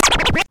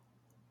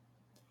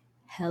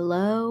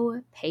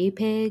Hello, pay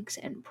pigs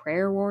and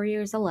prayer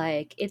warriors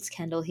alike. It's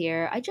Kendall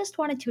here. I just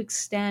wanted to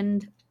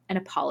extend an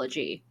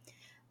apology.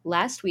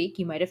 Last week,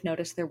 you might have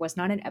noticed there was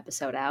not an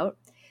episode out.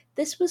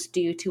 This was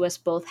due to us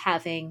both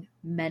having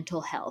mental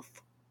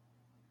health.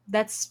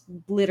 That's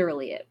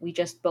literally it. We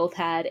just both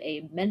had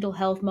a mental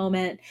health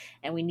moment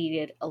and we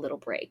needed a little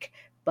break.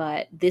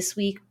 But this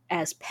week,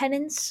 as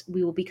penance,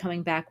 we will be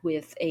coming back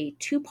with a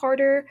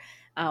two-parter.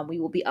 We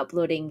will be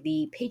uploading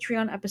the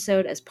Patreon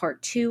episode as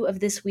part 2 of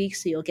this week,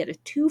 so you'll get a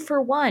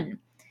 2-for-1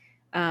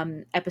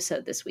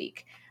 episode this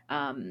week.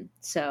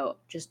 So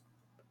just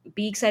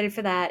be excited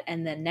for that.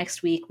 And then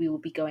next week, we will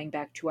be going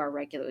back to our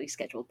regularly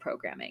scheduled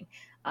programming.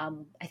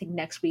 I think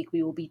next week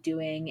we will be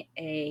doing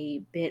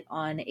a bit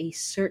on a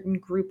certain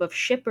group of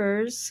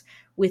shippers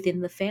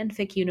within the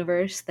fanfic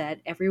universe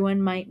that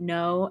everyone might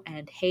know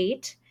and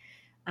hate.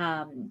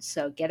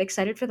 So get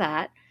excited for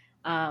that.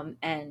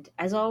 And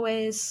as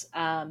always,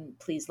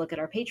 please look at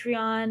our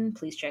Patreon.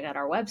 Please check out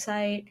our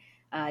website,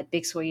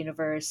 Big Soy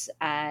Universe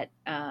at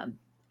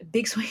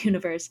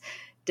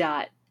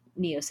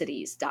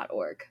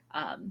bigsoyuniverse.neocities.org.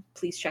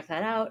 Please check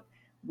that out.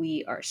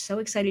 We are so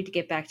excited to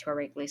get back to our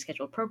regularly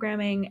scheduled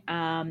programming,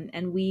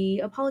 and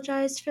we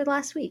apologize for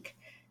last week.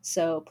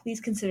 So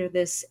please consider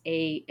this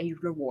a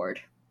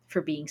reward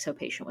for being so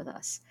patient with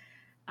us.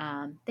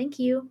 Thank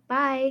you.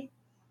 Bye.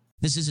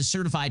 This is a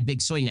certified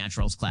Big Soy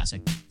Naturals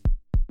classic.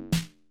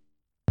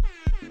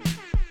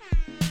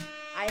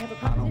 I have a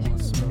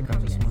proposition.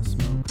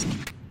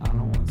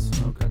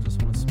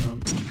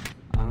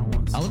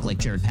 I look like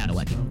Jared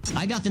Padalecki.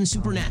 I got them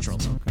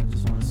supernaturals.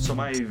 So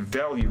my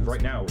value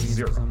right now is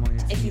 0.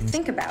 If you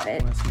think about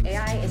it,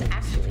 AI is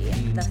actually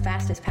the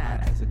fastest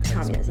path to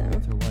communism.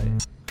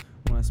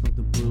 When I smoke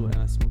the blue and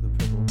I smoke the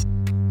purple,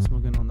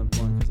 smoking on the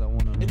blunt because I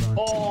want to. It's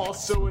all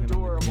so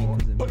adorable,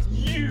 but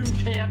you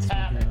can't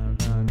have it.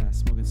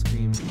 Smoking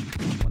scream.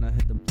 When I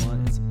hit the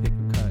blunt, it's a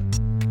paper cut.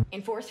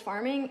 Enforced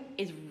farming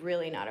is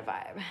really not a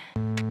vibe.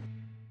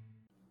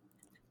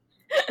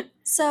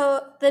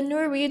 So the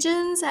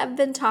Norwegians have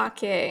been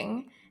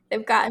talking.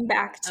 They've gotten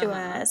back to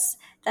us.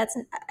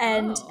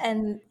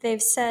 And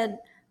they've said,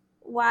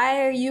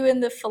 "Why are you in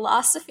the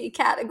philosophy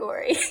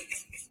category?"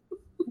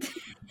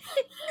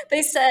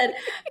 They said,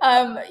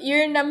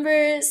 "You're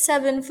number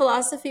 7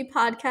 philosophy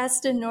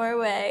podcast in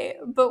Norway,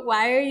 but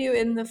why are you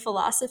in the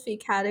philosophy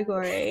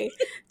category?"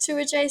 To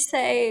which I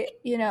say,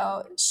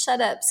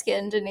 shut up,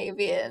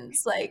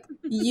 Scandinavians. Like,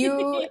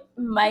 you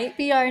might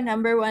be our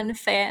number 1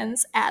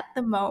 fans at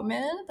the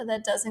moment, but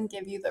that doesn't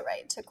give you the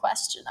right to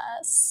question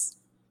us.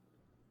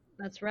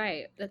 That's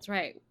right.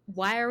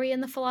 Why are we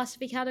in the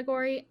philosophy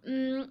category?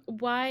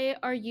 Why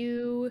are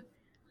you,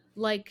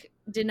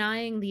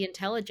 denying the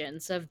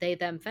intelligence of they,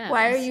 them, femmes?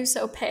 Why are you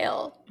so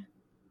pale?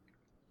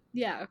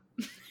 Yeah.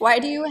 Why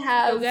do you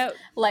have, a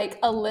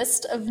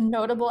list of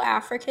notable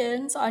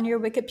Africans on your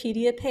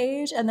Wikipedia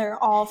page, and they're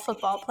all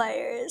football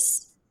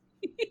players?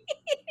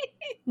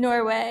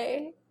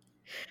 Norway.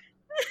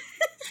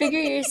 Figure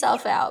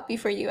yourself out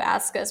before you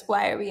ask us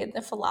why are we in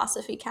the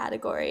philosophy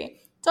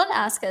category. Don't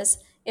ask us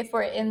if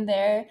we're in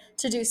there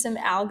to do some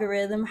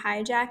algorithm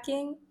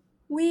hijacking.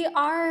 We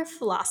are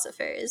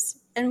philosophers,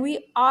 and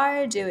we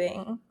are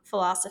doing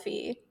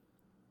philosophy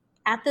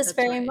at this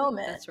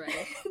moment. That's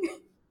right.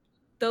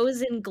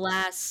 Those in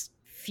glass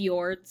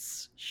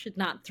fjords should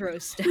not throw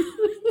stones.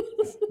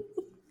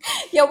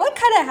 Yeah, what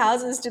kind of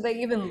houses do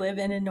they even live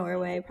in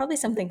Norway? Probably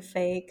something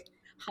fake.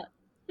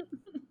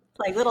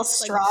 Like little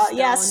straw,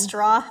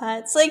 straw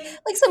huts, like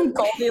some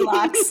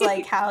Goldilocks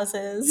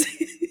houses.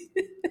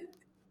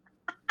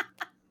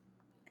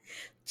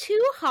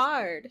 Too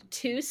hard,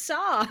 too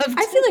soft.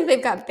 I feel like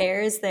they've got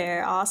bears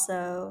there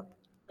also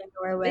in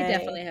Norway. They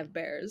definitely have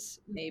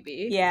bears,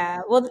 maybe. Yeah,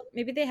 well,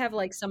 maybe they have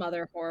some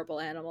other horrible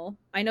animal.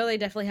 I know they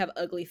definitely have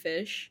ugly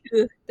fish.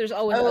 There's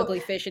always ugly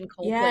fish in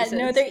cold places. Yeah,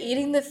 no, they're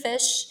eating the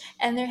fish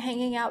and they're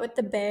hanging out with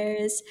the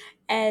bears,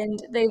 and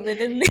they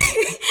live in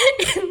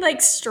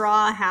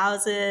straw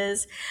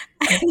houses.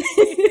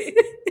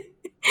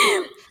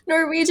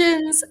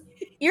 Norwegians,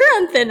 you're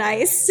on thin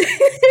ice.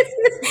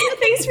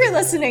 Thanks for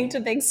listening to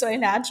Big Soy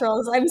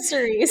Naturals. I'm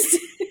Cerise.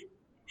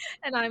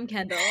 And I'm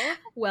Kendall.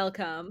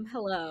 Welcome.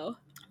 Hello.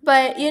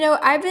 But,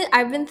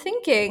 I've been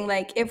thinking,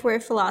 if we're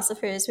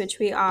philosophers, which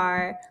we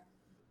are,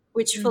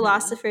 which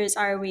philosophers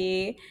are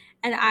we?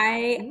 And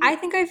I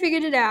think I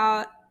figured it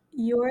out.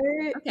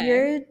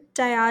 You're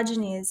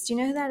Diogenes. Do you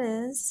know who that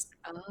is?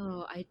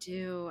 Oh, I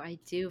do.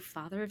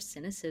 Father of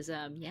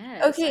cynicism.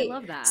 Yes. Okay. I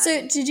love that.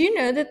 So did you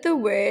know that the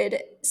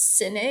word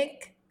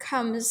cynic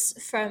comes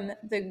from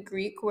the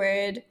Greek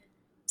word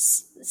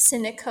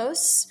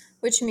cynikos,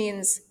 which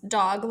means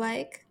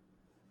dog-like?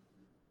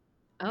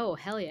 Oh,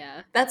 hell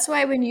yeah. That's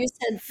why when you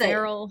said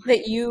feral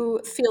that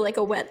you feel like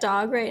a wet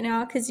dog right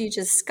now because you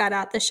just got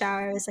out the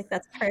shower, I was like,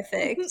 that's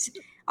perfect.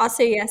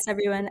 Also, yes,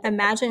 everyone,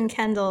 imagine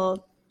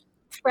Kendall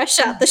fresh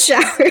out the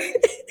shower.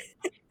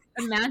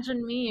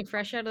 Imagine me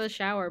fresh out of the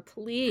shower,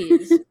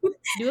 please.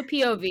 Do a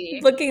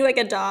POV. Looking like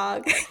a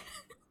dog.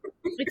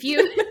 If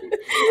you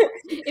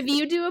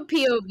do a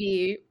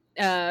POV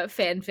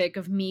fanfic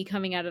of me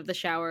coming out of the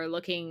shower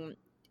looking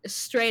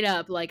straight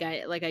up like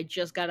I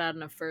just got out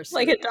on a first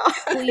Like a dog.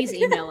 Please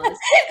email us.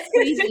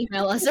 Please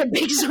email us at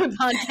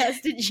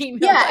bigswordpodcast@gmail.com.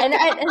 Yeah, and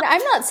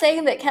I'm not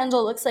saying that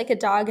Kendall looks like a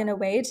dog in a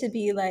way to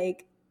be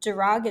like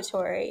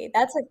derogatory.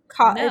 That's it's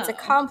a No.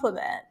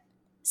 compliment.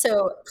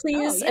 So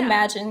please Oh, yeah.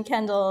 imagine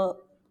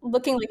Kendall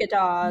looking like a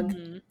dog,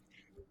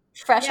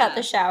 fresh out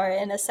the shower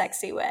in a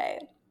sexy way.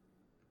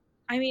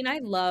 I mean, I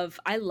love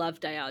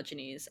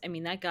Diogenes. I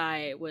mean, that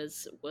guy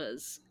was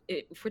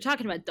if we're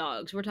talking about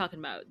dogs, we're talking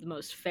about the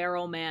most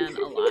feral man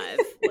alive.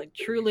 Like,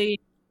 truly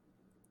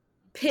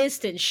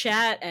pissed and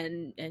shat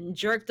and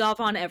jerked off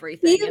on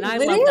everything. He And I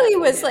love literally that for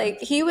was him.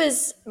 like, he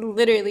was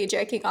literally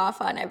jerking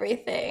off on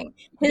everything.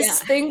 His Yeah.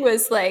 thing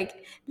was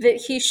like that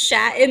he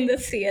shat in the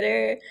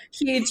theater,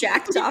 he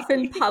jacked off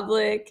in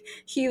public,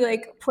 he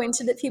like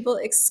pointed at people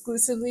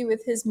exclusively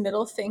with his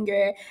middle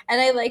finger. And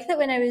I like that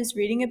when I was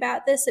reading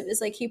about this, it was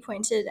like he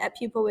pointed at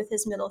people with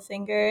his middle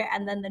finger,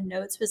 and then the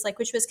notes was like,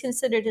 which was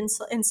considered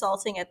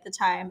insulting at the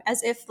time,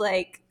 as if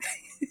like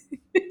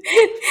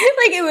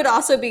like it would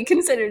also be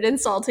considered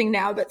insulting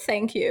now, but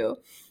thank you.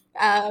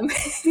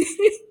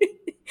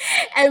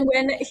 And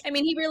when I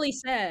mean, he really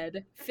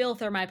said,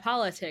 "Filth are my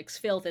politics,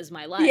 filth is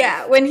my life."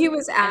 yeah, when he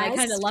was And I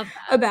kind of asked love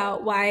that.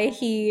 about why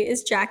he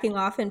is jacking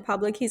off in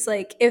public, he's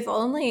like, if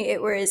only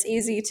it were as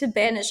easy to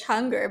banish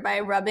hunger by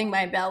rubbing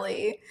my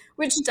belly,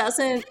 which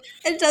doesn't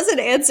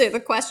answer the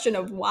question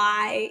of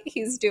why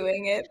he's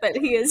doing it, but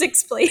he is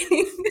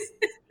explaining.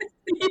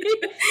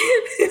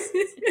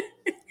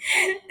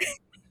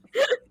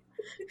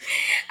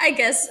 I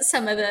guess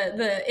some of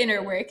the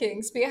inner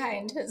workings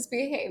behind his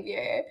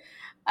behavior.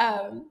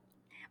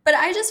 But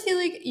I just feel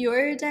like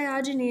you're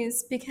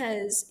Diogenes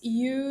because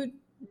you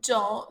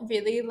don't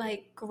really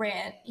like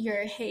grant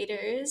your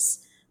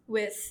haters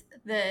with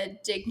the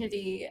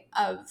dignity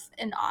of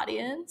an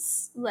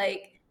audience.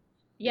 Like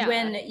Yeah.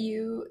 when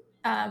you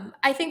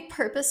I think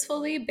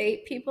purposefully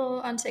bait people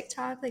on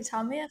TikTok. Like,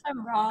 tell me if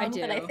I'm wrong,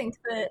 but I do. think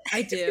that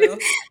I do.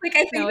 like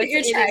I think No, that it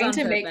you're is trying on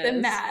to make them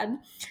purpose. mad,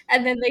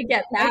 and then they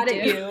get mad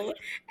at do. you,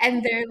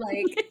 and they're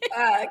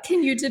like,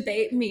 "Can you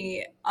debate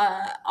me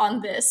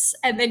on this?"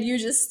 And then you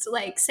just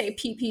like say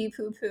pee pee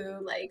poo poo,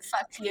 like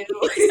 "fuck you."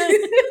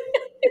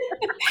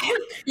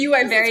 You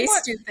are very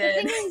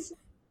stupid.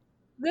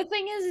 The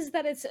thing is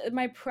that it's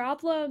my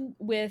problem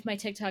with my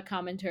TikTok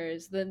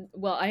commenters.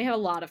 Well, I have a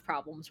lot of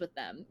problems with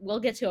them.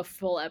 We'll get to a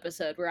full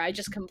episode where I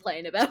just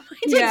complain about my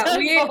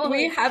TikTok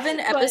we have an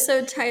but-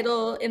 episode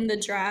title in the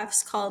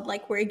drafts called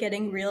like "We're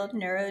Getting Real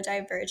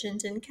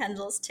Neurodivergent" in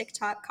Kendall's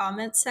TikTok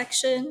comment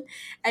section,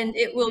 and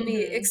it will be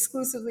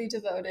exclusively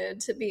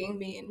devoted to being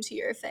mean to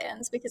your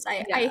fans because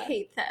I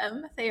hate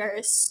them. They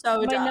are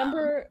so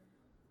dumb.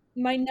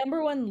 My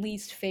number one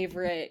least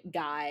favorite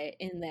guy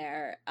in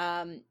there,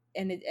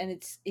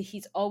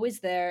 he's always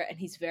there and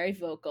he's very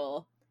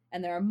vocal,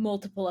 and there are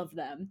multiple of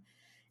them,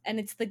 and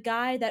it's the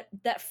guy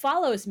that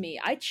follows me.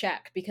 I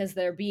check because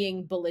they're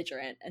being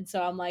belligerent, and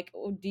so I'm like,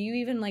 oh, do you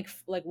even like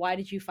why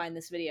did you find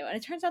this video? And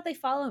it turns out they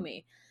follow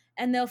me,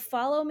 and they'll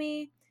follow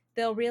me.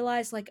 They'll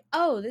realize like,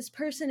 oh, this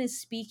person is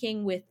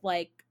speaking with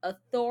like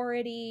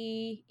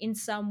authority in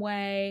some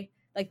way,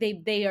 like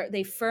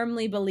they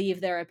firmly believe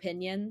their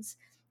opinions.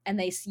 And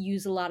they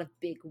use a lot of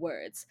big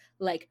words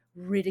like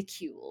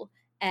ridicule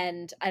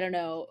and I don't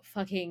know,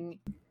 fucking.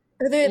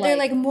 They're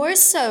like more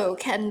so,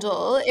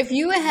 Kendall. If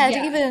you had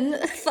even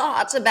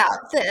thought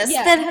about this,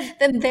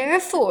 then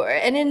therefore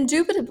and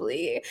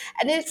indubitably,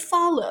 and it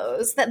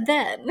follows that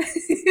then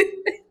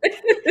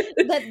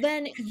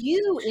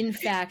you in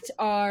fact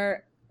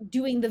are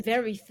doing the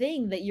very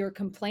thing that you're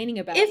complaining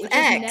about. If which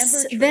X, is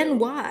never true. then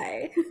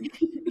Y.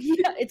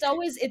 Yeah, it's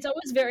always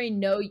very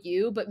no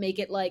you, but make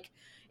it like,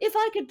 if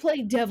I could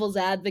play devil's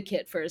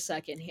advocate for a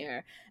second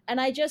here.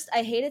 And I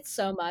hate it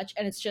so much.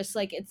 And it's just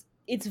like,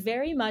 it's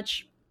very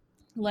much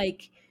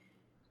like,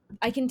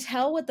 I can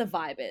tell what the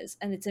vibe is.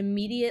 And it's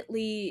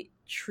immediately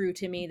true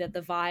to me that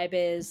the vibe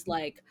is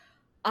like,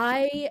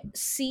 I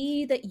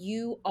see that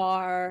you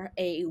are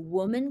a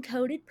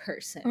woman-coded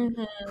person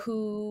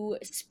who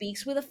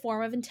speaks with a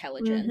form of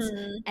intelligence.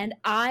 And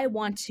I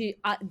want to,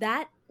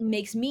 that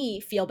makes me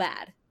feel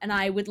bad. And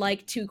I would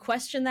like to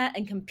question that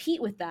and compete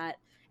with that.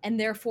 And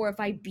therefore, if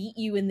I beat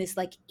you in this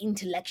like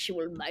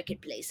intellectual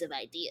marketplace of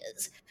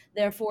ideas,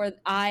 therefore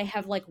I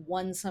have like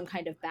won some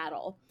kind of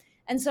battle.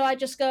 And so I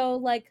just go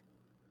like,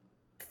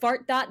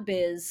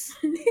 fart.biz,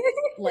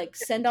 like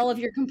send all of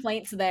your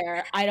complaints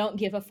there. I don't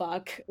give a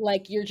fuck.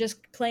 Like you're just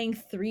playing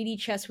 3D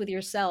chess with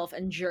yourself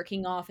and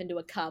jerking off into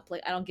a cup.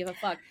 Like I don't give a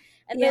fuck.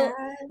 And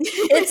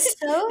it's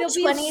so they'll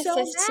be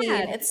 2015. so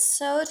mad. It's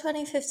so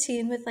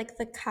 2015 with like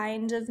the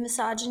kind of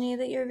misogyny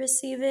that you're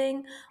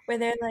receiving, where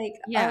they're like,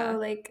 oh,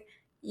 like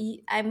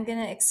I'm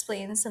gonna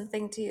explain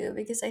something to you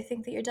because I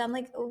think that you're dumb.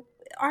 Like,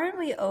 aren't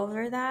we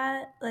over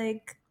that?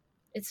 Like,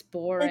 It's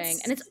boring,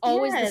 and it's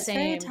always the it's very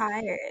same.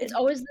 tired. It's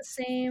always the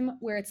same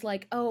where it's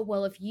like, oh,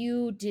 well, if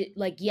you did,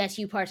 like, yes,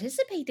 you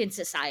participate in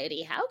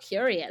society. How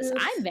curious. Ugh.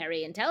 I'm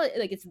very intelligent.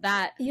 Like, it's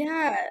that.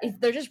 Yeah.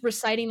 They're just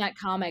reciting that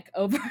comic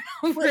over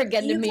and over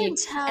again to You me. can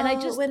tell And I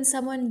just, when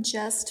someone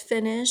just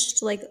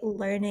finished like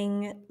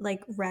learning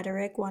like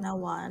rhetoric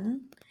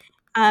 101.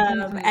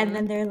 And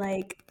then they're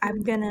like,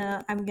 I'm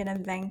gonna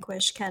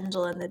vanquish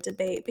Kendall in the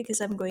debate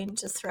because I'm going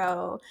to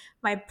throw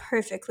my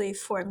perfectly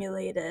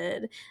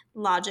formulated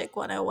logic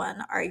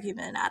 101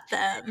 argument at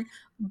them,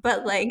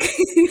 but like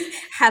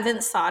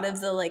haven't thought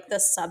of the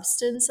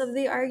substance of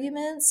the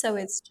argument, so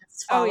it's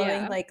just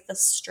following like the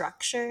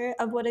structure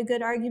of what a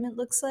good argument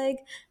looks like,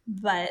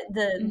 but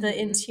the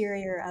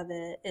interior of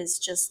it is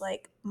just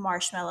like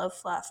marshmallow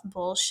fluff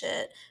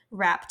bullshit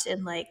wrapped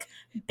in like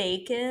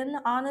bacon,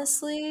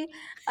 honestly.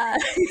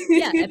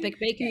 yeah, epic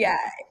bacon. Yeah,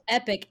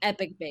 epic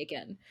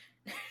bacon.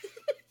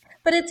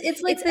 but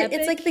it's like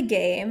It's like the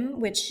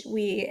game, which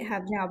we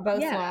have now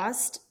both Yeah.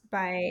 lost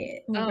by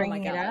me Oh my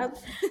bringing it God. up.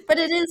 But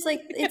it is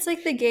like it's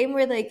like the game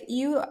where like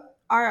you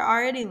are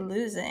already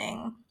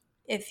losing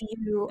if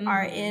you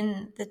are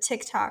in the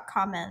TikTok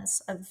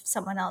comments of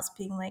someone else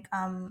being like,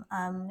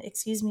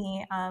 excuse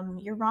me,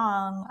 you're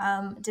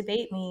wrong,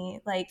 debate me.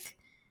 Like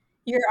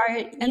you're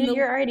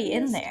already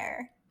in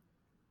there.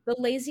 The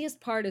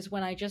laziest part is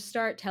when I just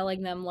start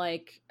telling them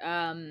like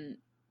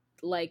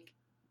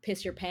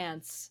piss your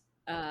pants,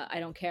 I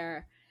don't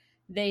care.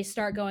 They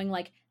start going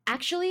like,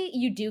 actually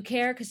you do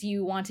care because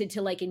you wanted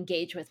to like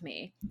engage with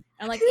me. And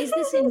I'm like, is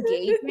this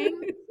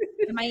engaging?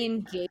 Am I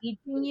engaging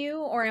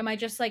you, or am I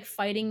just like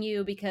fighting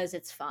you because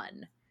it's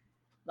fun?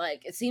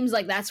 Like, it seems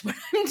like that's what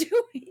I'm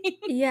doing.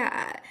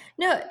 Yeah.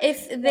 No,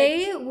 if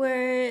they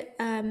were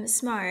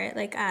smart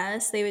like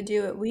us, they would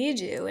do what we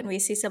do when we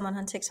see someone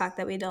on TikTok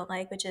that we don't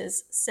like, which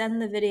is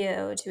send the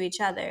video to each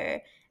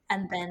other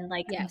and then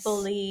like Yes.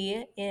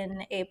 bully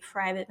in a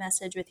private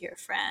message with your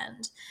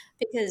friend.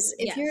 Because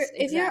if Yes,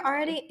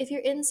 if you're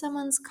in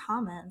someone's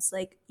comments,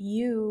 like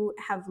you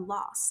have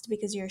lost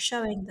because you're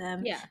showing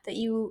them Yeah. that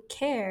you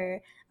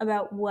care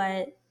about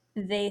what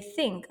they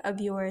think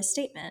of your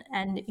statement,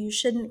 and you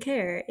shouldn't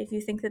care if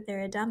you think that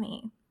they're a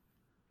dummy.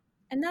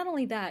 And not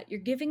only that, you're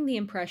giving the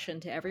impression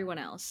to everyone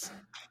else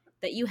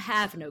that you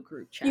have no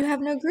group chat. You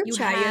have no group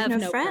chat. You have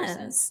no person.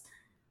 friends.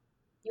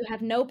 You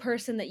have no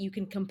person that you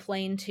can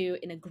complain to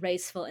in a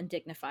graceful and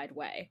dignified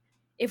way.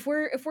 If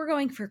we're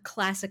going for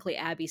classically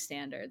Abby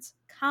standards,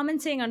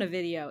 commenting on a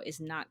video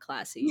is not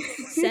classy.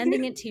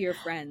 Sending it to your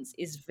friends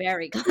is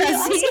very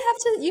classy.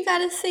 You got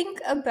to think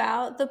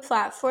about the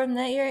platform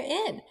that you're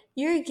in.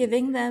 You're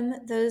giving them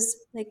those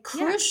like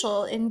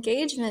crucial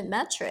engagement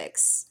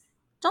metrics.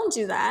 Don't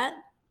do that.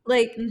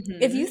 Like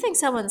if you think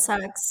someone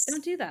sucks,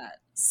 don't do that.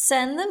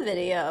 Send the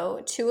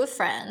video to a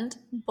friend,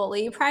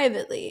 bully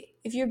privately.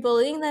 If you're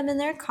bullying them in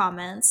their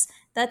comments,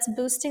 that's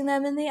boosting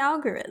them in the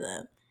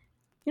algorithm.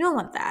 You don't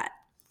want that.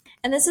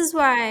 And this is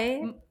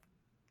why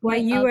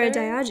you are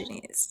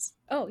Diogenes.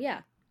 Oh,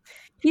 yeah.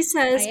 He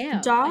says, I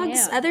am.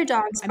 Other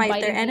dogs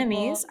bite their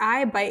enemies.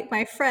 I bite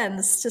my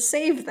friends to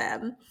save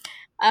them.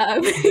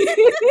 And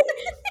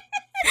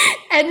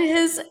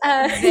his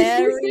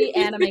very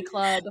anime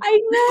club. I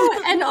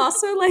know. And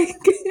also like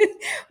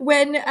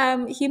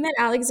when he met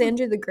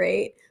Alexander the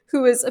Great,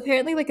 who was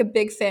apparently like a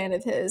big fan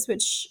of his,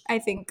 which I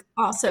think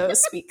also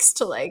speaks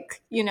to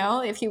like, you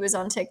know, if he was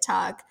on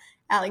TikTok,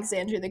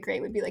 Alexander the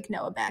Great would be like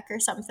Noah Beck or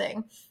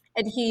something.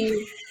 And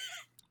he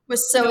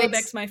was so Noah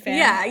Beck's my fan.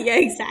 Yeah,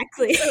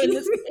 exactly. So in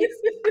this case,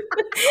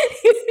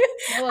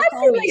 Noah,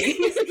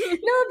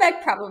 Noah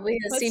Beck probably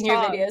has seen your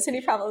videos and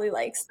he probably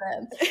likes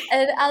them.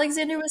 And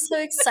Alexander was so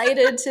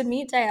excited to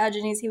meet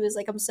Diogenes. He was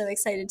like, I'm so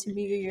excited to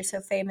meet you. You're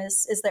so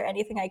famous. Is there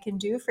anything I can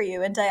do for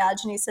you? And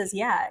Diogenes says,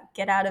 yeah,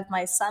 get out of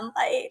my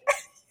sunlight.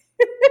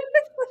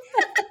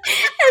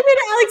 And then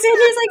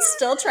Alexander's like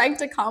still trying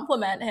to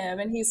compliment him.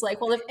 And he's like,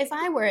 well, if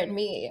I weren't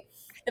me,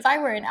 if I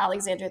weren't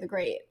Alexander the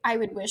Great, I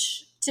would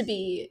wish to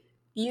be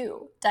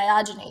you,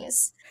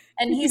 Diogenes.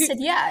 And he said,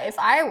 yeah, if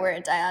I were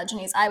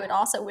Diogenes, I would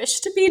also wish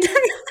to be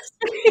Diogenes.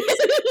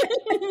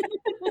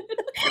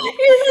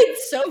 You're like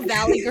so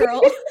Valley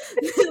Girl.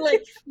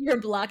 Like, you're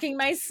blocking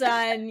my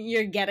sun,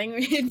 you're getting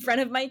in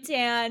front of my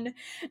tan.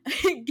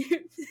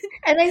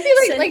 And I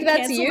feel like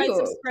that's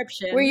you,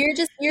 where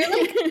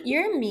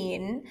you're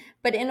mean,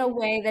 but in a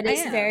way that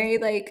is very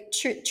like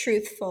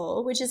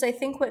truthful, which is I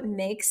think what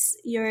makes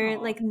your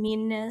like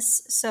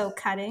meanness so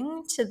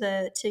cutting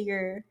to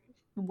your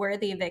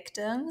worthy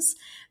victims,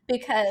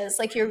 because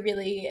like you're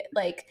really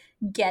like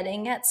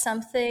getting at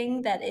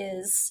something that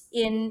is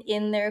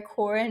in their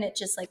core, and it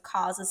just like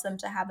causes them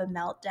to have a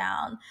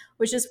meltdown,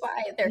 which is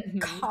why they're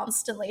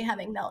constantly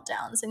having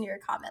meltdowns in your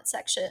comment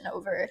section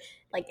over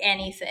like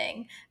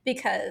anything,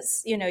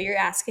 because you know you're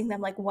asking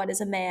them like, what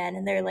is a man,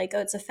 and they're like, oh,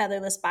 it's a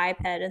featherless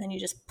biped, and then you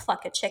just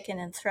pluck a chicken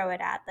and throw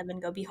it at them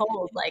and go,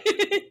 behold, like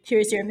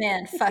here's your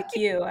man, fuck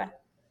you,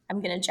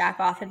 I'm gonna jack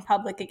off in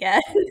public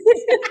again.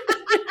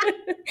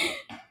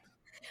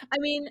 I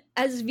mean,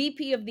 as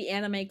VP of the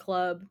anime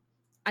club,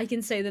 I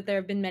can say that there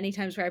have been many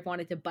times where I've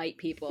wanted to bite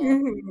people,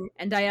 Mhm.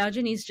 and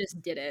Diogenes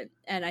just did it.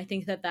 And I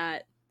think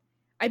that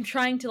I'm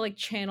trying to like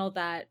channel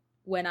that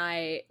when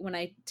I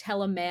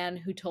tell a man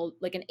who told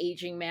like an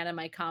aging man in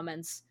my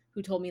comments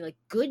who told me like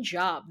good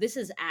job, this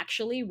is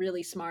actually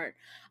really smart.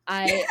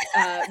 I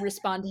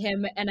respond to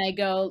him and I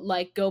go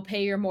like go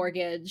pay your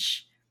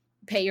mortgage,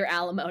 pay your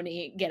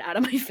alimony, get out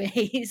of my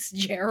face,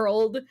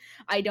 Gerald.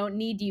 I don't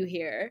need you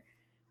here.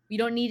 You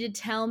don't need to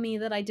tell me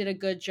that I did a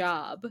good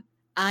job.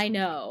 I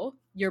know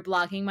you're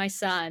blocking my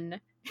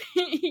sun.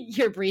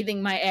 You're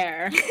breathing my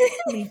air.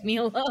 Leave me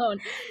alone.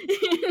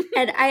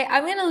 And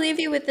I'm going to leave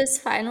you with this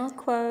final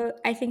quote.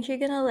 I think you're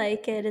going to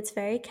like it. It's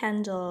very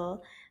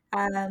Kendall,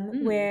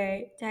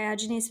 where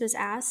Diogenes was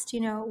asked,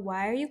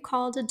 why are you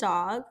called a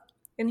dog?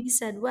 And he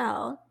said,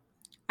 well,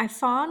 I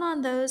fawn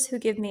on those who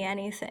give me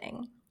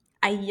anything.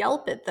 I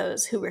yelp at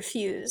those who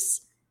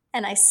refuse.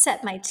 And I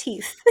set my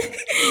teeth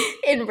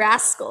in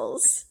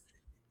rascals.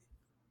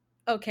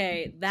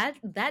 Okay,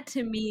 that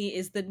to me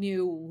is the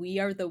new "We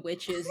are the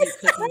witches you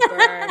couldn't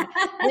burn."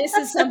 This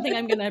is something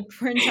I'm gonna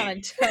print on a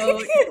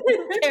tote,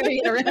 carry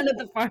it around at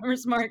the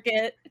farmer's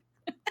market.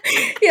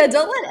 Yeah,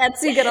 don't let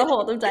Etsy get a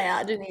hold of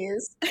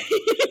Diogenes.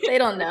 They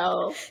don't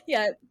know.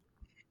 Yeah,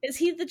 is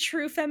he the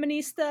true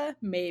feminista?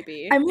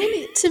 Maybe. I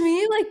mean, to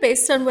me, like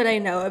based on what I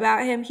know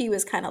about him, he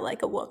was kind of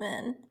like a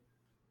woman.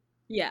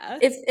 Yeah.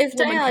 If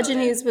Woman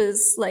Diogenes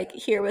was like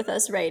here with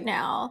us right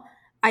now,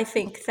 I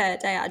think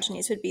that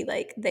Diogenes would be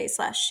like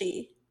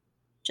they/she,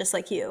 just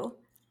like you.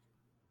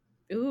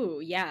 Ooh,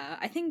 yeah.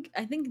 I think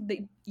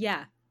they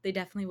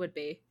definitely would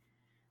be.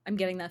 I'm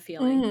getting that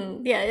feeling.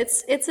 Mm-hmm. Yeah,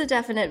 it's a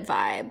definite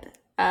vibe.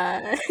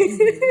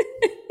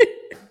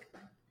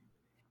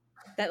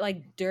 That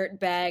like dirt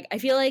bag. I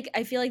feel like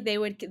they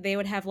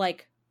would have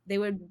like they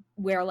would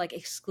wear like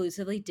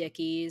exclusively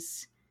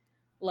Dickies,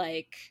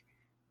 like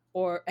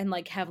and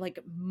like have like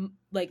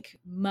like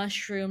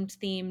mushroomed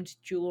themed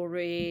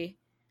jewelry.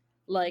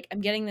 Like I'm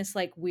getting this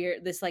like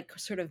weird this like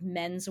sort of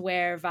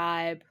menswear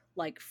vibe,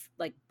 like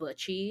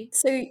butchy.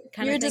 So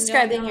you're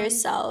describing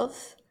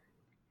yourself,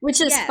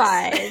 which is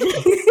fine.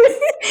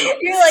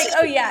 You're like,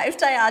 oh yeah, if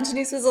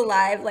Diogenes was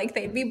alive, like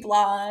they'd be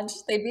blonde,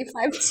 they'd be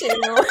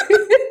 5'2",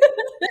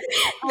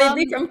 they'd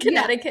be from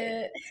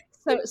Connecticut.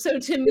 Yeah. So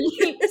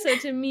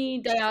to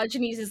me,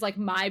 Diogenes is like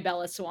my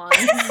Bella Swan,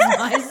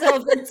 my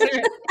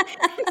self-insert.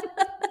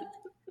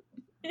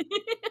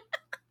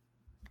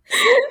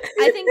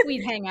 I think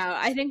we'd hang out.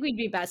 I think we'd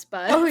be best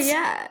buds. Oh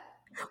yeah.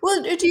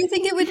 Well, do you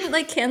think it would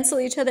like cancel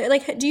each other?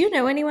 Like, do you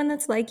know anyone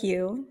that's like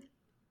you?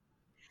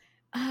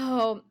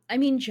 Oh, I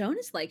mean, Joan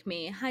is like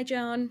me. Hi,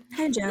 Joan.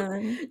 Hi,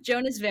 Joan.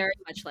 Joan is very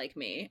much like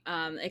me,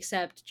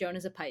 except Joan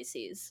is a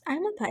Pisces.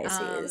 I'm a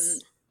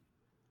Pisces.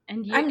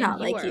 And I'm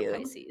not you like are you. A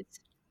Pisces.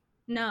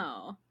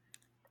 No.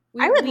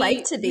 I would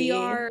like to be.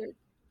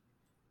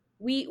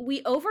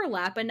 We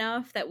overlap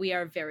enough that we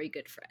are very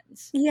good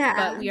friends. Yeah.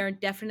 But we are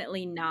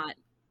definitely not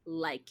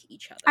like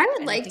each other. I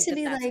would like to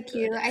be like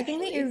you. I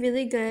think that you're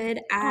really good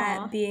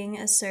at being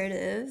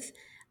assertive.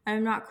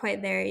 I'm not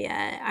quite there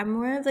yet. I'm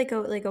more of like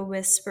a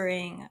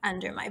whispering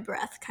under my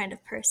breath kind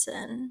of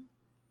person.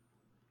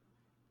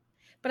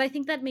 But I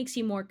think that makes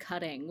you more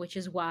cutting, which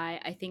is why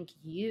I think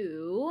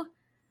you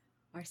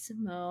are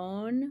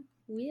Simone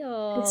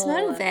Weil. It's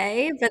Simone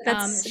Weil, but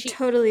that's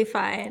totally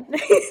fine.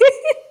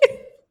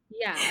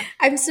 Yeah.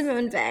 I'm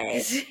Simone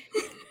Weil.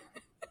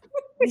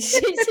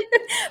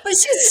 But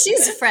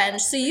she's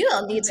French, so you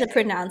don't need to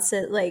pronounce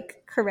it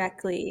like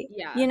correctly.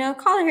 Yeah.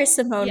 Call her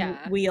Simone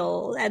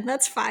Weil, and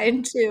that's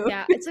fine too.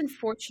 Yeah, it's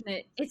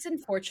unfortunate. It's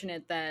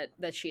unfortunate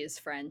that she is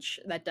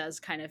French. That does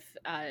kind of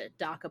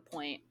dock a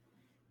point,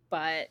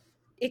 but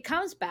it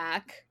comes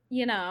back.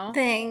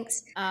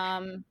 Thanks.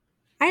 I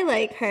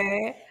like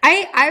her.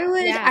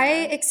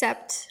 I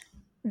accept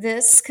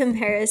this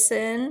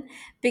comparison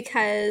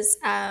because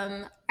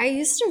I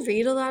used to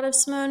read a lot of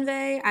Simone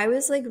Weil. I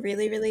was like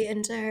really, really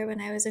into her when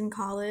I was in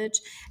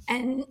college,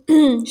 and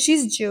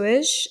she's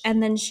Jewish,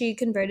 and then she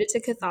converted to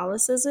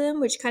Catholicism,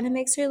 which kind of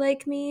makes her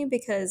like me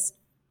because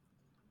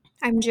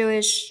I'm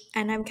Jewish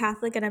and I'm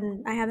Catholic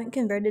and I haven't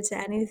converted to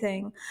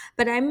anything,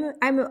 but I'm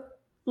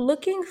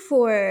looking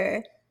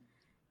for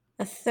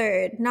a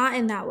third, not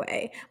in that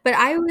way, but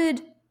I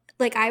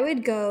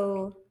would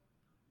go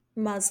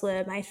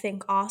Muslim, I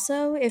think,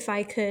 also, if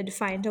I could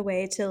find a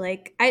way to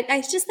like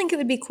I just think it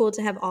would be cool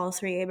to have all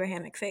three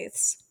Abrahamic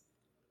faiths.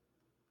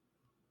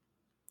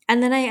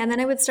 And then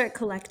I would start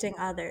collecting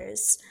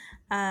others.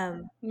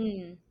 But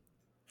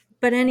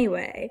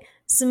anyway,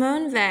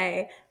 Simone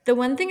Weil, the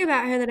one thing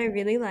about her that I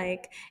really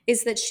like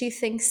is that she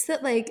thinks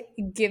that like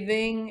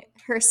giving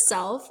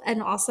herself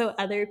and also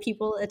other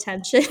people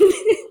attention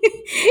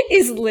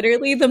is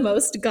literally the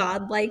most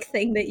godlike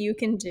thing that you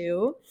can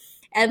do.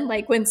 And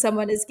like when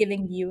someone is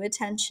giving you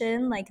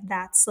attention, like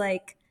that's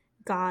like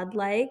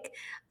godlike,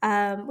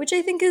 which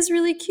I think is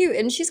really cute.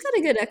 And she's got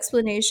a good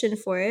explanation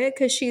for it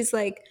because she's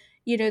like,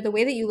 the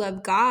way that you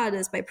love God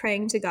is by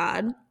praying to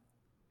God.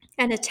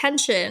 And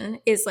attention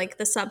is like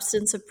the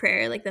substance of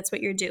prayer, like that's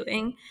what you're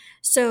doing.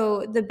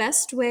 So the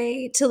best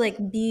way to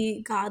like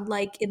be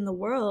godlike in the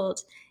world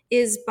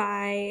is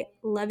by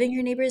loving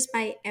your neighbors,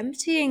 by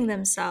emptying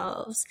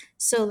themselves.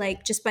 So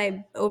like just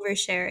by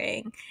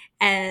oversharing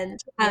and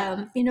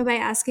Yeah. by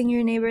asking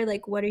your neighbor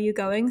like what are you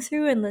going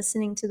through and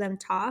listening to them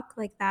talk,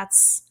 like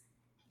that's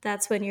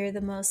when you're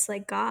the most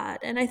like God.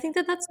 And I think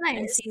that that's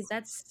nice. See,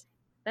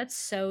 that's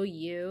so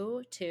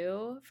you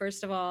too.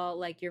 First of all,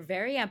 like you're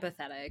very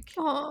empathetic.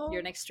 Oh. You're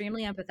an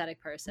extremely empathetic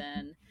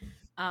person.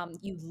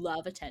 You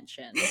love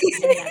attention, and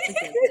that's a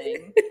good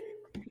thing.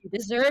 You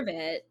deserve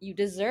it. You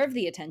deserve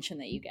the attention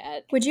that you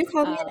get. Would you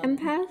call me an Um,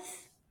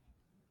 empath?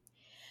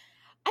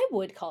 I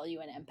would call you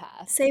an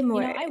empath. Say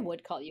more. I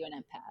would call you an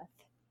empath.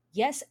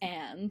 Yes,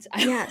 and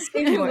Yeah,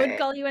 say I more. would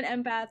call you an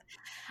empath.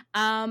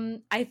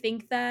 I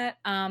think that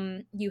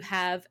you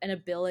have an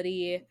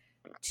ability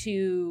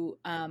to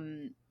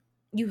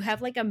you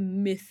have like a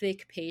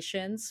mythic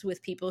patience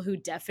with people who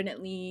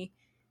definitely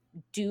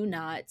do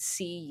not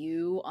see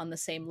you on the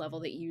same level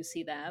that you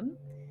see them.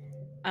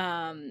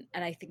 And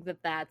I think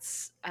that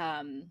that's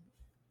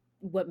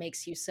what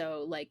makes you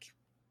so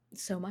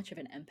much of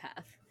an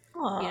empath.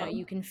 Aw.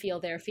 You can feel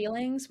their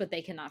feelings, but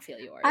they cannot feel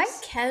yours. I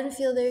can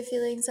feel their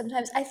feelings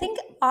sometimes. I think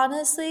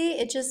honestly,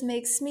 it just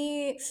makes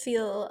me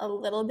feel a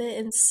little bit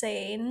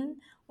insane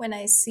when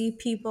I see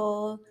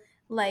people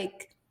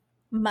like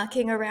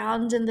mucking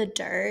around in the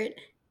dirt,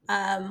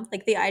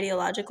 like the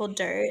ideological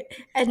dirt,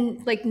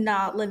 and like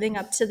not living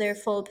up to their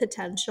full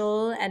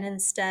potential, and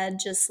instead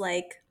just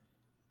like,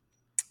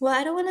 well,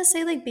 I don't want to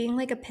say like being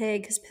like a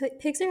pig because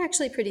pigs are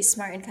actually pretty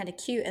smart and kind of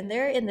cute, and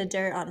they're in the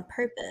dirt on They're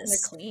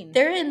purpose. clean.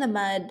 They're in the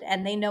mud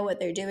and they know what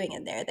they're doing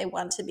in there. They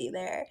want to be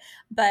there.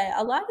 But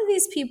a lot of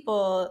these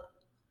people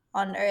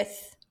on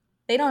Earth,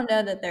 they don't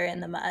know that they're in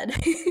the mud.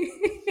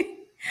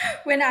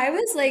 When I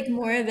was like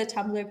more of a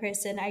Tumblr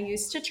person, I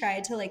used to try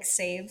to like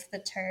save the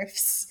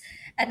turfs,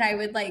 and I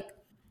would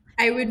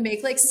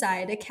make like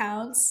side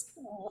accounts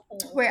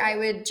where I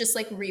would just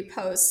like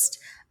repost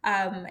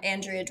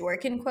Andrea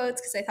Dworkin quotes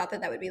because I thought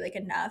that that would be like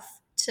enough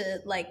to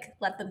like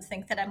let them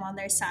think that I'm on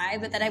their side.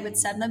 But then I would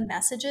send them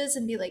messages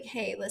and be like,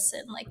 "Hey,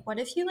 listen, like, what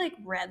if you like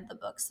read the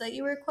books that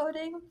you were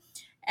quoting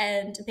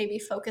and maybe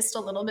focused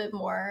a little bit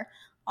more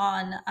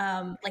on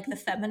like the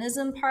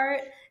feminism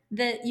part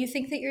that you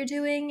think that you're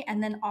doing,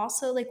 and then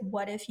also like,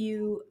 what if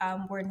you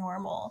were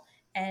normal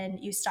and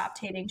you stopped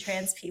hating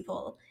trans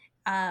people?"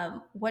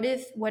 What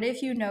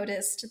if you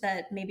noticed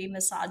that maybe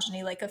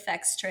misogyny like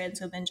affects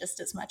trans women just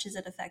as much as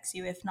it affects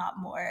you, if not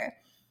more?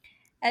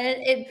 And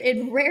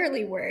it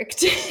rarely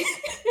worked.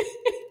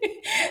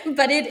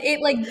 But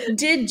it like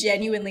did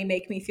genuinely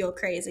make me feel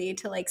crazy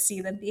to like see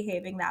them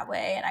behaving that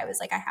way, and I was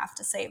like, I have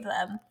to save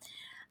them.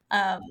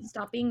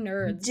 Stop being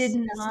nerds. Did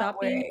not Stop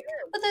work. being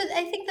But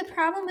I think the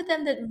problem with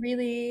them that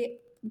really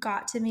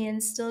got to me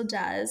and still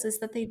does is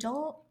that they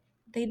don't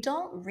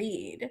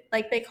read.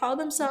 Like they call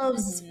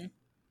themselves Mhm.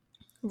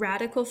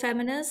 radical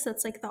feminists.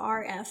 That's like the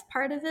RF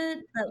part of it,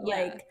 but Yeah.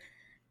 like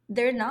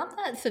they're not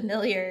that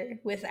familiar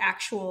with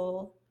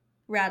actual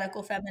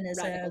radical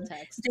feminism. Radical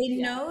text. They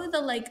Yeah. know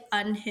the like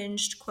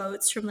unhinged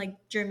quotes from like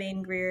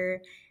Germaine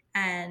Greer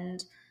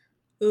and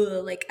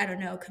like I don't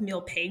know,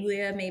 Camille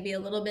Paglia maybe a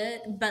little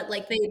bit, but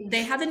like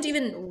they haven't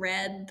even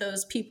read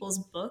those people's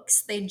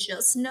books. They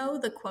just know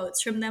the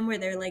quotes from them where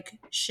they're like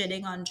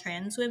shitting on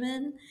trans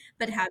women,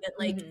 but haven't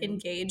like Mhm.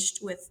 engaged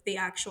with the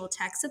actual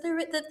text that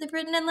that they've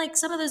written. And like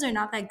some of those are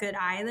not that good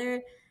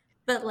either,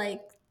 but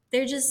like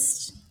they're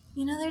just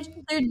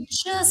they're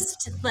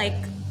just like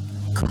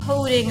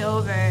coding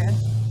over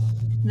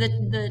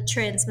the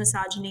trans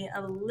misogyny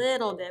a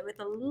little bit with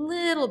a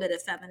little bit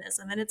of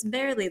feminism, and it's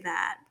barely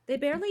that. They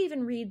barely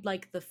even read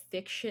like the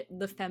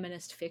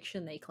feminist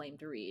fiction they claim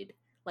to read,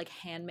 like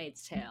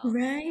 *Handmaid's Tale*,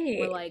 Right.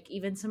 or like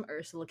even some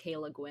Ursula K.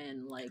 Le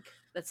Guin. Like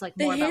that's like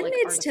The more about like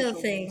Handmaid's Tale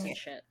artificial wombs thing. and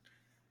shit.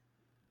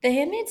 The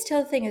Handmaid's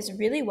Tale thing is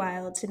really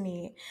wild to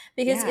me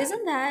because Yeah.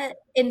 isn't that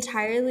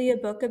entirely a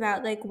book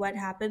about like what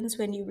happens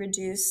when you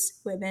reduce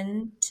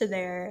women to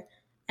their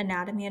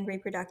anatomy and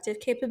reproductive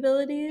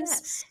capabilities,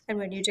 Yes. and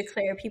when you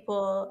declare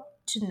people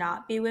to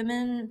not be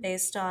women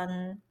based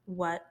on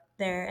what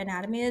their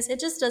anatomy is? It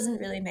just doesn't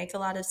really make a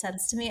lot of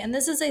sense to me. And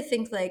this is, I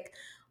think, like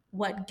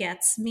what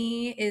gets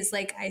me is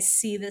like I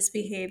see this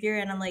behavior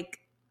and I'm like,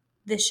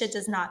 this shit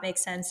does not make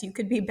sense. You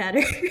could be better.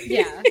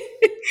 Yeah.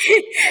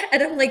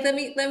 And I'm like, let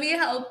me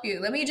help you.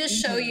 Let me just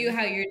show you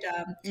how you're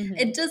dumb. Mhm.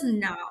 It does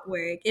not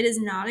work. It is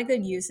not a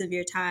good use of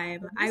your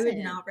time. It I would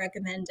isn't. not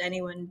recommend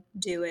anyone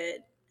do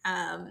it.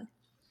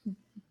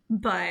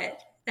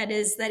 But that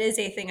is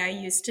a thing I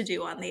used to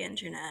do on the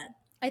internet.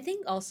 I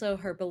think also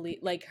her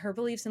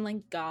beliefs in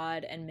like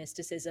God and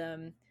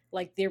mysticism,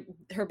 like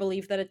her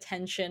belief that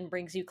attention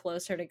brings you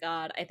closer to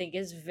God, I think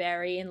is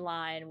very in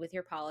line with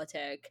your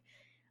politic.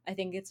 I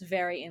think it's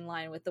very in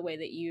line with the way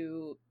that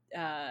you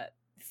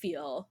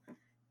feel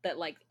that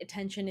like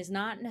attention is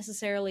not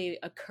necessarily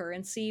a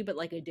currency, but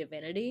like a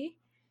divinity.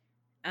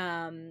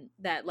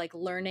 That like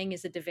learning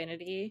is a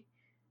divinity.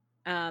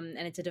 and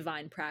it's a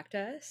divine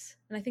practice.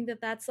 And I think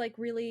that that's like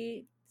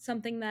really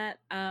something that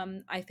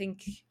I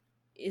think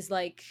is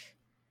like,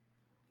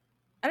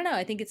 I don't know,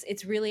 I think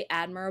it's really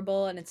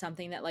admirable, and it's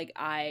something that like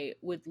I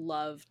would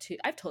love to,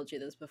 I've told you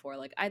this before,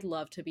 like I'd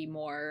love to be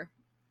more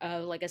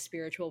of like a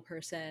spiritual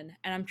person,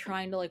 and I'm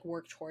trying to like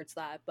work towards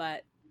that,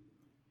 but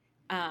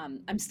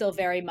I'm still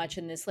very much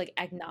in this like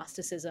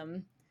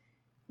agnosticism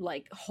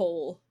like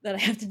hole that I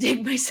have to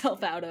dig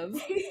myself out of,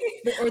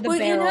 or the Well,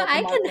 barrel of the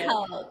I can market.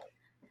 help.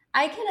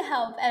 I can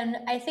help. And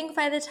I think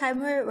by the time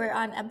we're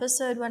on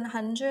episode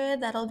 100,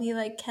 that'll be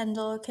like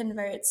Kendall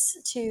converts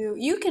to,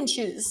 you can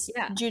choose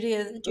Yeah.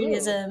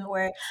 Judaism,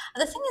 or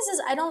the thing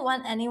is I don't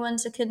want anyone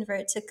to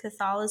convert to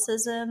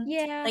Catholicism.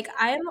 Yeah. Like,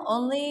 I am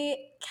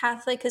only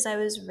Catholic because I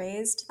was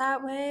raised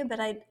that way,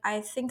 but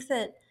I think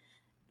that,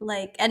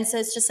 like, and so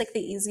it's just like the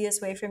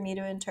easiest way for me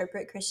to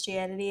interpret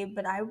Christianity,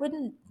 but I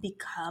wouldn't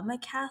become a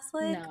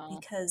Catholic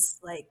because,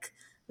 like,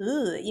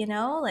 ooh, you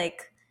know,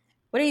 like,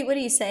 what are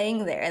you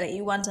saying there? That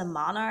you want a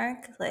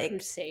monarch? Like,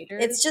 Crusader.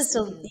 it's just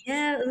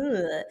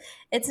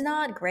it's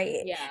not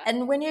great. Yeah.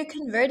 And when you're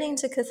converting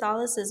to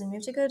Catholicism, you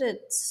have to go to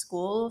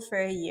school for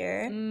a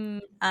year,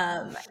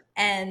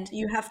 and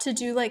you have to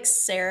do like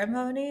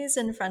ceremonies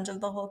in front of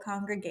the whole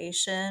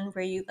congregation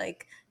where you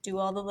like do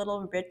all the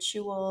little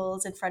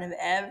rituals in front of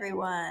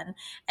everyone,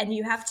 and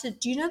you have to.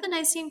 Do you know the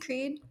Nicene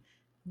Creed?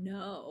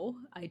 No,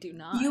 I do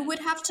not. You would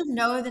have to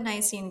know the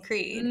Nicene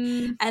Creed,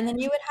 and then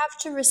you would have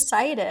to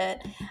recite it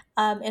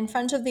in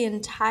front of the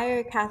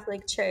entire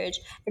Catholic Church,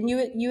 and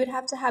you would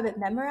have to have it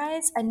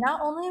memorized. And not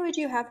only would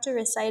you have to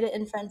recite it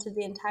in front of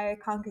the entire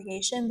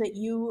congregation, but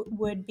you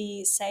would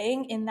be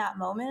saying in that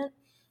moment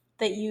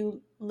that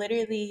you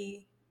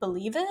literally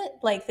believe it,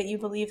 like that you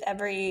believe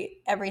every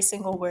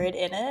single word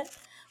in it,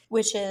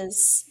 which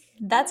is,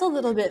 that's a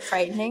little bit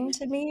frightening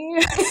to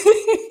me.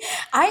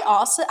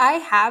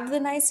 I have the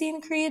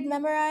Nicene Creed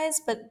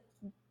memorized, but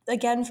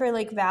again for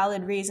like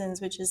valid reasons,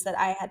 which is that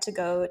I had to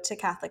go to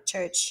Catholic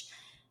church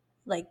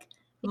like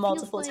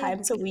multiple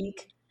times a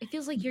week. It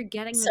feels like you're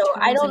getting the So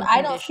I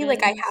don't feel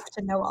like I have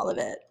to know all of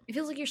it. It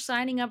feels like you're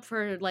signing up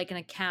for like an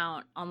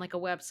account on like a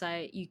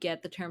website. You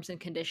get the terms and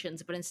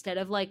conditions, but instead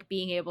of like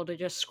being able to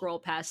just scroll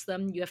past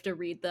them, you have to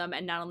read them.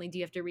 And not only do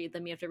you have to read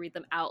them, you have to read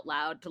them out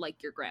loud to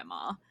like your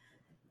grandma.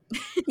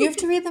 You have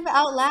to read them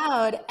out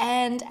loud,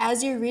 and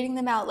as you're reading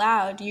them out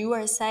loud, you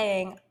are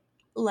saying,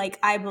 like,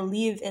 I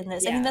believe in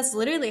this. I mean, that's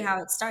literally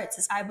how it starts,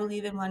 is I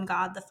believe in one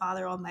God, the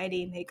Father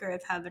Almighty, maker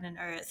of heaven and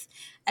earth.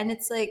 And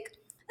it's like,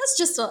 that's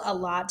just a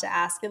lot to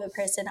ask of a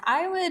person.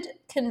 I would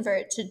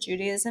convert to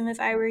Judaism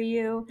if I were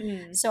you.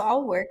 So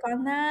I'll work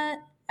on that.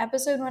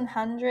 Episode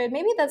 100,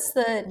 maybe that's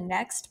the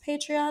next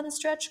Patreon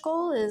stretch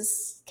goal,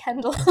 is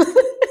Kendall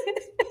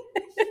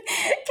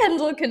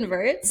Kendall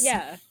converts.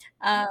 Yeah.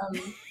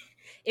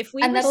 If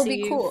we that'll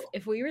be cool.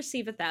 If we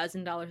receive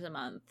 $1,000 a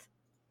month,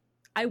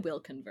 I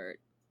will convert.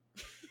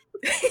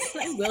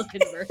 I will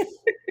convert.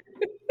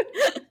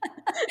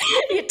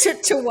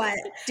 To what?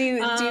 Do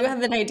you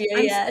have an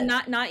idea yet?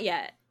 Not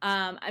yet.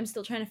 I'm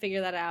still trying to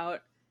figure that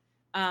out.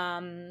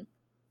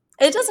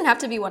 It doesn't have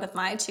to be one of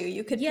my two.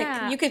 You could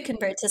you could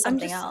convert to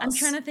something else. I'm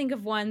trying to think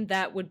of one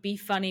that would be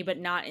funny but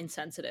not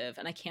insensitive,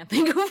 and I can't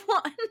think of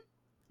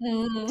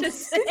one to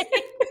say.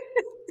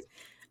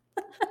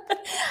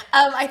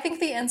 I think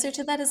the answer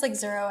to that is like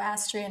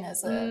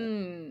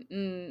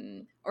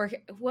Zoroastrianism. Or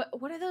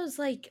what are those,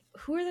 like,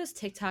 who are those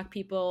TikTok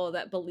people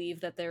that believe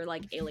that they're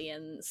like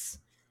aliens,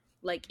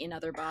 like in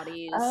other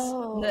bodies?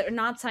 They're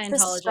not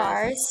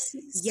Scientologists.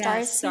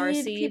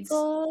 Starseed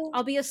people.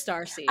 I'll be a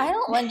starseed. I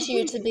don't want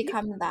you to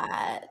become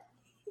that.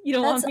 You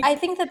don't want me? I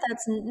think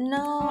that's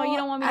no. Oh, you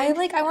don't want me? I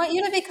want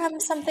you to become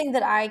something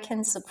that I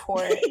can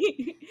support.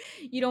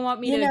 You don't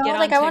want me to get on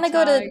like TikTok I want to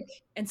go to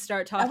and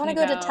start talking. I want to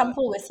go to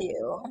temple with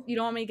you. You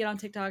don't want me to get on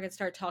TikTok and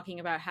start talking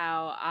about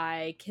how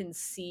I can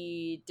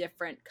see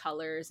different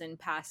colors in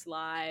past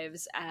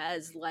lives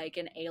as like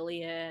an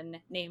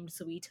alien named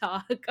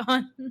Sweetalk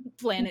on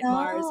planet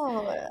Mars.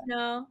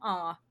 No.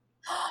 Aw.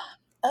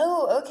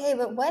 Oh, okay,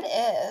 but what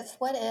if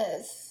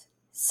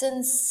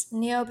since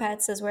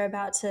Neopets, as we're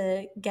about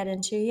to get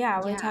into,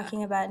 we're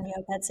talking about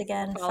Neopets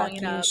again. Fuck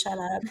you, shut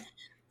up.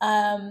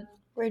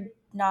 We're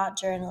not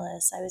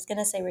journalists. I was going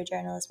to say we're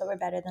journalists, but we're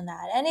better than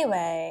that.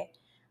 Anyway,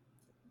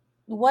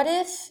 what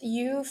if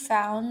you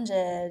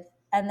founded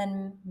and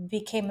then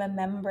became a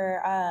member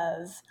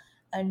of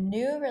a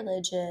new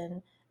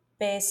religion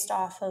based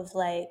off of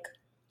like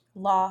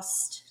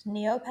lost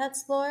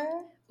Neopets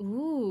lore?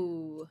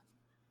 Ooh.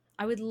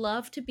 I would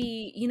love to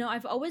be,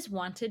 I've always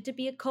wanted to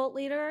be a cult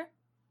leader.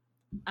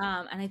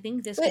 And I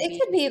think this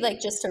could be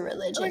like just a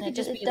religion. It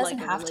doesn't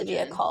have to be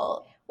a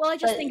cult. Well, I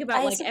just think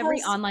about like every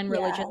online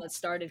religion that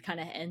started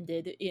kind of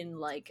ended in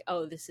like,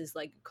 oh, this is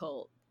like a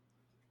cult.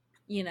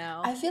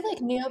 I feel like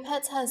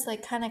Neopets has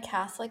like kind of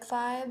Catholic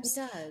vibes.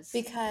 It does.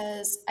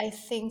 Because I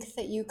think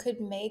that you could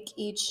make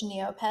each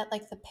Neopet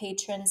like the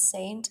patron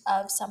saint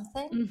of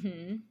something.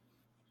 Mm-hmm.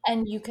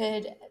 And you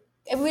could,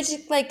 which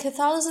like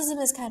Catholicism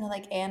is kind of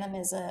like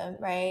animism,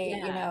 right?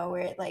 Yeah.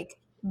 Where it like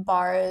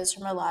borrows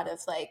from a lot of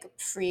like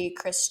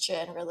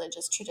pre-Christian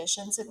religious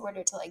traditions in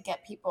order to like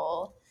get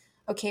people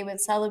okay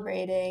with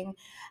celebrating.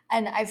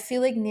 And I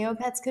feel like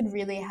Neopets could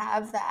really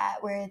have that,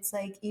 where it's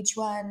like each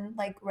one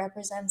like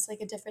represents like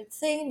a different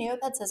thing.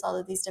 Neopets has all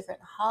of these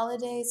different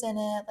holidays in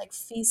it, like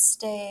feast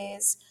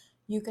days.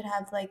 You could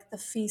have like the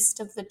Feast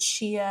of the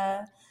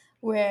Chia,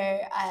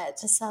 where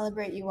to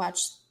celebrate you watch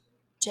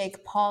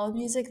Jake Paul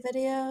music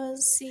videos.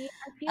 See,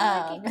 I feel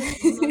like it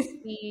could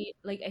almost be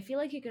like, I feel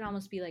like it could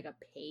almost be like a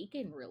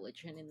pagan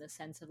religion in the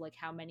sense of like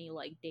how many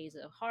like days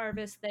of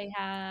harvest they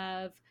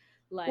have.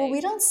 Well, Like,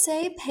 we don't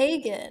say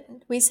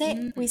pagan. We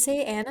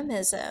say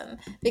animism,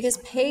 because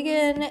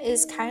pagan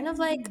is kind of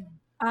like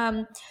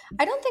I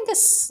don't think a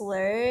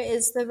slur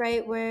is the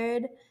right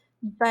word,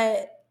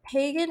 but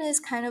pagan is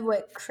kind of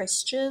what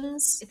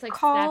Christians it's like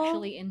call.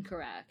 factually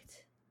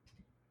incorrect.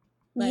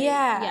 Like,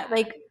 Yeah,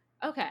 like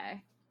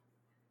okay.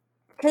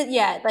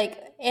 yeah, like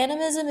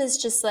animism is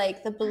just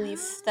like the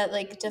belief that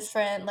like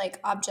different like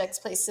objects,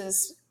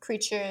 places,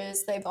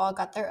 creatures, they've all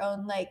got their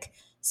own like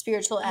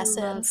spiritual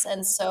essence,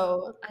 and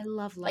so I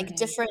love like learning.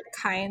 different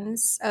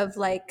kinds of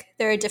like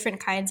there are different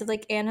kinds of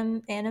like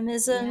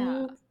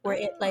animism or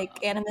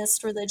like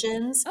animist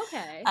religions.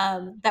 Okay.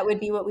 That would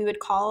be what we would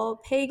call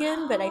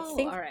pagan, but I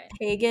think all right.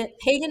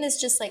 pagan is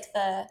just like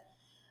the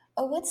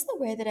what's the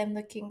word that I'm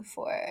looking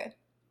for?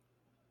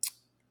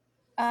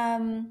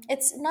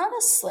 It's not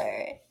a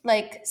slur.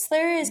 Like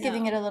slur is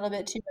giving it a little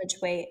bit too much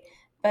weight,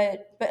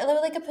 but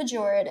like a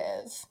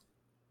pejorative.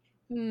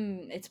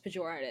 It's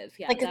pejorative.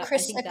 Yeah. Like a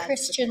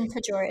Christian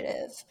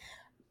pejorative.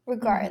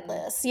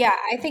 Regardless. Yeah,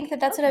 I think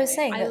that's what I was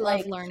saying. I That love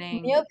like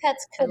learning.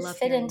 Neopets could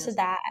fit into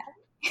that.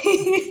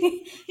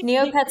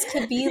 Neopets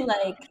could be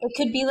like, it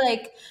could be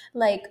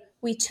like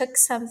we took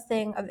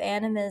something of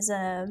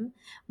animism,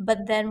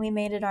 but then we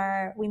made it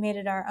our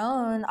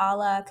own, a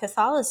la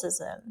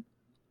Catholicism.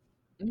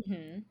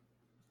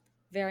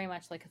 Very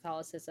much like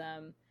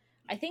Catholicism.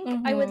 I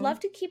think I would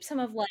love to keep some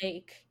of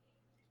like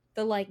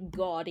the like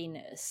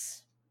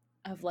gaudiness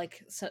of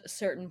like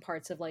certain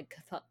parts of like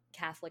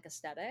Catholic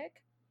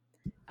aesthetic.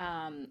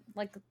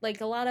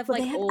 Like a lot of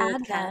like they have old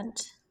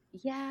Advent.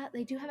 Yeah,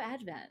 they do have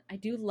Advent. I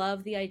do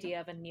love the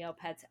idea of a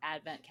Neopets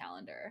Advent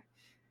calendar.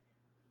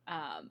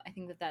 I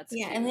think that's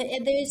cute. And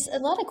there's a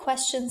lot of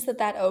questions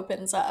that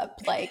opens up.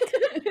 Like,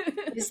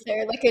 is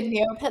there like a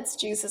Neopets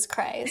Jesus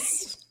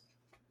Christ?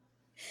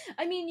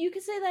 I mean, you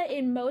could say that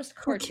in most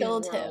cartoon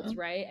killed worlds, him?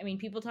 right? I mean,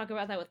 people talk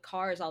about that with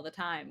Cars all the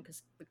time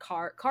because the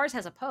Cars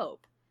has a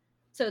pope,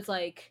 so it's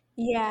like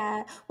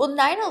Yeah. Well,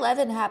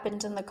 9/11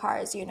 happened in the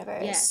Cars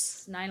universe.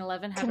 yes,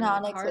 9/11 happened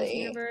in the Cars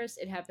universe.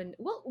 It happened.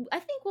 Well, I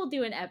think we'll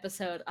do an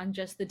episode on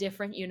just the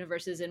different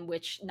universes in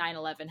which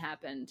 9/11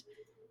 happened,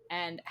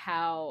 and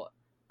how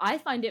I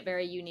find it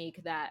very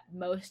unique that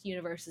most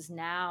universes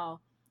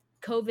now,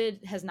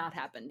 COVID has not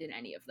happened in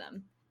any of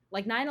them.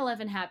 Like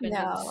 9/11 happened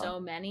in so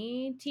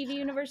many TV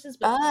universes,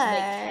 but they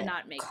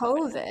cannot make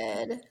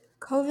COVID.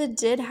 COVID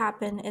did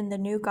happen in the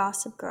new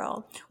Gossip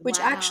Girl, which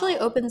actually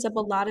opens up a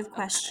lot of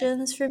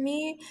questions for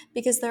me,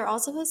 because they're all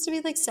supposed to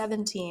be like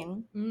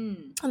 17.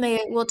 And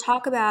they will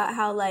talk about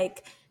how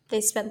like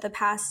they spent the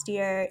past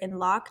year in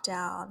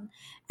lockdown.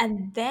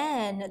 And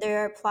then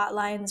there are plot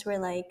lines where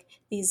like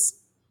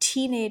these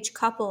teenage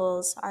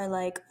couples are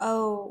like,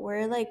 oh,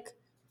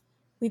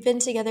 we've been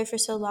together for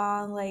so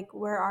long, like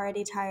we're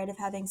already tired of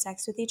having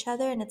sex with each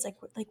other. And it's like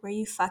were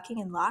you fucking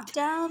in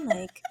lockdown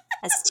like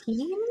as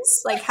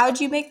teens? Like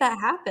how'd you make that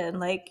happen?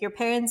 Like your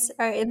parents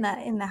are in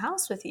the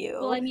house with you.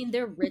 Well, I mean,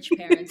 they're rich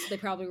parents. They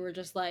probably were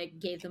just like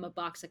gave them a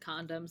box of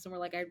condoms and were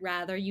like, I'd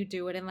rather you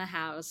do it in the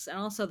house. And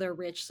also they're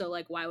rich, so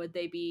like why would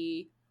they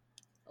be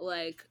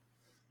like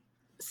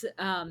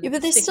yeah,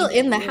 but they're still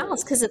in the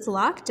house because it's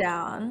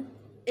lockdown.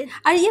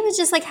 But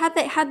just like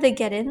how'd they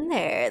get in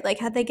there? Like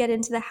how'd they get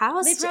into the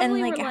house? And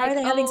like how are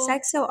they having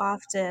sex so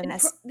often?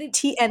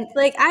 And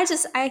like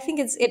I think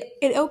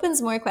it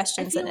opens more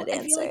questions than it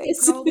answers. I feel like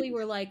they probably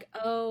were like,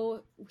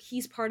 oh,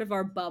 he's part of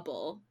our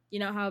bubble. You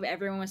know how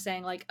everyone was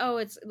saying like, oh,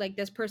 it's like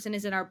this person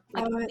is in our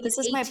like, this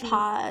is 18, my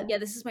pod. Yeah,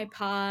 this is my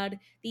pod.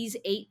 These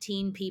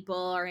 18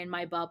 people are in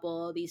my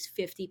bubble. These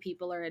 50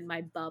 people are in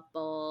my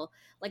bubble.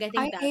 Like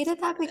I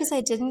hated that because I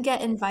didn't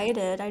get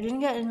invited. I didn't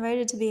get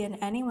invited to be in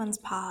anyone's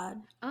pod.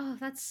 Oh,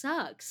 that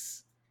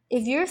sucks.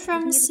 If you're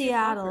from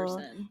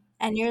Seattle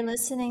and you're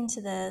listening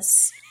to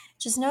this,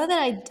 just know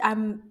that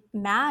I'm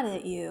mad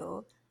at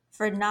you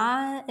for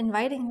not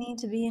inviting me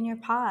to be in your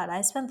pod.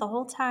 I spent the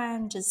whole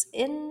time just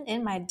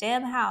in my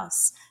damn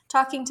house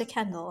talking to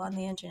Kendall on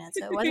the internet,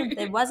 so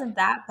it wasn't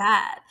that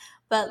bad.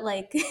 But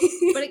like,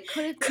 but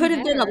it could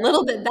have been a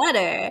little bit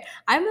better.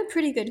 I'm a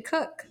pretty good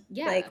cook.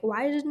 Yeah. Like,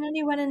 why didn't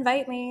anyone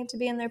invite me to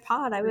be in their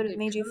pod? I would have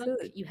made you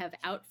food. You have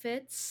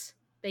outfits.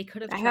 They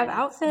could have. I have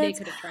outfits. They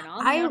could have turned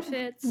on the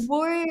outfits. I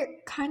wore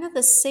kind of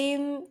the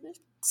same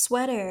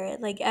sweater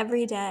like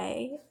every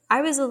day.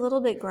 I was a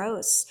little bit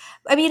gross.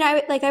 I mean,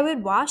 I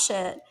would wash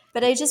it,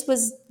 but I just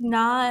was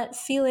not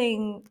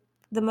feeling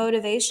the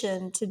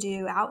motivation to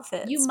do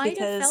outfits. You might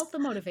have felt the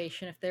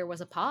motivation if there was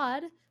a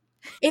pod.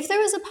 If there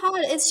was a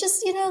pod, it's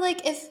just,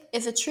 like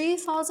if a tree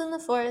falls in the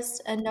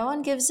forest and no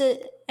one gives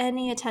it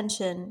any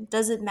attention,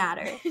 does it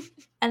matter?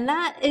 And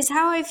that is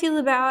how I feel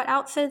about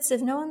outfits.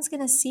 If no one's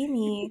going to see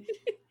me,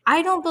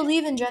 I don't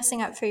believe in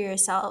dressing up for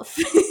yourself.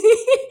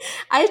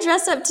 I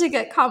dress up to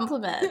get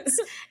compliments.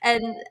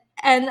 And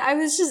I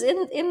was just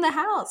in the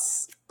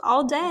house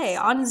all day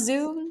on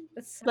Zoom,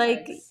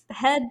 like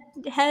head,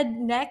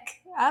 neck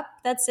up.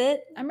 That's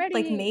it. I'm ready.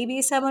 Like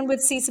maybe someone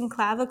would see some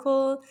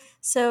clavicle.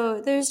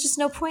 So there's just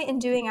no point in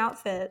doing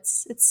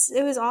outfits.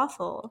 It was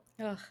awful.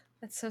 Ugh,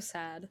 that's so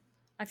sad.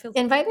 I feel.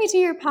 Invite me to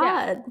your pod.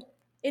 Yeah.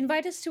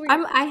 Invite us to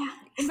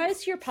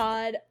your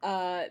pod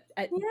at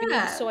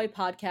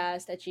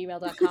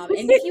beingsoypodcast@gmail.com.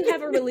 And if you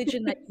have a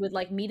religion that you would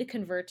like me to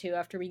convert to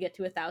after we get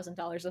to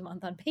 $1,000 a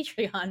month on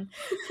Patreon,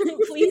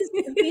 please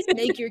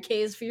make your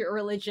case for your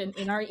religion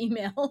in our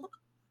email.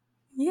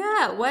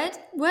 Yeah, what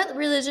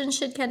religion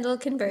should Kendall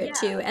convert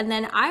to? And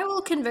then I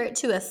will convert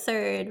to a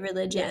third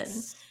religion,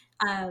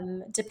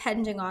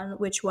 depending on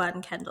which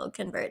one Kendall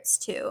converts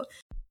to.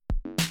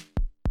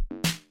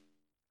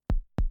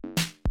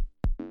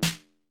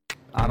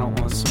 I don't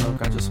want to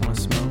smoke, I just want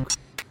to smoke.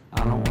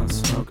 I don't want to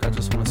smoke, I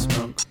just want to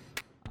smoke.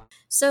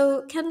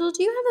 So, Kendall,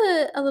 do you have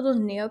a little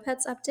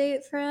Neopets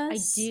update for us? I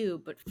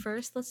do, but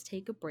first let's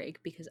take a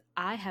break because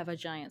I have a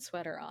giant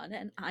sweater on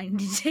and I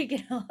need to take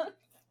it off.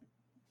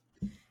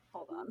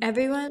 Hold on.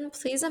 Everyone,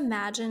 please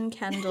imagine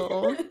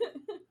Kendall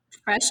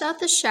fresh out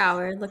the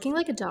shower, looking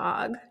like a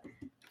dog,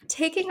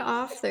 taking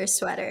off their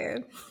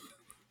sweater,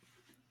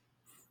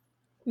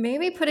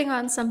 maybe putting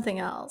on something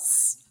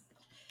else.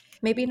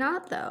 Maybe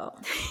not, though.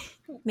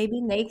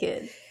 Maybe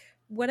naked.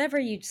 Whatever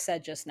you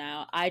said just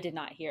now, I did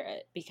not hear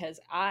it because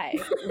I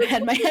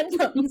had my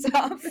headphones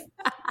off.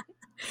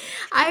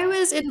 I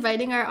was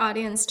inviting our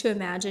audience to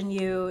imagine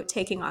you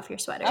taking off your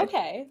sweater.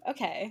 Okay.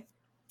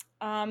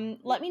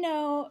 Let me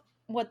know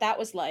what that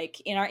was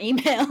like in our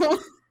email.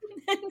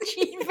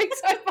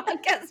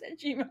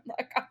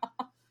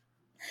 beingsoypodcast@gmail.com.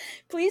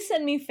 Please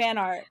send me fan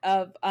art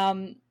of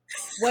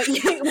what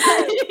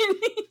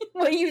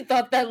you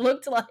thought that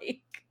looked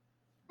like.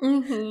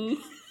 Mm-hmm.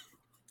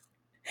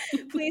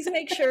 Please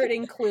make sure it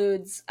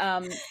includes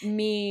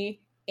me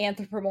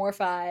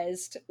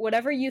anthropomorphized,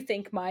 whatever you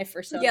think my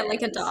persona. Yeah,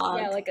 like a dog.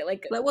 Yeah, like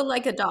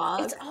a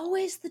dog. It's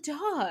always the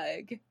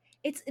dog.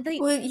 It's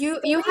well, you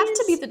have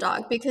to be the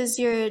dog because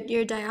you're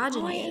Diogenes.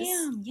 Oh, I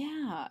am.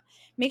 Yeah.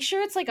 Make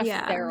sure it's like a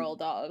feral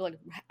dog. Like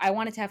I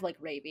want it to have like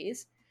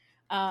rabies.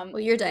 Well,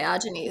 you're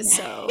Diogenes,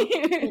 so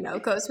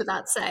it goes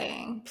without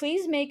saying.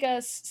 Please make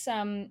us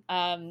some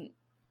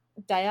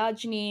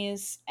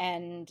Diogenes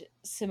and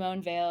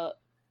Simone Weil.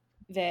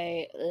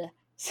 I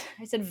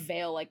said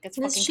Veil like it's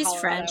fucking She's Colorado.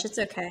 French. It's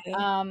okay.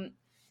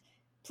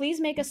 Please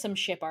make us some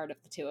ship art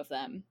of the two of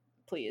them.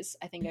 Please.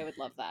 I think I would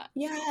love that.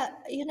 Yeah,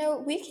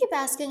 we keep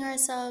asking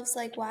ourselves,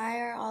 like,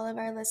 why are all of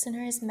our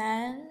listeners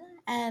men?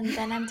 And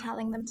then I'm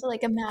telling them to,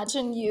 like,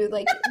 imagine you,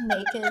 like,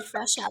 naked,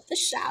 fresh out the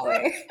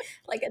shower,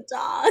 like a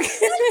dog.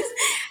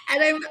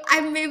 And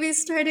I'm maybe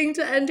starting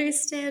to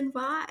understand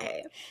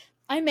why.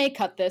 I may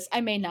cut this.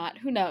 I may not.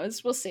 Who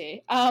knows? We'll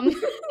see.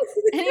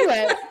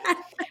 Anyway,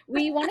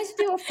 we wanted to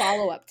do a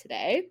follow-up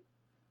today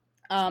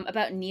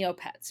about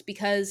Neopets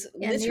because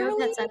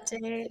literally Neopets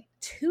update.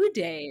 2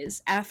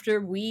 days after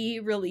we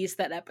released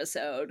that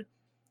episode,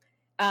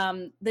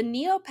 the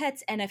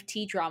Neopets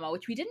NFT drama,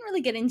 which we didn't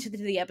really get into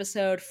the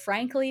episode,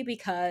 frankly,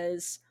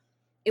 because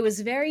it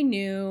was very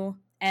new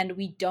and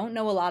we don't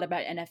know a lot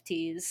about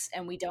NFTs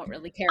and we don't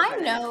really care about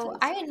NFTs.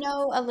 I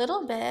know a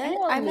little bit.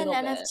 I'm an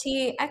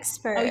NFT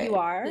expert. Oh, you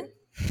are?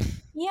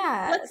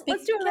 Yeah.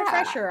 Let's do a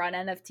refresher on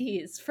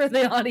NFTs for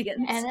the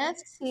audience.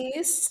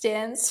 NFT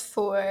stands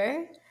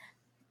for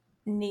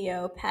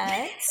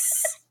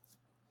Neopets.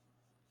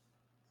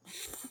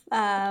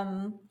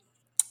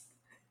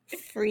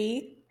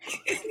 Free.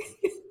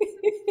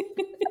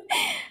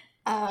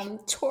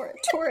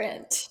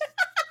 Torrent.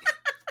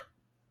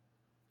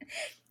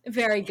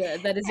 Very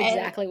good. That is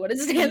exactly what it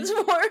stands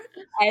for.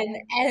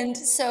 And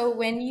so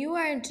when you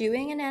are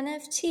doing an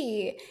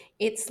NFT,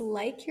 it's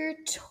like you're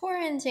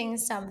torrenting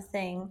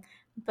something,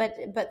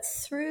 but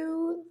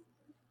through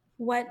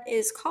what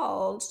is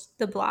called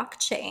the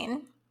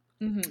blockchain,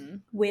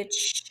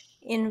 which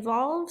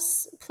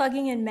involves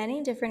plugging in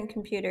many different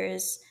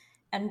computers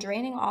and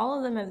draining all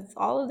of them of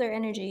all of their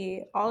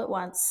energy all at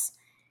once,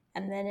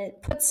 and then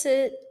it puts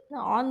it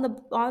on the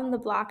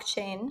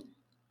blockchain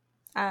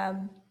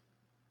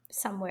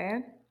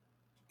somewhere,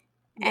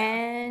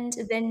 and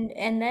then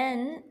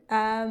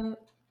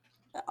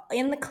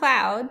in the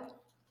cloud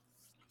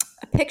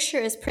a picture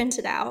is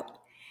printed out,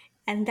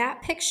 and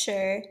that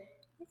picture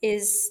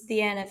is the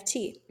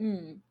NFT.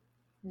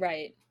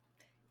 Right.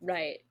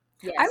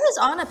 Yes. I was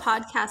on a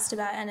podcast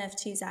about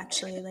NFTs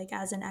actually, like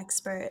as an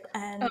expert,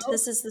 and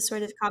this is the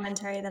sort of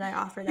commentary that I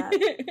offered up.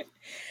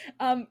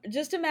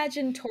 Just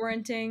imagine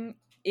torrenting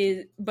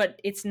but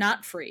it's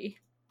not free.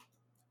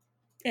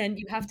 And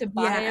you have to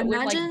buy it with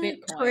like Bitcoin.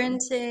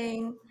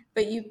 Torrenting,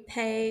 but you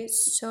pay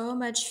so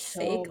much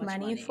fake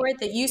money for it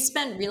that you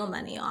spent real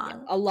money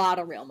on. A lot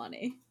of real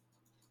money.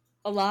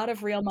 A lot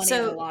of real money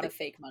and a lot of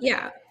fake money.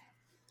 Yeah.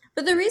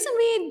 But the reason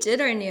we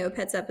did our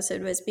Neopets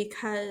episode was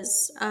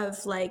because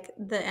of like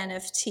the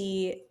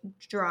NFT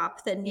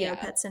drop that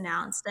Neopets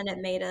announced, and it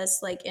made us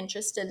like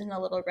interested in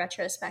a little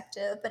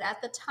retrospective. But at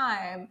the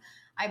time,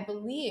 I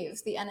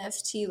believe the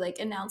NFT like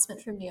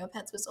announcement from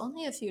Neopets was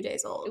only a few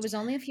days old. It was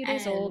only a few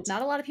days old.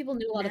 Not a lot of people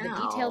knew a lot of the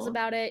details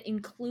about it,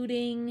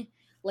 including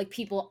like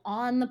people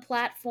on the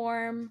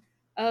platform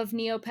of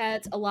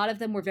Neopets. A lot of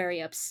them were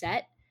very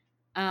upset.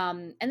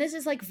 And this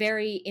is like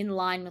very in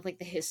line with like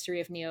the history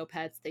of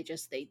Neopets.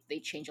 They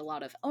change a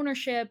lot of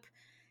ownership.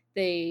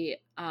 It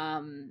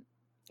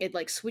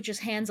like switches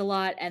hands a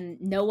lot,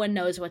 and no one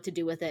knows what to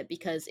do with it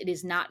because it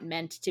is not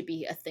meant to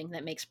be a thing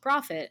that makes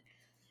profit.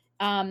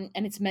 And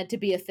it's meant to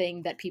be a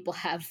thing that people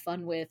have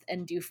fun with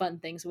and do fun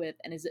things with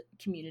and is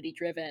community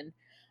driven.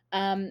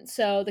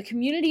 So the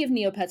community of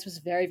Neopets was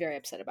very, very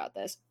upset about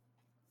this.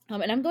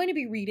 And I'm going to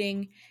be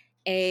reading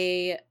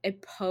a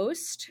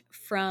post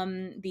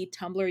from the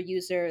Tumblr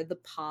user the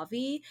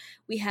Pavi.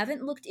 We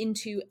haven't looked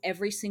into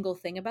every single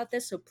thing about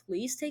this, so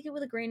please take it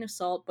with a grain of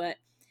salt, but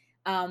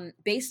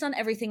based on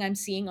everything I'm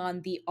seeing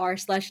on the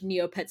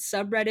r/Neopets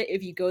subreddit,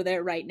 if you go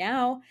there right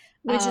now,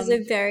 which is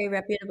a very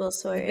reputable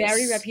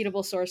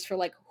source for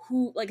like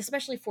who, like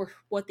especially for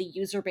what the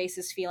user base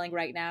is feeling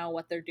right now,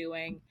 what they're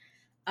doing,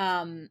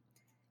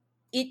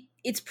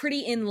 it's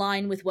pretty in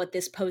line with what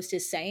this post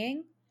is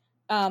saying.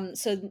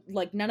 So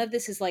like none of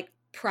this is like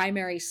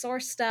primary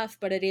source stuff,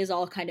 but it is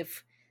all kind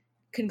of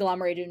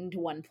conglomerated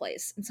into one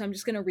place. And so I'm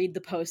just going to read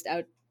the post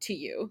out to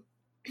you.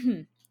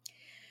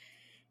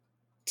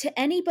 To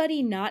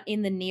anybody not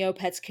in the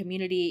Neopets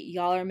community,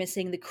 y'all are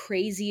missing the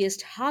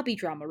craziest hobby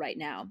drama right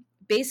now.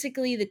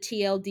 Basically, the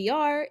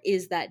TLDR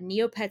is that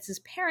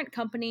Neopets' parent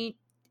company,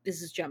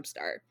 this is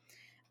Jumpstart,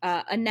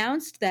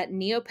 announced that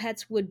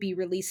Neopets would be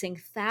releasing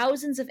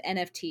thousands of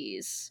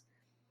NFTs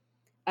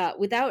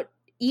without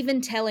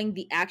even telling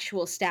the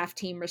actual staff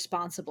team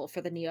responsible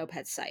for the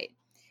Neopets site.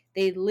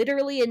 They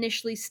literally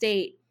initially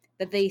state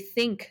that they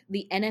think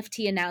the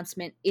NFT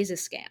announcement is a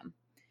scam.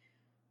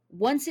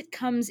 Once it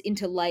comes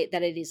into light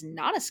that it is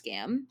not a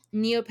scam,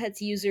 Neopets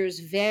users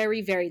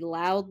very, very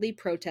loudly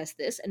protest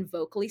this and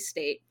vocally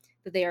state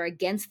that they are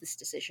against this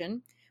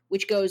decision,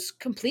 which goes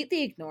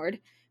completely ignored.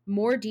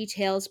 More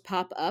details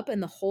pop up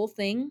and the whole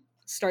thing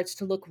starts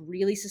to look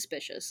really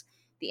suspicious.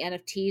 The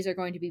NFTs are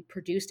going to be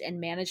produced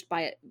and managed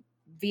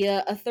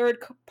via a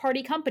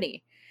third-party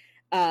company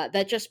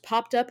that just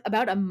popped up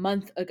about a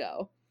month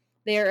ago.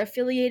 They are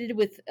affiliated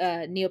with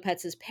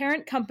Neopets'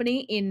 parent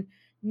company in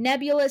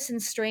nebulous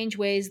and strange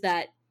ways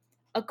that,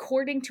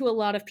 according to a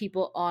lot of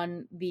people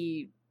on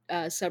the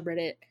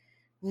subreddit,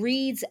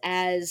 reads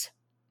as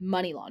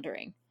money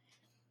laundering.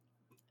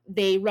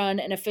 They run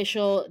an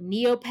official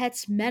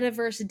Neopets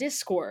Metaverse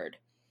Discord,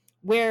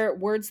 where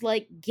words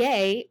like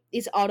gay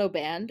is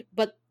auto-banned,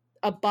 but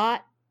a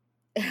bot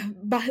They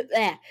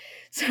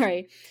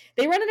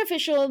run an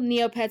official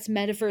Neopets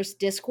Metaverse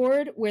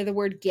Discord where the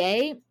word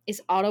gay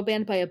is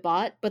auto-banned by a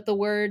bot, but the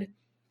word,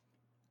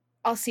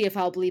 I'll see if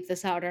I'll bleep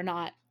this out or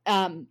not,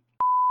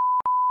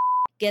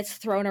 gets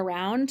thrown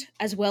around,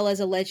 as well as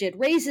alleged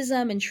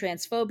racism and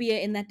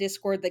transphobia in that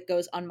Discord that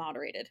goes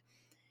unmoderated.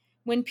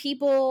 When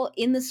people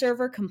in the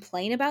server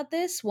complain about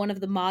this, one of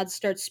the mods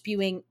starts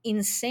spewing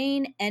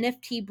insane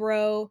NFT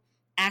bro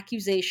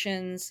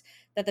accusations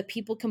that the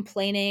people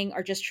complaining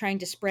are just trying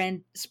to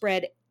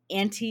spread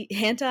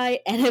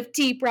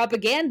anti-NFT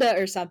propaganda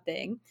or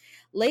something.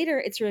 Later,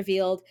 it's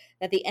revealed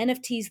that the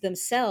NFTs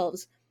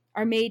themselves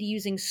are made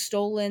using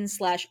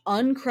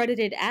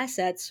stolen/uncredited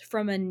assets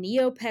from a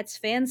Neopets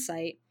fan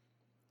site.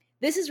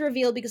 This is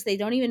revealed because they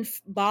don't even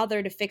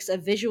bother to fix a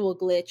visual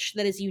glitch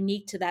that is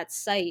unique to that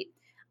site.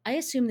 I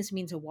assume this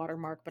means a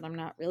watermark, but I'm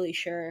not really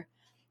sure.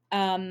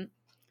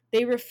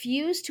 They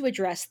refuse to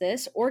address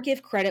this or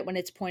give credit when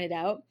it's pointed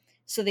out.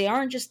 So they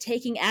aren't just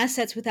taking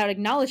assets without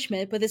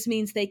acknowledgement, but this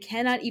means they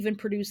cannot even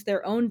produce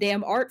their own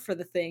damn art for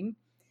the thing.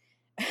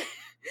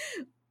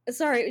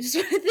 Sorry, just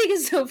what I think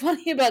is so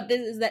funny about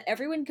this is that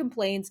everyone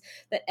complains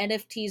that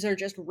NFTs are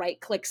just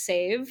right-click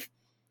save.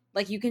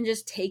 Like, you can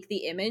just take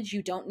the image,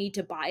 you don't need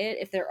to buy it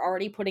if they're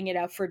already putting it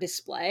out for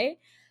display.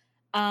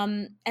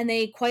 And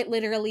they quite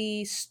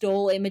literally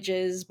stole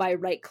images by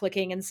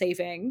right-clicking and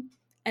saving,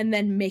 and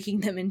then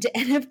making them into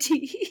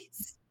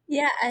NFTs.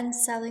 Yeah, and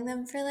selling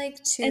them for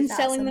like $2,000. And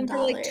selling them for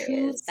like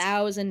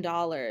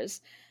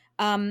 $2,000.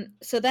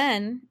 So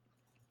then,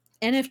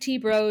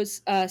 NFT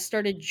bros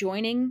started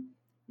joining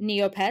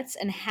Neopets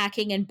and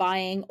hacking and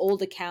buying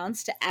old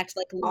accounts to act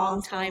like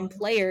longtime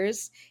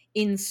players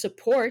in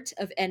support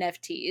of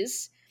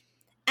NFTs.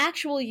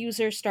 Actual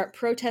users start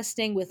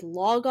protesting with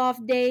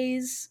log-off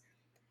days,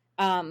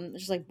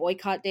 just like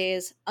boycott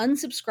days,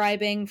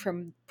 unsubscribing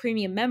from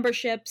premium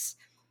memberships,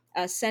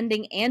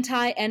 sending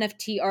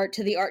anti-NFT art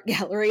to the art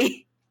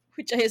gallery,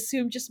 which I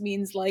assume just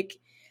means like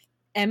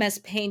MS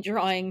Paint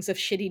drawings of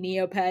shitty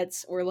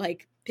Neopets or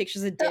like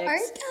pictures of The dicks.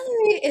 art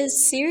gallery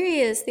is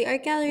serious. The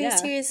art gallery is Yeah.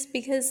 serious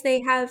because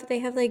they have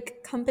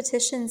like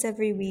competitions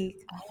every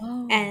week,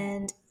 Oh,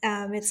 and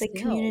it's like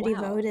still, community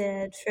wow.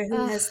 voted for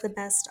who has Ugh. the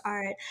best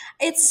art.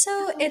 It's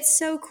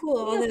so cool.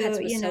 Although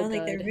Neopets was so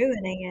like they're good.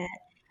 ruining it.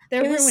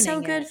 They're It was so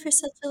ruining good it. for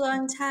such a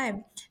long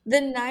time.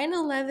 The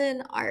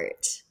 9/11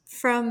 art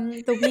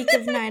from the week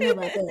of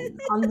 9/11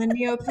 on the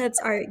Neopets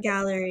Art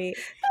Gallery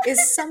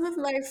is some of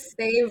my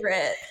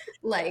favorite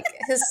like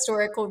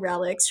historical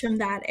relics from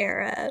that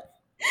era.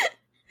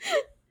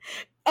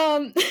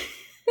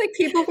 Like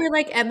people were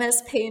like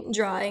MS Paint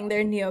drawing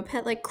their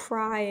Neopet, like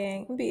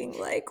crying, being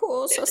like,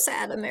 "Oh, so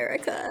sad,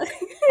 America."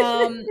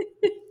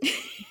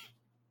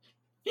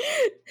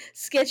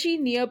 Sketchy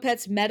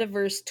Neopets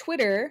Metaverse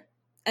Twitter,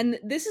 and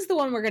this is the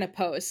one we're gonna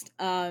post,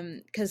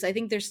 because I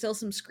think there's still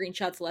some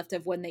screenshots left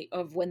of when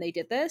they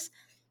did this.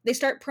 They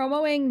start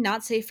promoting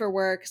not safe for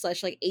work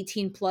 / like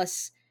 18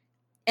 plus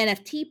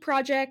NFT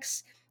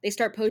projects. They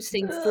start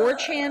posting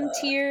 4chan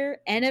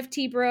tier,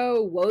 NFT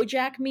bro,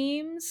 Wojak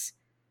memes.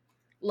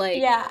 Like,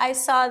 yeah, I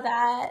saw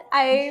that.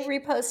 I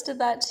reposted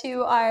that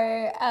to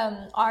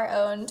our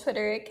own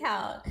Twitter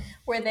account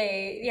where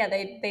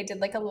they did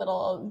like a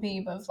little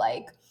meme of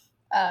like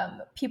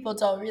people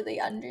don't really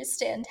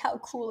understand how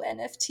cool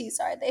NFTs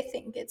are. They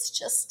think it's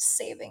just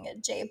saving a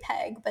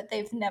JPEG, but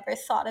they've never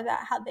thought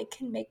about how they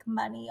can make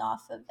money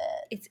off of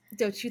it.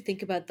 don't you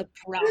think about the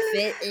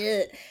profit?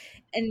 Ugh.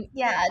 And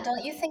Yeah,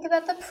 don't you think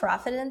about the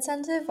profit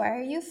incentive? Why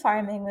are you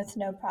farming with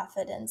no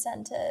profit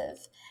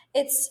incentive?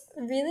 It's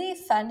really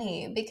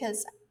funny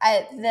because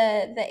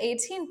the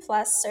 18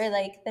 plus or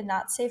like the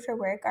not safe for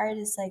work art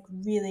is like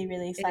really,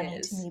 really funny to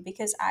is. me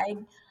because I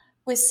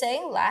was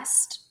saying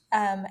last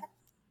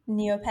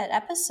Neopet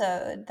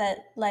episode that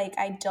like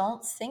I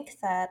don't think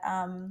that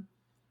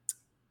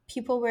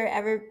people were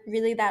ever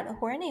really that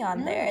horny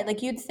on there.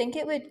 Like you'd think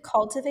it would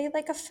cultivate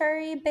like a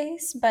furry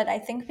base, but I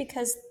think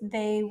because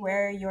they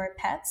were your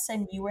pets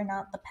and you were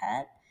not the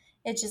pet,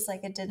 it just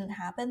like it didn't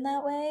happen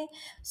that way.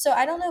 So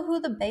I don't know who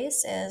the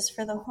base is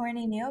for the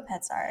horny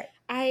Neopets art.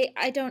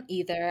 I don't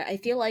either. I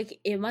feel like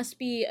it must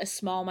be a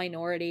small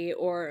minority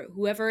or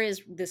whoever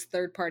is this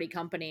third party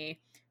company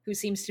who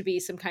seems to be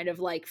some kind of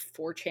like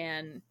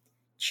 4chan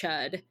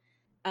chud.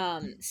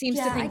 Seems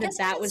to think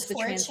that was the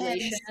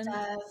translation.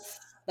 Stuff.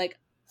 Like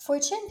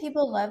 4chan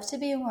people love to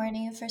be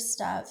horny for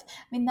stuff.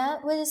 I mean,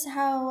 that was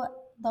how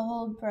the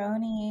whole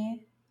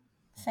brony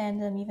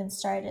fandom even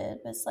started,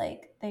 was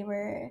like they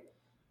were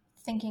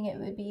thinking it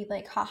would be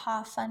like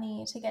haha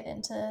funny to get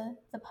into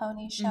the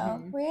pony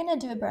show. We're gonna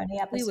do a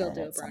brony episode. we will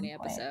do a brony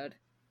episode.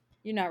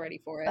 You're not ready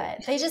for it.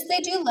 But they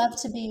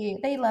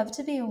love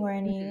to be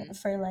horny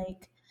for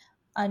like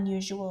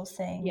unusual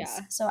things.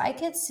 Yeah. So I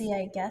could see,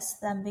 I guess,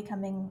 them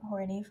becoming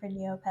horny for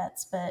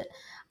Neopets, but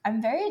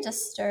I'm very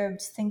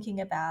disturbed thinking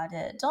about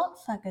it. Don't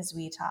fuck as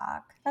we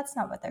talk. That's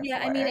not what they're for. Yeah,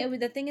 I mean,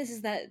 the thing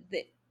is that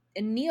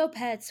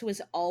Neopets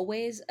was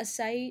always a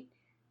site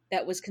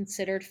that was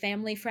considered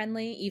family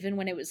friendly, even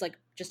when it was like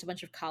just a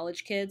bunch of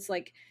college kids.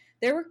 Like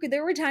there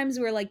were times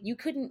where like you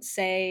couldn't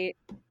say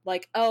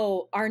like,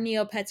 oh, our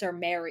Neopets are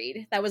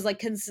married. That was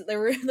like there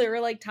were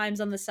like times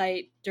on the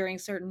site during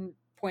certain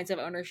points of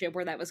ownership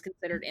where that was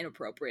considered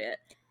inappropriate.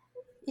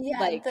 Yeah,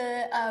 like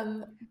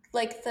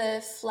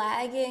the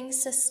flagging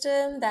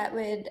system that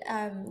would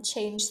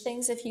change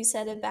things if you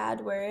said a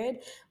bad word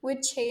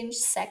would change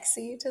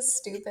sexy to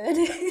stupid.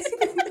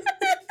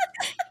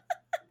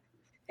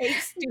 Hey,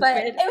 stupid. But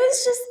it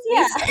was just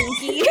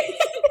Hey,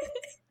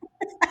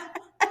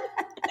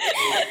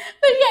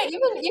 But yeah,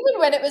 even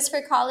when it was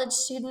for college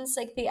students,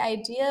 like the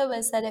idea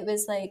was that it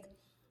was like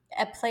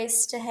a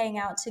place to hang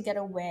out to get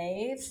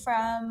away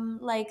from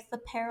like the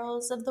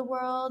perils of the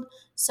world.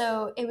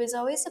 So it was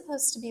always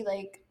supposed to be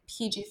like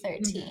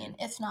PG-13,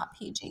 if not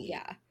PG.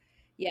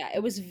 Yeah,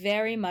 it was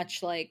very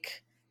much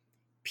like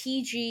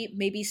PG,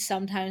 maybe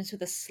sometimes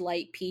with a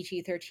slight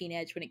PG-13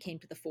 edge when it came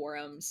to the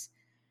forums.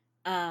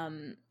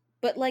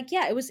 But like,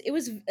 yeah, it was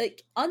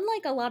like,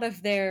 unlike a lot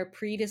of their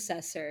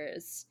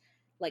predecessors,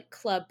 like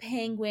Club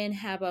Penguin,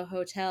 Habbo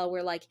Hotel,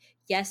 where like,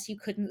 yes, you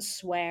couldn't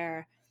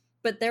swear,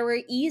 but there were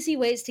easy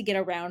ways to get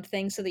around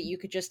things so that you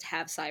could just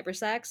have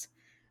cybersex.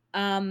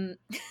 Doesn't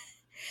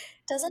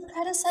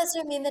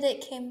predecessor mean that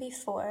it came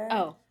before?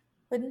 Oh.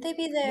 Wouldn't they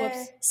be their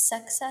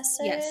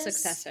successors? Yes,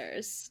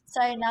 successors.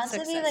 Sorry, not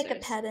to be like a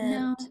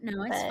pedant.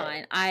 No, it's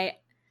fine.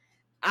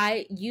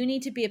 You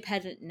need to be a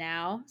pedant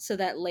now so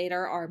that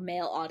later our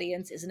male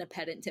audience isn't a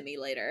pedant to me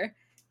later.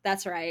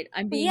 That's right.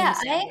 I'm being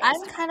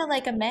I'm kind of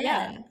like a man.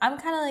 Yeah. I'm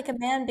kind of like a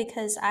man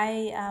because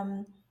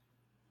I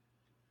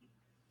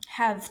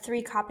have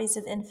 3 copies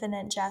of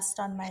Infinite Jest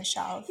on my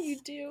shelf. You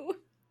do.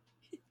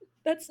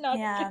 That's not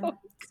a joke.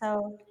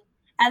 So,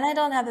 and I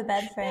don't have a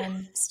bed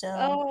frame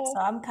still, so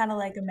I'm kind of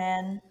like a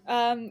man.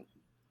 Bed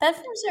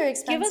frames are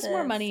expensive. Give us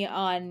more money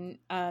on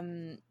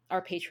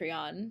our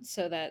Patreon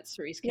so that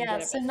Cerise can get a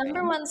bed frame.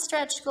 Number 1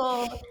 stretch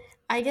goal,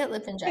 I get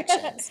lip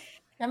injections.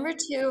 Number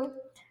 2,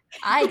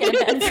 I get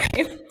a bed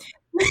frame.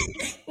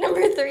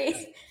 Number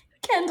 3,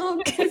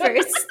 Kendall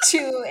converts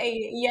to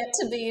a yet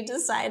to be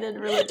decided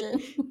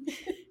religion.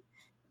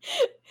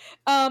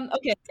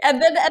 Okay.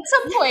 And then at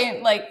some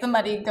point, like, the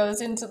money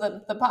goes into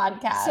the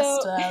podcast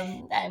So-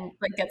 and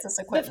like gets us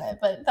equipment,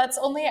 but that's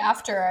only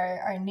after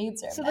our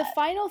needs are So met. the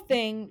final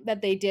thing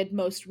that they did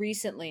most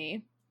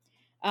recently,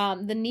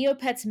 the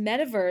Neopets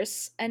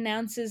Metaverse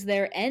announces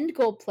their end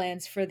goal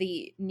plans for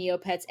the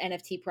Neopets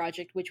NFT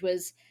project, which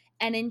was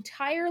an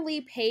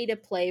entirely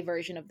pay-to-play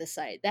version of the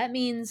site. That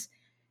means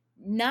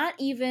not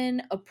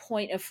even a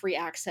point of free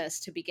access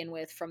to begin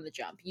with from the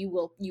jump. You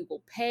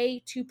will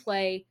pay to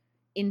play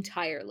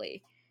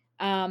entirely,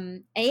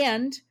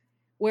 and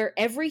where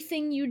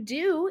everything you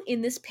do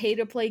in this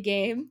pay-to-play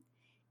game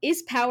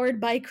is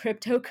powered by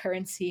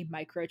cryptocurrency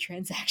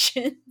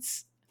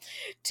microtransactions.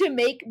 To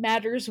make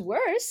matters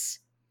worse,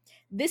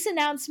 this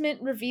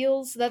announcement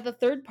reveals that the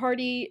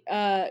third-party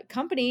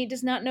company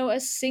does not know a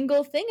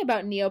single thing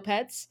about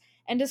Neopets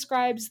and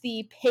describes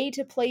the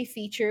pay-to-play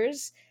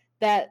features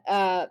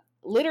that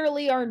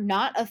literally are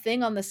not a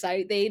thing on the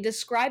site. They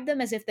describe them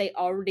as if they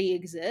already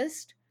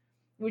exist,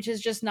 which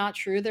is just not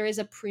true. There is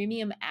a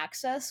premium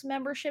access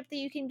membership that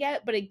you can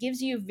get, but it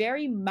gives you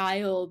very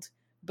mild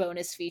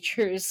bonus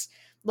features.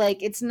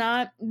 Like, it's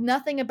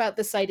nothing about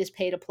the site is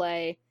pay to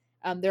play.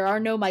 There are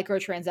no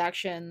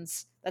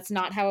microtransactions. That's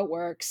not how it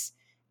works.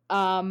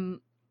 Well,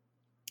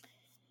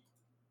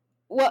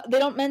 they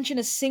don't mention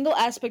a single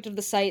aspect of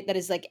the site that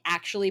is like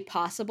actually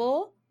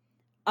possible.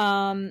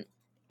 And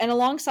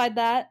alongside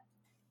that,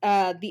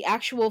 the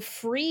actual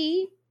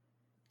free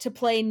to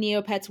play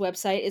Neopets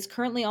website is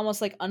currently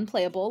almost like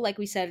unplayable, like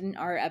we said in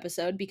our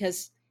episode,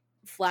 because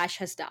Flash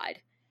has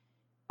died.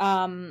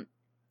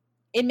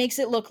 It makes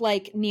it look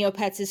like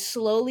Neopets is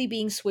slowly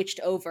being switched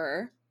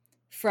over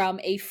from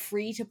a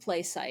free to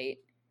play site,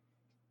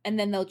 and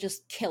then they'll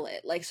just kill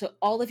it. Like, so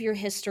all of your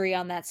history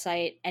on that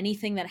site,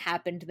 anything that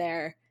happened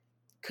there,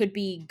 could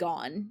be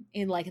gone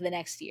in like the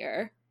next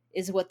year,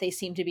 is what they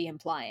seem to be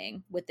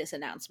implying with this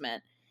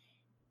announcement.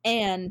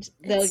 And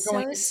they're It's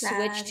going so to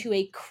switch sad. to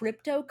a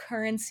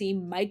cryptocurrency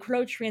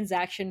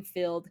microtransaction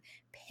filled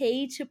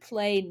pay to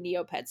play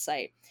Neopets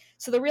site.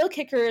 So the real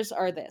kickers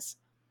are this.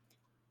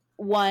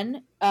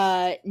 One,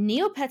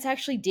 Neopets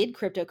actually did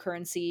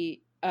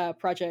cryptocurrency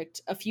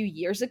project a few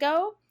years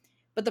ago,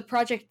 but the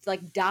project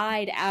like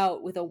died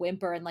out with a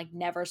whimper and like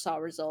never saw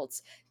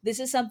results. This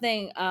is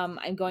something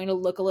I'm going to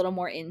look a little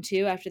more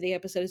into after the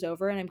episode is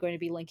over, and I'm going to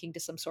be linking to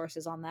some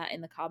sources on that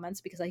in the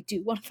comments because I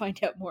do want to find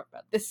out more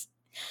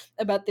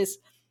about this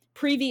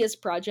previous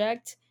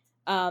project.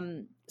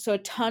 So a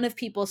ton of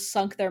people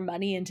sunk their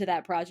money into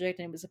that project,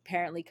 and it was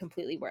apparently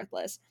completely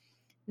worthless.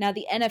 Now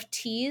the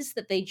NFTs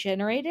that they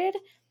generated,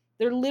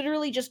 they're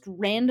literally just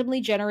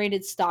randomly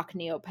generated stock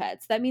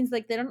Neopets. That means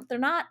like they're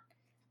not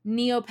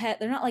Neopet,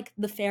 they're not like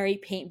the fairy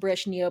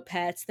paintbrush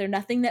Neopets. They're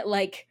nothing that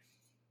like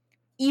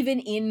even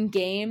in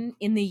game,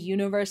 in the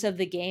universe of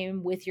the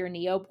game with your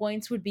Neo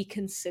points would be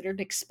considered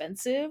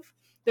expensive.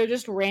 They're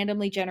just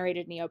randomly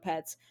generated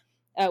Neopets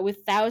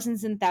with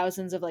thousands and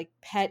thousands of like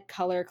pet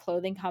color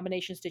clothing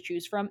combinations to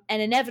choose from,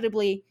 and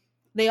inevitably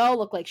they all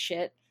look like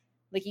shit.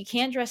 Like, you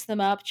can't dress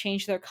them up,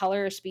 change their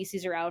color or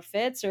species or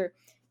outfits, or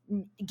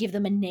give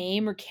them a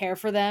name or care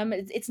for them.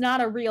 It's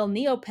not a real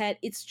Neopet.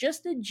 It's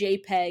just a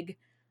JPEG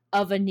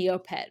of a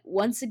Neopet.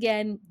 Once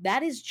again,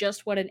 that is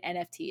just what an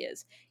NFT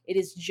is. It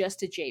is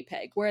just a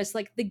JPEG. Whereas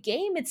like the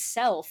game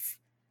itself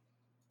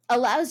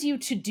allows you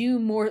to do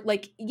more.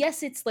 Like,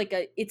 yes, it's like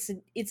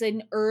it's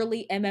an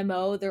early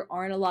MMO. There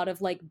aren't a lot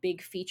of like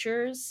big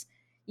features.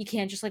 You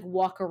can't just like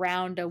walk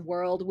around a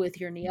world with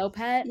your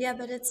Neopet. Yeah,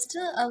 but it's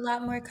still a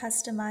lot more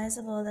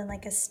customizable than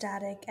like a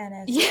static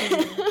NFT.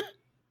 Yeah.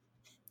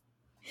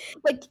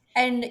 Like,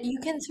 and you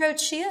can throw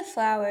chia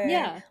flower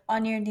Yeah.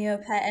 on your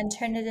Neopet and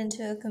turn it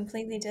into a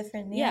completely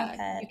different Neopet.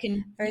 Yeah, you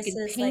can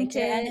versus paint like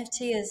your it.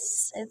 NFT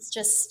it's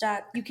just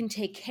stuck. You can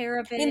take care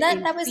of it. I mean, that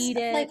and was feed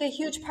it. like a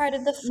huge part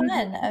of the fun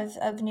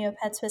of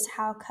Neopets was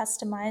how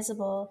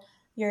customizable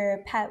your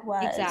pet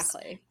was.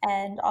 Exactly.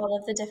 And all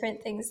of the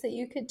different things that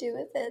you could do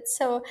with it.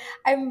 So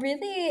I'm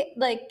really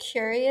like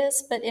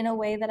curious, but in a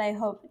way that I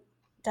hope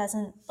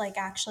doesn't like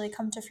actually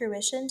come to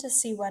fruition, to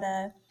see what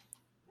a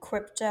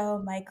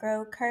crypto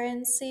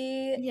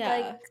microcurrency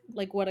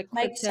like what a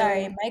crypto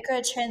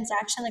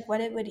microtransaction, like what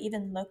it would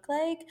even look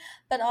like.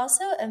 But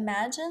also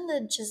imagine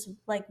the just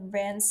like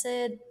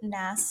rancid,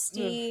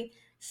 nasty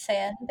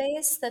fan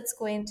base that's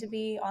going to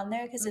be on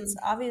there, because it's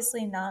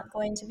obviously not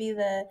going to be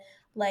the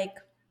like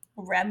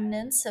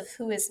remnants of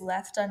who is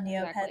left on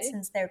Neopets, Exactly.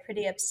 since they're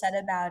pretty upset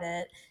about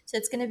it. So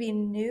it's going to be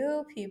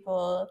new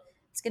people.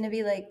 It's going to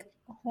be like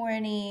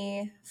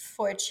horny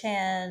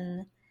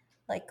 4chan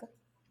like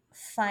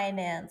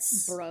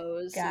finance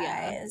bros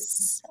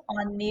guys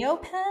on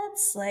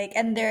Neopets, like,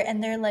 and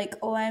they're like,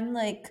 oh, I'm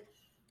like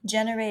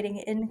generating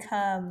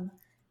income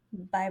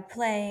by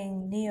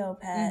playing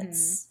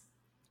Neopets.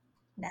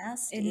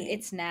 Nasty.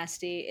 It's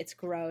nasty, it's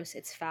gross,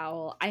 it's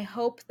foul. I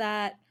hope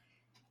that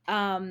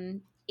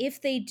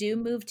if they do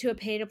move to a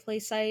pay to play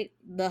site,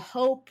 the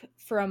hope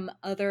from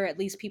other, at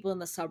least people in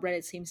the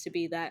subreddit, seems to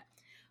be that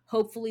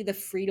hopefully the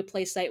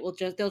free-to-play site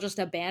they'll just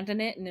abandon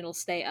it and it'll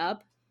stay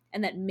up,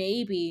 and that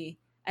maybe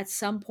at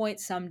some point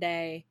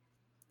someday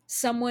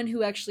someone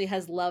who actually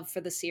has love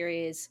for the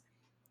series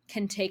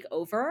can take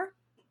over,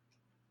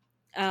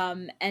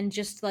 and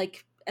just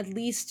like at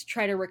least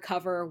try to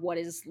recover what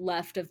is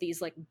left of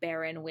these like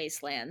barren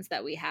wastelands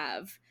that we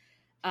have.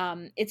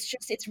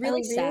 It's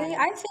really sad.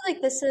 I feel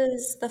like this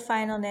is the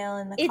final nail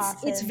in the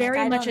coffin. It's Like, very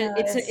I much don't know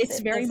it's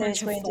very if much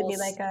there's a going to be false,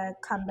 like a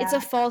comeback. it's a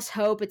false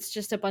hope. It's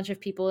just a bunch of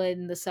people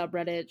in the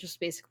subreddit just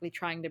basically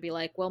trying to be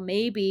like, well,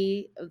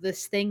 maybe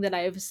this thing that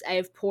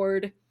I've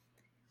poured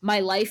my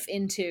life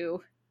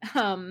into,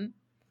 and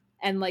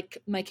like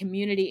my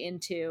community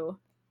into,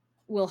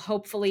 will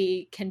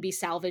hopefully can be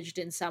salvaged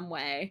in some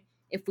way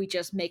if we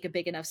just make a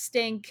big enough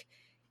stink,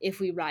 if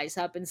we rise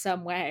up in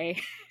some way.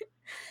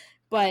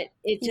 But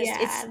it just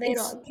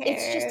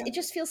it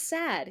just feels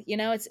sad, you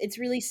know. It's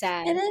really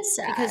sad. It is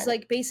sad because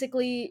like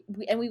basically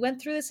we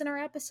went through this in our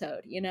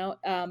episode, you know.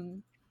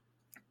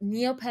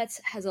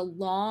 Neopets has a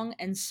long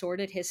and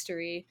sordid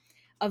history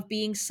of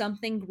being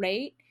something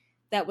great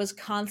that was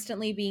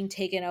constantly being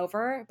taken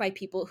over by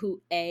people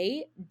who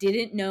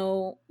didn't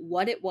know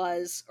what it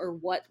was or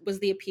what was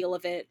the appeal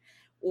of it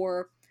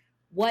or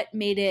what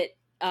made it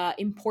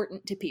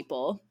important to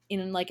people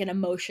in like an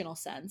emotional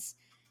sense,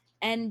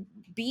 and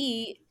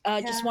B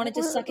just wanted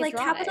to suck it like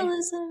dry.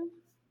 capitalism.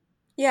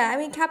 Yeah, I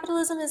mean,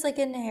 capitalism is like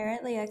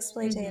inherently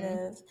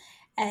exploitative,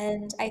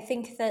 and I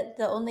think that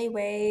the only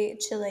way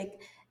to like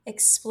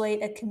exploit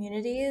a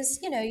community is,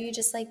 you know, you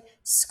just like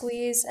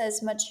squeeze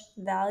as much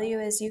value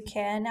as you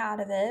can out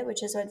of it,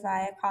 which is what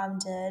Viacom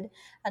did,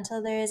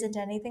 until there isn't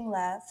anything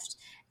left,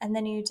 and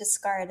then you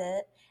discard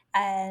it,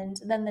 and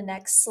then the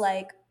next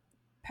like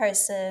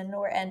person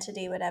or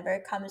entity, whatever,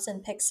 comes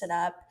and picks it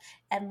up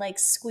and like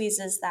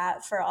squeezes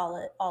that for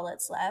all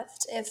it's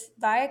left. If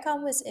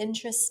Viacom was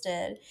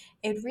interested,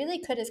 it really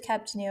could have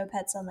kept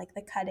Neopets on like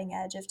the cutting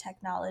edge of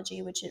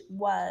technology, which it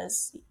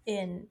was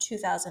in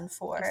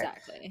 2004.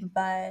 Exactly.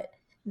 But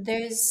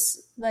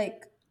there's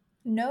like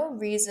no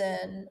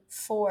reason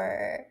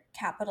for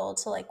capital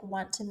to like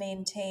want to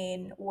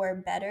maintain or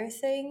better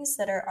things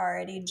that are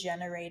already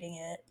generating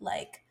it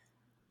like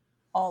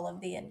all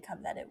of the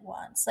income that it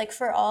wants. Like,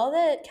 for all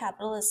that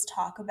capitalists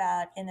talk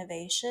about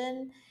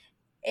innovation,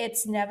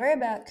 it's never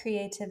about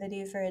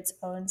creativity for its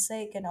own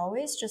sake and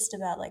always just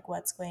about like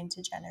what's going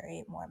to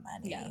generate more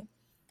money. Yeah.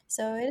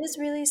 So it is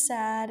really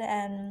sad,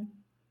 and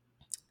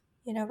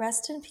you know,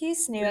 rest in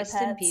peace, Neopets.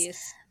 Rest in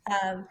peace.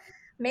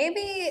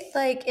 Maybe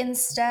like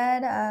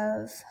instead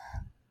of,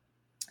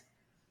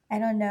 I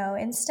don't know,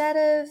 instead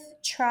of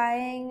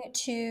trying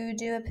to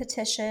do a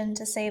petition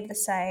to save the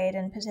site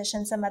and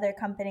petition some other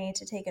company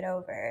to take it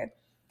over,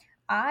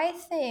 I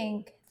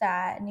think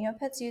that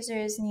Neopets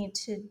users need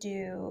to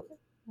do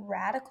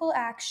radical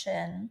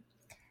action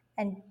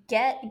and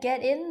get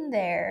in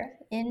there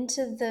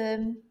into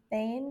the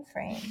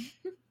mainframe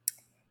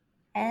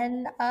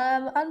and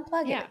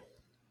unplug Yeah. it.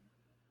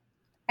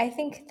 I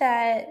think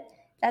that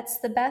that's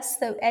the best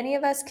that any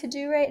of us could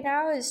do right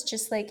now, is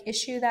just like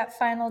issue that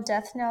final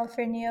death knell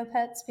for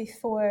Neopets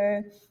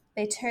before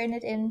they turn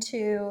it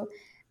into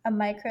a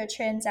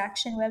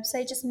microtransaction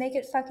website. Just make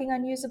it fucking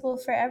unusable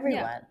for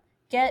everyone.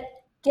 Get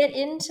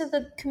into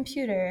the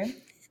computer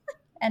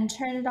and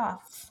turn it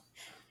off.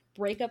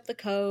 Break up the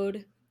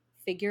code,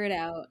 figure it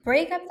out.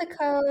 Break up the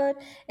code,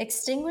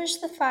 extinguish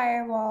the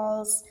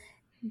firewalls.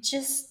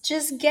 Just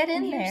get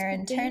in And here's there the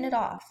and thing. turn it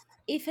off.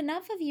 If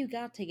enough of you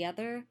got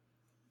together,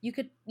 you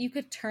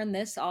could turn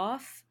this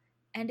off,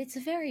 and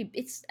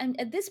and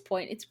at this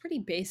point it's pretty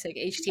basic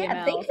HTML.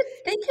 Yeah,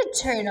 they could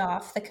turn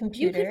off the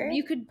computer.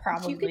 You could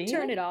probably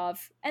turn it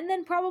off and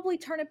then probably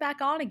turn it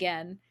back on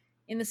again,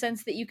 in the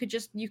sense that you could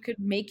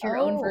make your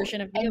own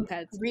version of and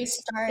Neopets.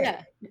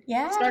 restart.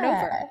 Yeah. Start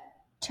over.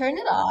 Turn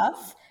it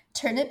off.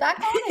 Turn it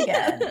back on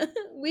again.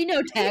 We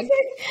know tech,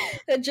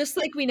 just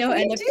like we know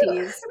We NFTs.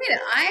 do.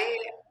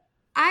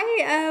 I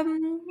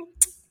mean,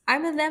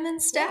 I'm a them in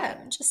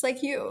STEM, just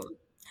like you.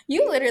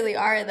 You literally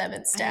are a them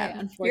in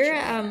STEM. You're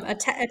a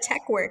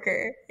tech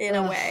worker in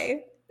a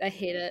way. I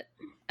hate it.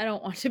 I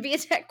don't want to be a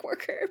tech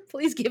worker.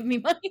 Please give me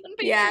money on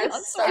Patreon. Yeah,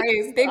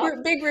 sorry.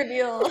 Big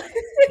reveal.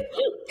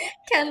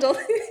 Kendall's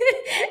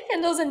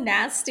a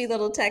nasty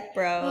little tech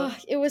bro.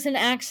 It was an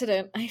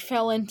accident. I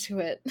fell into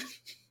it.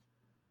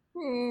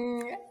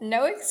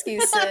 No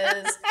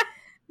excuses.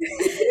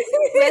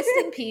 Rest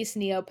in peace,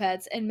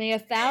 Neopets, and may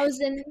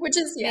 1,000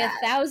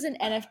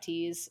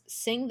 NFTs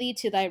sing thee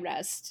to thy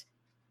rest.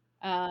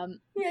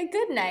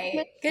 Good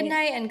night. Good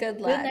night and good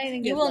luck. Good night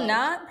and you good will luck.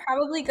 not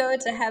probably go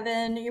to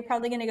heaven. You're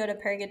probably going to go to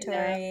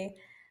purgatory.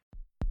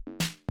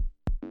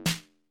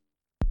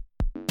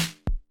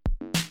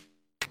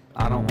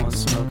 I don't want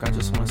smoke, I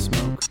just want to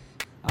smoke.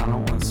 I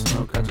don't want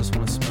smoke, I just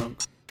want to smoke.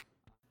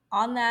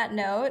 On that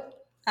note,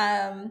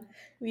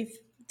 we've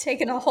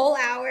taken a whole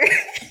hour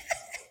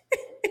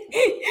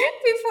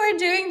before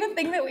doing the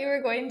thing that we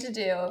were going to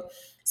do.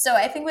 So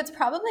I think what's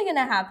probably going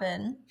to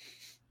happen,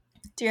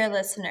 dear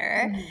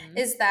listener, Mhm.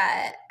 is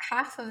that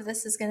half of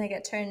this is going to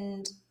get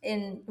turned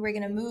in. We're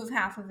going to move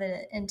half of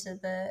it into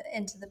the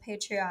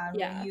Patreon,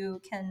 where Yeah.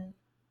 you can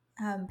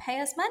pay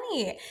us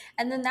money,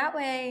 and then that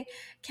way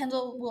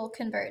Kendall will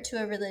convert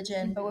to a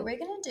religion. But what we're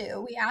going to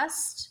do, we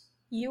asked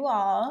you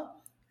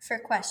all for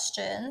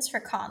questions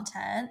for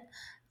content,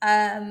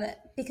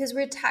 because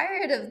we're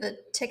tired of the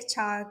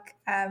TikTok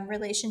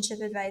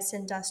relationship advice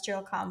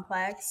industrial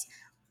complex.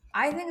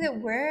 I think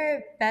that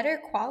we're better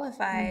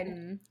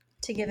qualified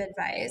to give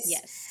advice.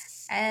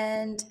 Yes.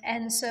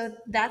 And so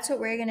that's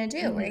what we're going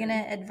to do. We're going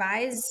to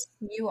advise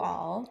you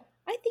all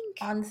I think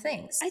on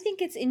things.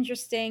 it's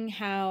interesting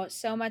how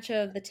so much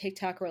of the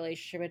TikTok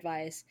relationship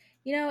advice,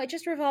 it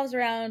just revolves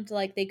around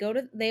like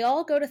they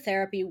all go to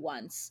therapy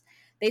once.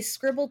 They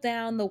scribble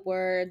down the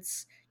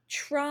words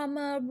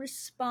trauma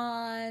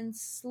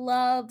response,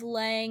 love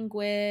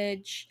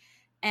language,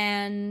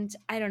 and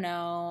I don't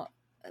know,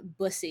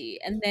 bussy,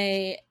 and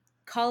they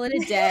call it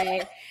a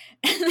day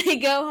and they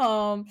go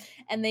home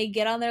and they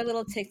get on their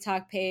little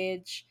TikTok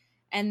page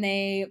and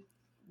they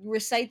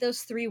recite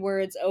those 3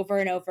 words over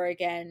and over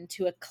again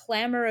to a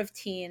clamor of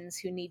teens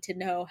who need to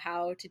know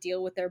how to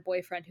deal with their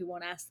boyfriend who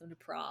won't ask them to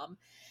prom.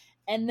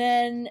 And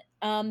then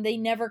they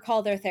never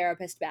call their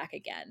therapist back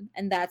again.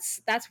 And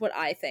that's what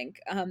I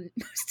think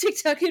most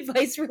TikTok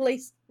advice,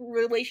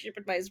 relationship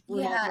advice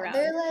revolves around.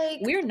 They're like,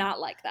 we're not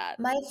like that.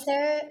 My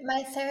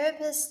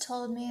therapist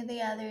told me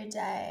the other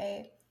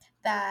day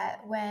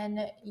that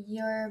when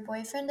your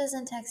boyfriend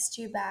doesn't text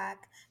you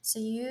back, so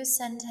you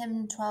send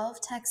him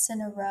 12 texts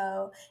in a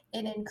row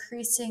in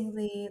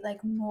increasingly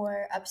like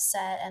more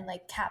upset and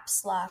like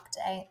caps locked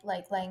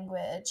like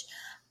language,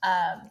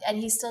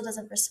 and he still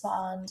doesn't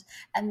respond,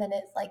 and then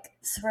it like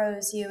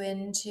throws you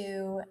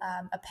into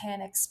a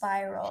panic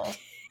spiral.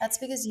 That's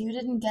because you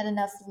didn't get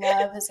enough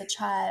love as a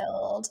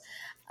child.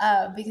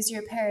 Because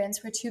your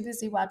parents were too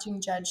busy watching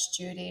Judge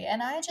Judy.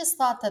 And I just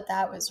thought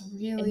that was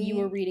really and you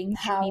were reading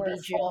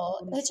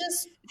powerful. It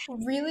just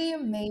really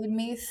made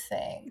me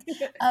think.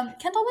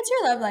 Kendall, what's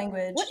your love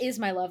language? What is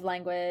my love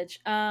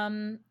language?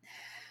 Money.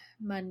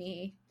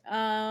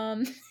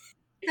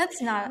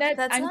 That's not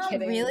I'm not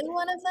kidding. really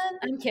one of them.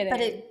 I'm kidding.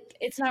 But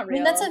it's not I real.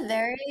 mean, that's a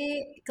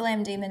very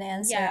glam demon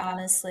answer, Yeah.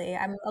 honestly.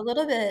 I'm a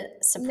little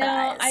bit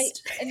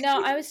surprised.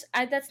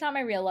 That's not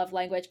my real love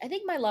language. I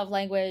think my love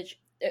language,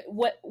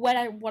 what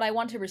I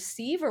want to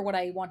receive or what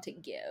I want to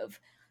give.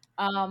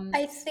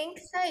 I think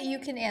that you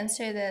can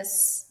answer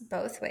this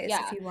both ways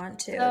if you want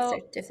to, So,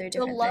 if they're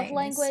different the love things.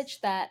 language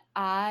that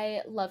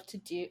I love to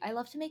do, I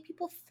love to make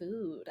people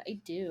food. I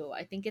do.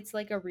 I think it's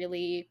like a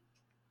really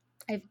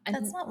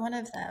That's not one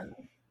of them.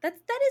 That's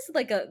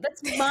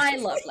my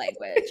love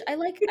language. I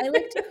like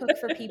to cook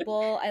for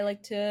people. I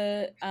like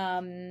to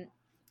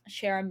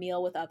share a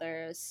meal with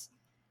others.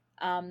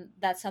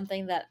 That's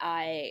something that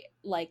I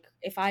like.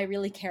 If I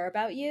really care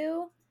about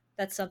you,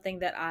 that's something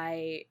that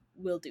I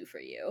will do for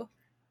you.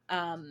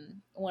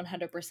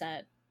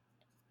 100%.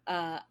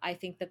 I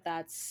think that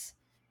that's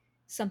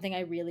something I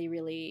really,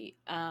 really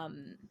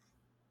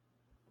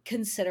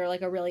consider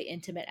like a really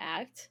intimate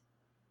act.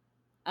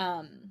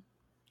 I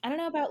don't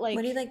know about like.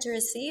 What do you like to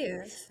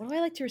receive? What do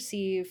I like to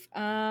receive?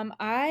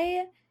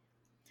 I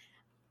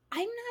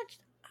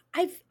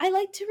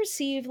like to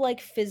receive like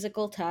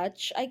physical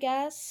touch, I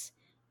guess.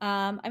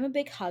 I'm a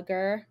big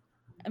hugger.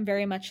 I'm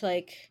very much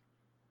like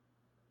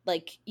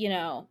a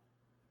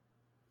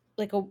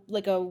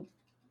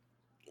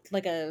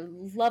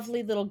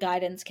lovely little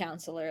guidance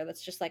counselor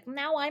that's just like,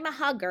 now I'm a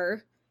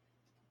hugger.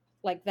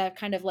 Like that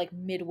kind of like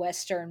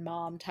Midwestern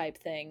mom type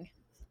thing.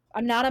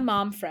 I'm not a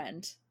mom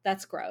friend.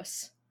 That's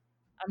gross.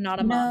 I'm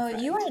not a mom friend.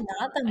 No, you are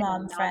not the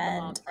mom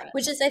friend, friend.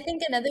 which is, I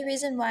think, another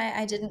reason why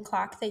I didn't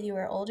clock that you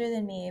were older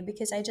than me,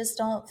 because I just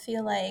don't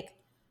feel like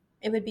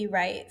it would be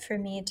right for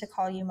me to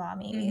call you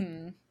mommy.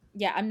 Mm-hmm.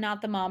 Yeah, I'm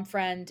not the mom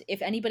friend.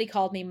 If anybody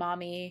called me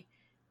mommy,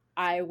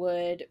 I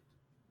would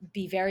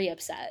be very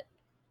upset.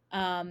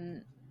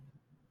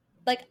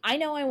 Like, I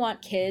know I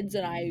want kids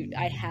and I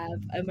have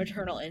a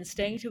maternal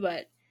instinct,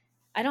 but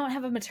I don't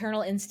have a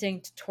maternal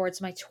instinct towards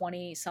my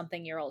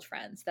 20-something-year-old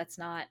friends. That's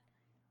not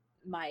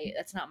my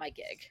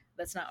gig.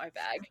 That's not my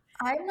bag.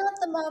 I'm not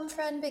the mom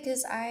friend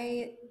because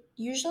I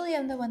usually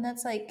am the one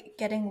that's like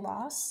getting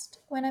lost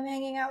when I'm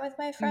hanging out with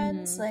my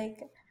friends.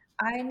 Like,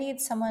 I need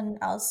someone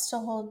else to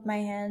hold my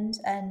hand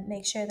and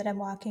make sure that I'm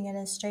walking in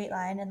a straight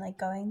line and like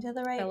going to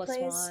the right Bella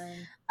place.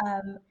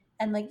 Swan.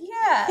 And like,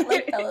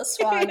 like Bella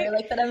Swan, or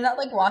like that I'm not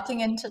like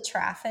walking into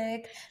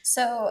traffic.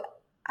 So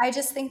I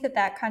just think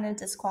that kind of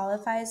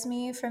disqualifies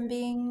me from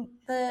being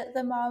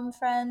the mom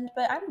friend,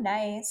 but I'm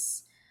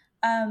nice.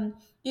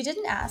 You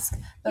didn't ask,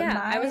 but Yeah,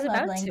 my I was love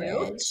about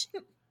language.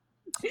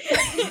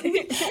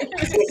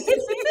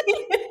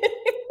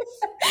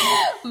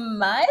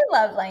 My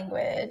love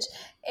language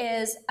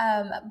is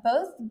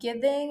both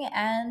giving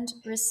and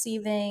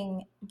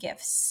receiving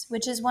gifts,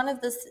 which is one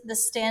of the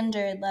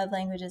standard love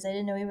languages. I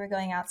didn't know we were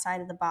going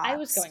outside of the box. I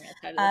was going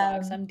outside of the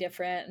box. I'm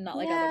different, not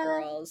like other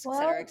girls,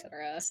 etc.,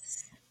 etc.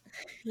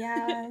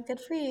 Yeah,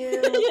 good for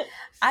you.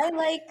 I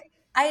like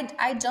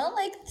I don't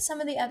like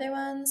some of the other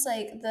ones,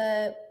 like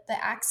the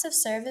acts of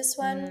service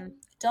one. Mm,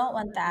 Don't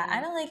want that. I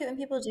mm. don't like it when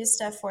people do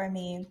stuff for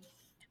me.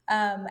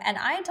 And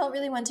I don't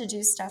really want to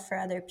do stuff for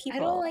other I don't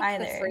people like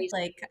the either. phrase.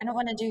 Like, I don't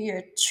want to do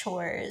your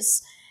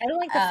chores. I don't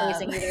like the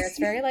phrasing Um, either. It's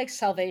very like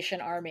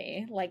Salvation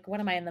Army. Like, what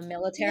am I in the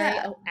military?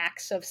 yeah. Oh,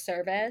 acts of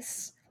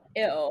service.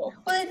 Ew.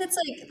 Well, if it's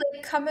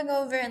like coming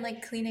over and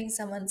like cleaning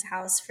someone's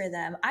house for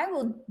them, I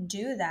will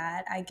do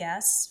that, I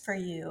guess, for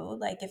you.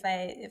 Like if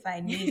I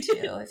need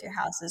to, if your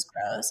house is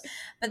gross.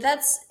 But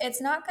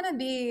it's not going to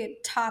be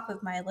top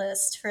of my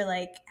list for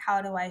like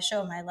how do I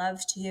show my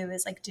love to you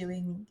is like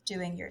doing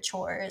your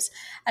chores.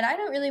 And I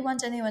don't really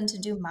want anyone to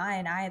do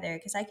mine either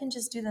because I can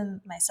just do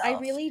them I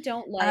myself. really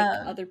don't like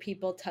Um, other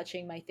people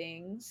touching my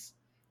things,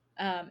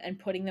 and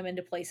putting them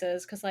into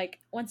places because, like,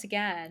 once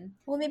again,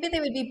 well, maybe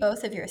they would be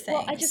both of your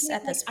well, I just things mean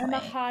at like this I'm a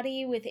point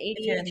hottie with if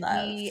you're in love.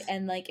 ADHD,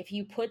 and like if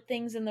you put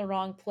things in the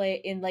wrong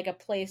place in like a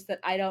place that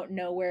I don't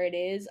know where it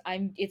is,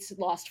 it's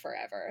lost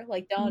forever.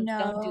 Like, don't do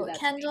No, that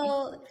to me.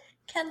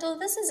 Kendall,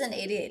 this isn't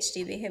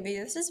ADHD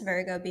behavior. This is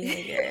Virgo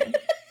behavior.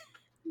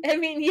 I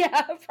mean,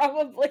 yeah,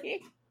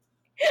 probably.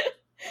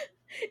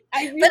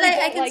 I really But I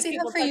don't can like see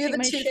how people for you touching the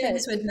my two shit.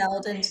 things would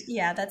meld into,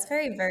 yeah, that's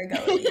very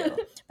Virgo of you.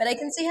 But I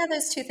can see how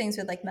those two things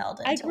would like meld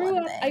into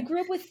one I thing.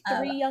 grew up with Um,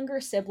 3 younger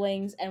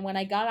siblings, and when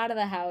I got out of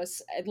the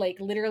house, like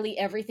literally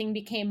everything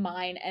became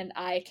mine, and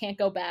I can't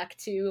go back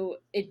to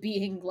it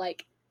being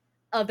like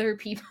other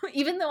people.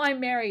 Even though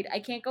I'm married, I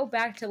can't go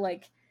back to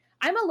like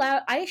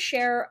I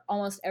share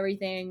almost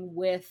everything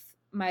with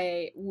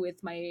my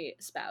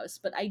spouse,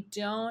 but I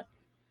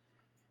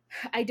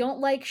don't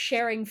like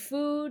sharing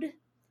food.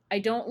 I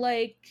don't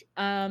like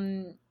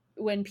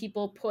when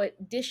people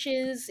put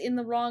dishes in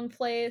the wrong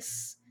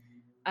place.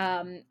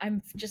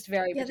 I'm just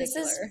very yeah, this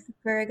is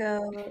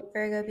particular.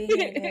 Virgo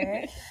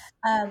behavior.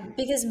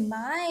 Because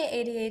my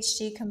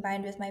ADHD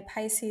combined with my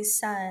Pisces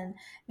sun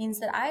means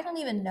that I don't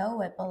even know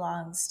what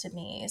belongs to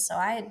me. So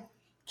I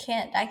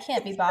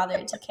can't be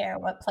bothered to care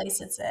what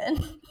place it's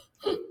in.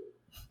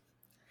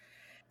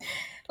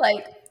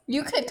 Like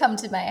you could come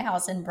to my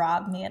house and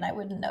rob me and I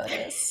wouldn't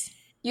notice.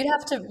 You'd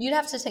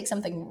have to take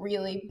something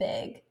really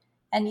big.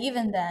 And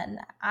even then,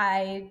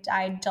 I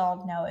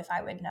don't know if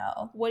I would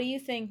know. What do you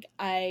think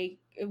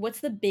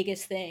what's the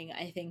biggest thing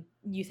I think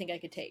you think I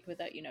could take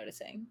without you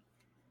noticing?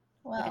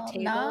 Like a Well,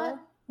 table?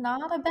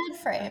 not a bed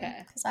frame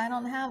Okay. because I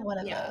don't have one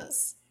of Yeah.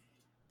 those.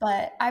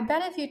 But I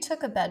bet if you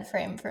took a bed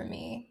frame from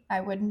me,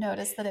 I would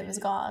notice that it was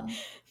gone.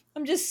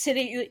 I'm just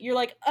sitting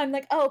I'm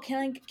like, "Oh,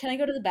 can I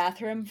go to the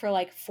bathroom for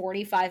like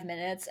 45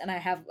 minutes?" And I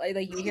have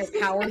like you hear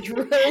power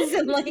drills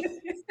and like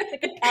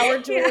a power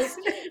Yeah. tools.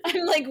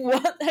 I'm like,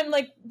 "What?" I'm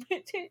like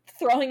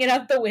throwing it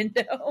out the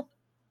window.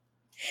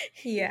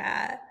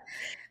 Yeah.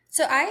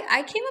 So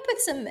I came up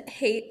with some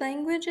hate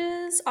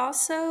languages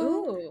also.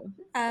 Ooh.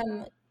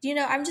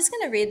 I'm just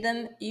gonna read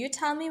them. You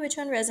tell me which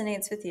one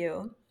resonates with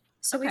you.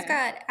 So we've Okay.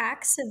 got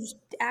acts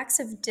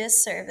of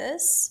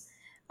disservice,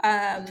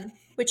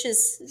 which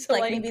is So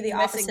like like maybe the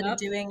messing opposite of up.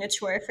 doing a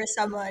chore for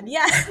someone.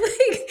 Yeah,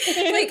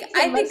 like So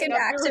I think messing an up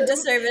act your of room.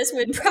 disservice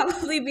would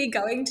probably be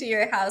going to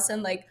your house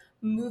and like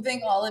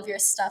moving all of your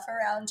stuff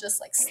around just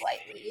like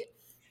slightly.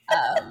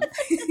 Um,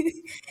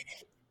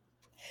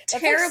 That's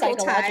like terrible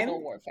psychological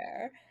time.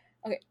 warfare.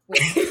 Okay,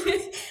 wait.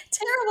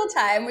 Terrible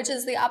time, which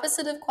is the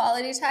opposite of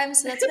quality time.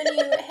 So that's when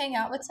you hang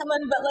out with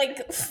someone, but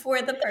like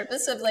for the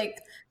purpose of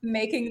like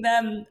making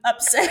them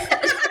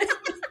upset.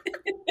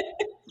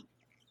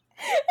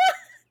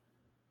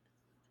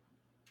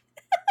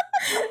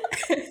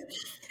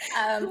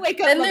 Wake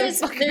up, Then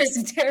motherfucker. there's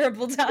It's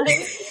terrible time.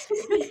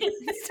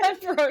 It's time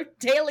for a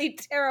daily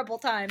terrible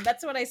time.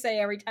 That's what I say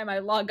every time I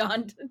log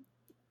on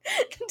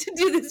to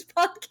do this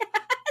podcast.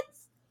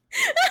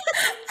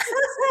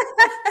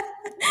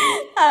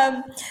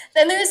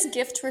 Then there's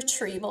gift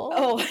retrieval.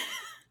 Oh,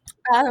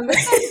 Um,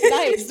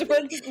 nice.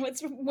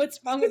 What's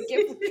wrong with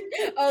gift?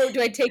 Oh,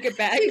 do I take it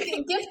back?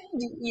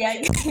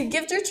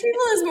 gift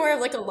retrieval is more of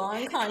like a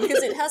long con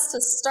because it has to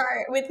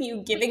start with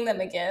you giving them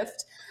a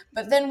gift,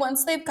 but then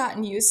once they've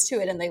gotten used to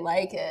it and they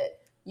like it,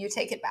 you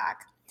take it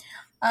back.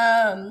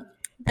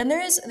 Then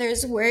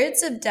there's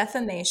words of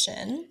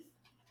defamation,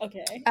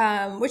 Okay.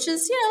 which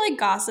is like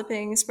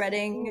gossiping,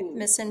 spreading Ooh.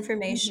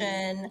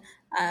 misinformation,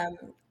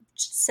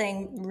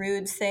 saying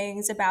rude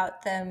things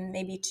about them,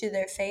 maybe to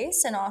their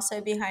face and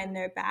also behind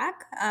their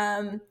back.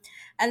 And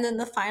then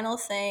the final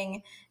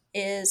thing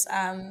is,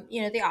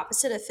 the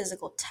opposite of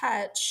physical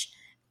touch,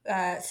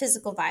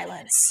 physical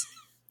violence.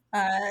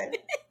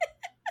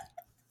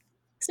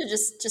 So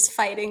just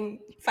fighting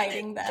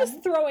them.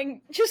 Just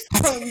throwing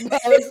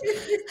bows.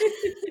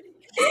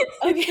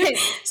 Okay.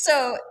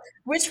 So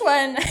which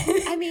one?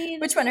 I mean,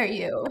 which one are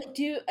you?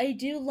 I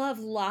do love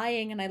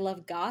lying and I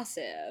love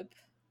gossip,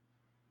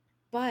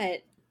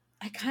 but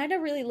I kind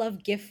of really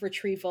love gift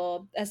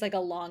retrieval as like a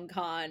long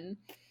con.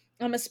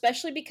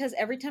 Especially because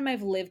every time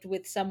I've lived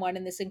with someone,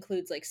 and this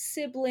includes like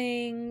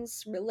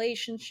siblings,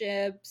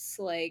 relationships,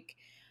 like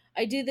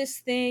I do this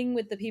thing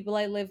with the people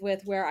I live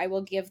with where I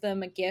will give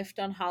them a gift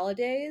on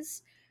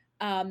holidays.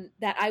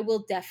 that I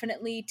will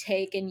definitely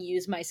take and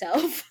use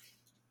myself.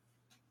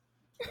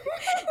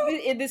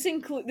 This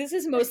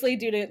is mostly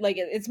due to, like,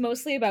 it's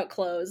mostly about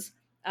clothes.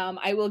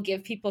 I will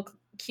give people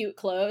cute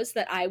clothes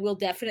that I will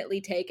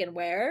definitely take and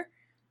wear.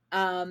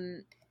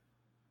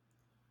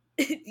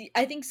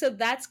 I think so.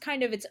 That's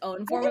kind of its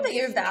own I form think of that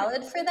you're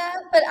valid for that,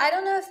 but I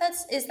don't know if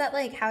is that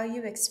like how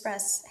you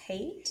express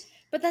hate?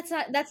 But that's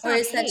not Or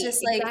is that hate,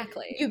 just like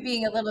exactly. you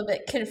being a little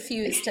bit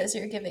confused as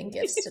you're giving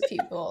gifts to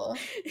people?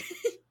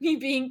 Me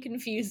being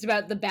confused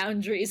about the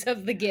boundaries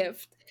of the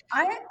gift.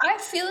 I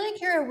feel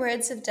like you're a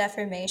words of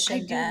defamation. I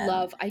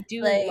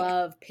do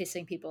love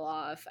pissing people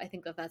off. I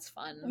think that that's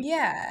fun.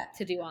 Yeah,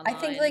 to do online. I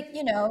think, like,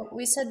 you know,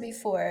 we said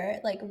before,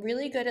 like,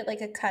 really good at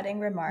like a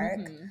cutting remark.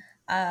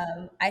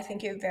 I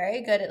think you're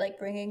very good at like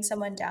bringing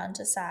someone down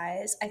to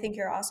size. I think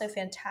you're also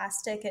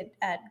fantastic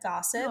at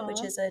gossip,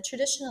 which is a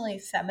traditionally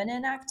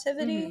feminine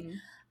activity.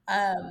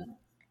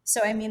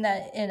 So I mean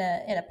that in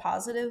a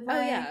positive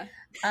way.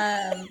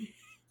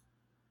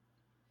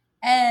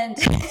 And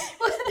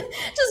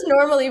just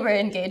normally we're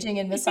engaging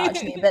in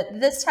misogyny, but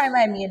this time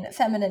I mean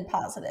feminine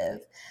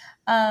positive.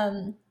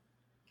 And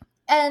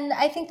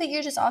I think that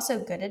you're just also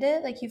good at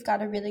it. Like, you've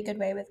got a really good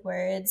way with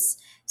words.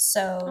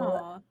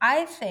 So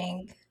I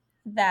think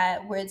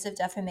that words of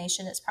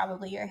defamation is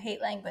probably your hate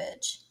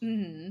language.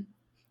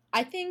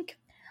 I think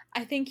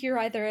you're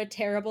either a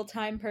terrible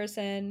time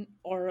person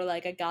or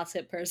like a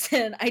gossip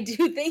person. I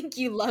do think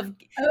you love.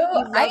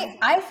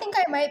 I think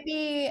I might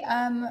be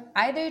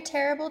either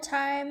terrible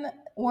time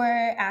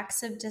or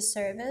acts of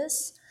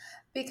disservice,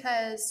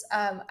 because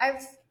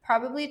I've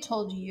probably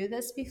told you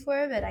this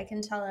before, but I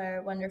can tell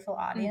our wonderful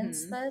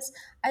audience this.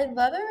 I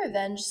love a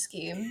revenge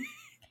scheme.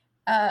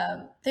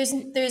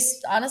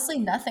 There's honestly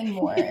nothing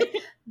more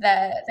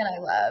that I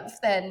love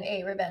than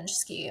a revenge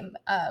scheme.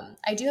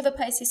 I do have a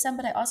Pisces sun,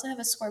 but I also have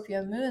a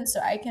Scorpio moon,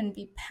 so I can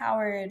be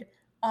powered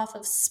off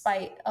of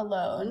spite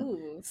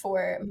alone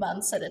for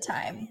months at a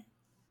time.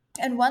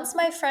 And once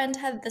my friend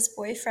had this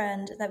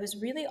boyfriend that was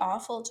really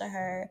awful to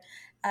her,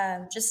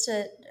 just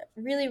a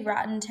really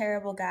rotten,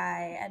 terrible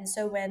guy. And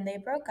so when they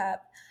broke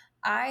up,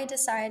 I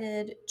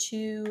decided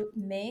to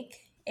make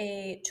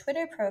a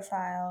Twitter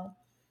profile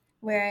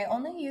where I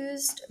only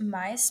used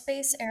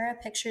MySpace era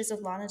pictures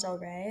of Lana Del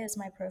Rey as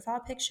my profile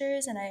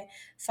pictures, and I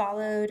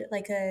followed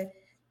like a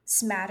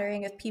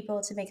smattering of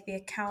people to make the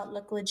account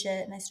look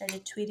legit, and I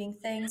started tweeting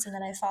things, and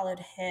then I followed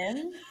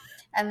him,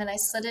 and then I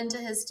slid into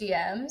his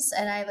DMs,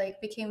 and I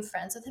like became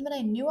friends with him, and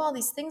I knew all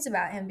these things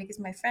about him because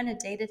my friend had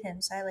dated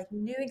him, so I like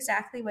knew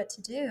exactly what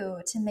to do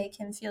to make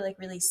him feel like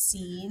really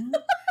seen.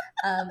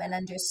 And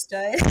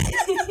understood.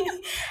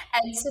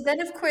 And so then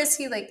of course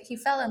he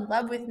fell in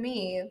love with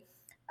me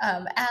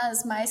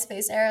as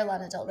MySpace era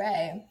Lana Del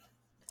Rey.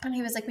 And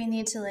he was like, we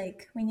need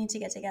to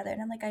get together.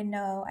 And I'm like, I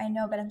know,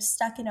 but I'm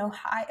stuck in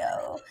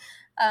Ohio.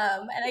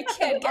 And I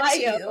can't get to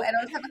you. I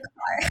don't have a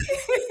car.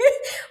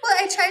 Well,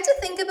 I tried to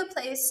think of a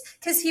place,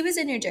 because he was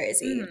in New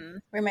Jersey,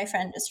 where my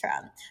friend was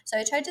from. So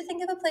I tried to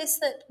think of a place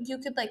that you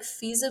could like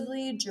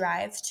feasibly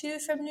drive to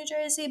from New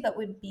Jersey, but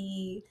would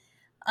be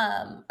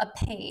a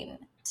pain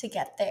to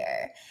get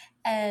there.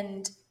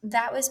 And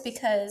that was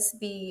because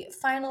the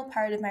final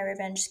part of my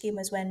revenge scheme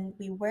was when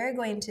we were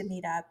going to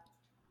meet up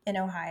in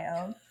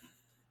Ohio,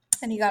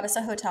 and he got us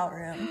a hotel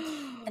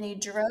room, and he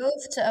drove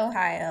to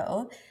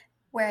Ohio,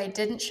 where I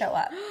didn't show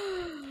up.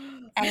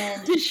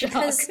 And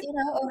because, you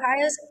know,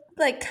 Ohio's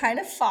like kind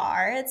of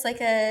far, it's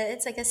like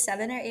a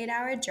 7 or 8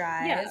 hour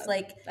drive. Yeah,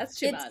 like that's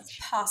too it's much.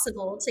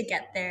 possible to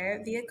get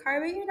there via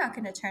car, but you're not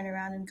going to turn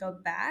around and go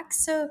back.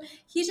 So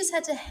he just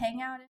had to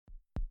hang out.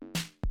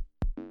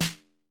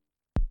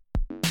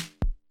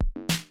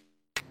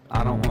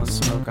 I don't want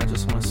smoke, I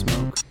just want to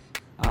smoke.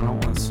 I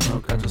don't want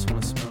smoke, I just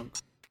want to smoke.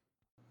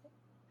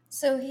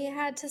 So he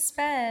had to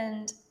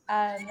spend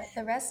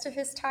the rest of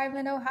his time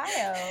in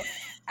Ohio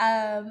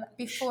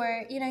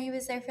before, you know, he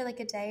was there for like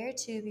a day or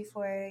two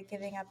before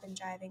giving up and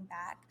driving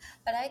back.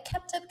 But I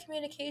kept up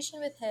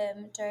communication with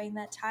him during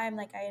that time.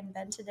 Like, I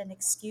invented an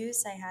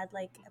excuse. I had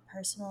like a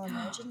personal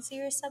emergency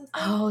or something.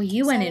 Oh,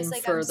 you went in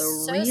like, for I'm the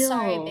so real.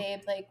 sorry,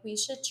 babe. Like, we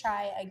should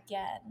try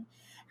again.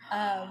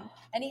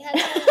 And he had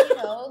to, you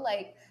know,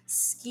 like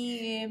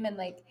scheme and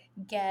like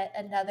get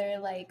another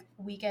like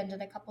weekend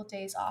and a couple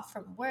days off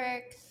from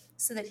work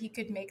so that he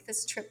could make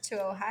this trip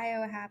to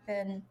Ohio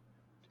happen.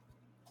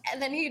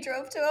 And then he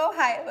drove to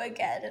Ohio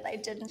again, and I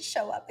didn't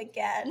show up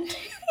again.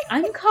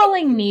 I'm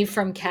calling me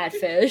from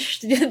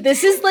Catfish.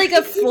 This is like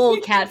a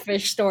full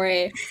Catfish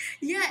story.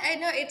 Yeah, I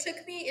know. It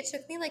took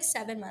me like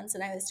 7 months,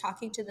 and I was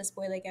talking to this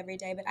boy like every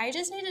day, but I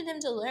just needed him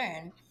to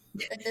learn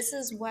that this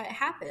is what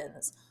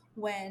happens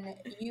when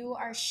you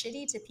are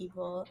shitty to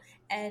people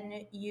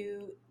and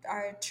you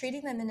are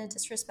treating them in a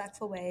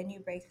disrespectful way, and you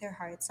break their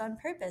hearts on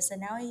purpose.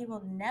 And now he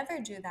will never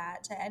do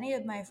that to any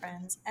of my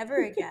friends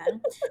ever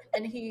again.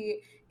 And he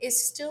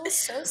is still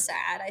so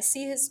sad. I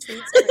see his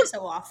tweets every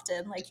so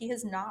often. Like, he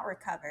has not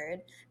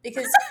recovered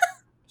because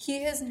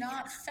he has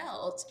not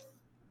felt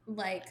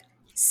like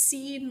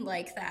seen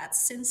like that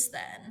since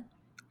then.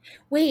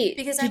 Wait,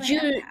 because I'm an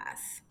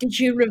empath. did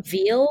you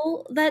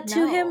reveal that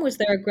to him? No. Was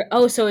there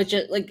oh, so it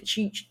just like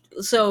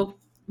so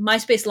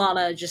MySpace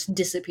Lana just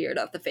disappeared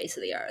off the face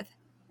of the earth.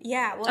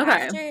 Yeah, well,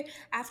 Okay.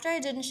 after I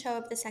didn't show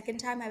up the second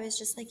time, I was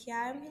just like,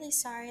 yeah, I'm really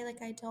sorry.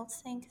 Like, I don't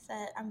think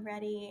that I'm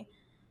ready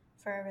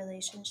for a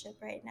relationship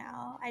right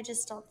now. I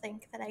just don't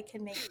think that I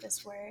can make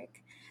this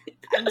work.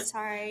 I'm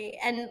sorry.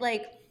 And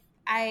like,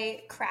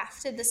 I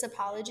crafted this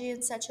apology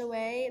in such a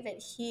way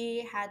that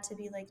he had to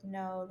be like,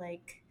 no,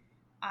 like,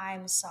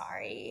 I'm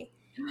sorry.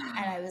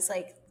 And I was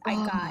like,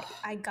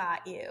 I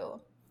got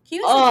you. He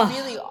was a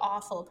really Oh,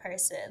 awful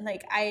person.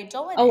 Like, I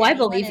don't want oh, I anyone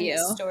believe in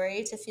this you.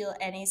 story to feel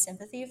any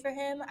sympathy for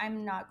him.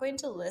 I'm not going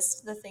to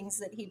list the things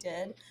that he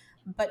did,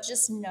 but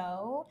just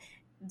know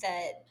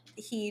that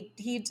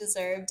he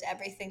deserved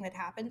everything that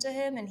happened to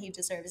him, and he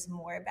deserves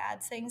more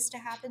bad things to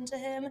happen to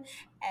him.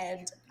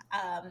 And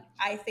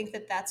I think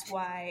that that's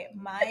why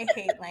my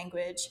hate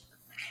language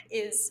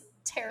is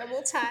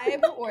terrible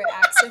time or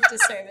acts of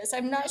disservice.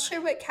 I'm not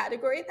sure what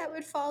category that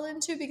would fall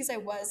into because I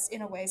was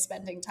in a way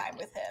spending time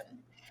with him.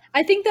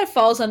 I think that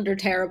falls under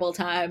terrible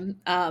time,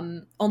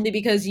 only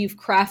because you've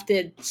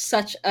crafted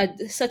such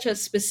a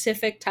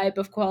specific type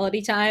of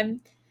quality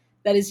time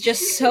that is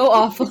just so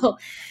awful,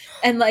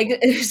 and like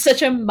it's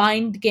such a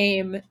mind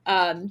game,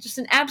 just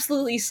an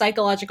absolutely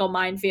psychological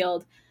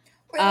minefield.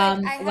 Or like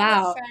I have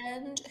a Wow.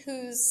 friend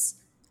who's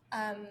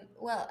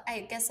well,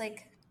 I guess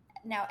like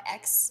now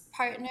ex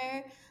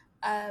partner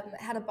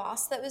had a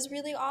boss that was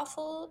really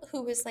awful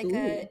who was like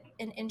Ooh.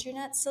 an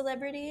internet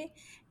celebrity,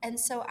 and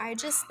so I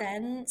just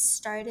then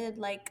started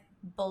like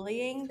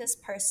bullying this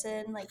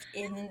person like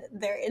in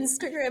their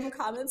Instagram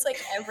comments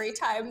like every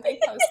time they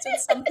posted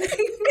something.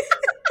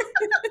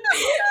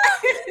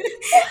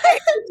 I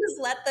would just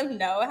let them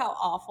know how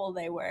awful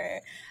they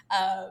were,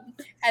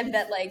 and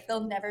that like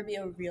they'll never be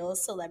a real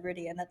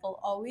celebrity, and that they'll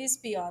always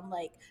be on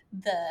like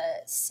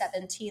the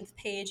 17th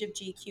page of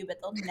GQ,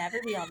 but they'll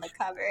never be on the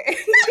cover.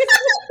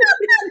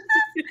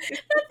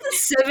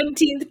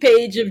 17th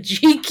page of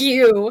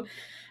GQ.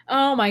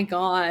 Oh my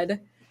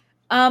god.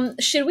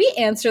 Should we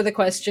answer the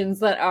questions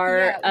that our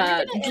Yeah, we're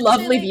gonna answer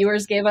lovely like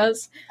viewers gave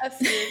us? a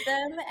few of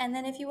them, and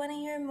then if you want to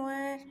hear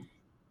more,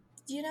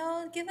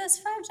 give us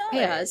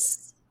Pay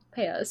us. $5.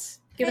 Pay us.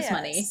 Give Pay us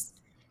money. us.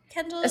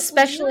 Kendall, would you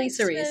Especially like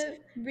Cerise. to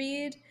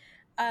read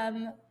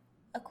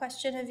a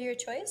question of your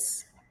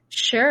choice?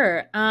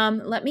 Sure.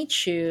 Let me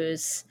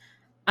choose.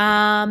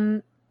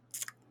 Um,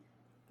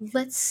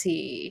 let's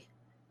see.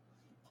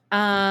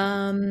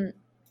 Um,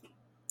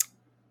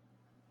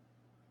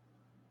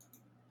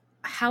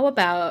 how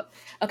about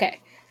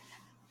okay.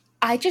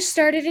 I just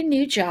started a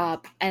new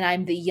job and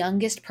I'm the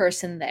youngest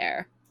person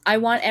there. I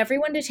want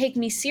everyone to take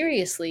me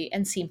seriously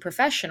and seem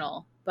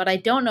professional, but I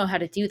don't know how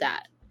to do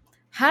that.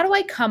 How do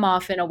I come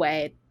off in a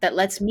way that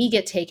lets me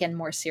get taken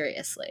more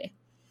seriously?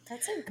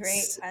 That's a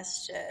great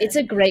question. It's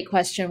a great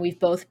question. We've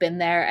both been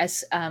there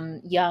as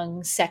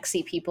young,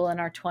 sexy people in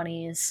our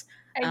 20s.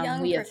 A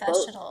young We have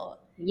both, professional,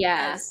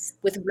 yeah, as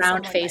with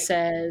round someone might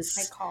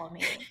faces, call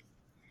me.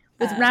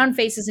 with round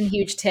faces and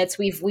huge tits.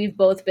 We've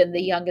both been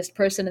the youngest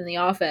person in the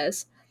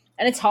office,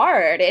 and it's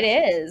hard. It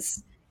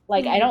is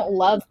like I don't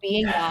love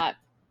being that.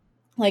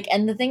 Like,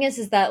 and the thing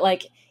is that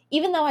like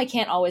even though I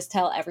can't always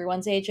tell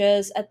everyone's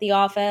ages at the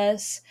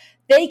office,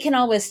 they can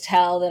always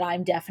tell that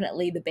I'm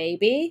definitely the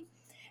baby,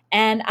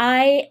 and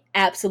I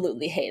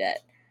absolutely hate it.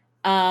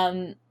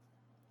 Um,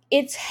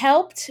 it's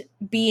helped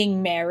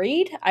being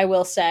married, I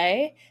will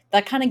say.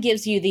 That kind of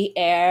gives you the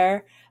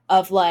air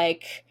of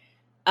like,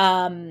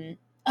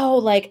 oh,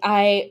 like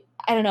I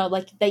don't know,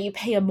 like that you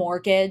pay a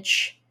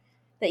mortgage,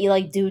 that you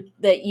like do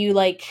that you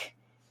like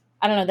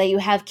I don't know, that you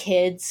have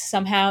kids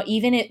somehow,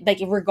 even it like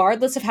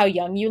regardless of how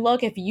young you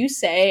look, if you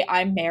say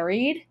I'm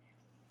married,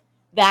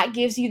 that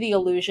gives you the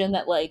illusion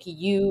that like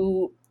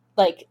you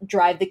like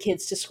drive the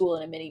kids to school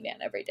in a minivan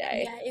every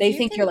day. Yeah, if They you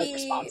think you're can like be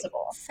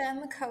responsible.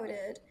 femme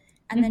coded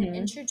and then Mhm.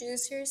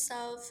 introduce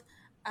yourself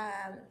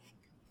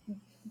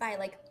by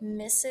like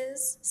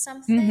Mrs.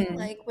 something, Mhm.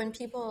 like when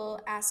people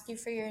ask you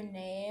for your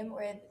name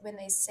or when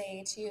they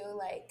say to you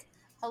like,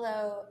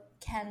 "Hello,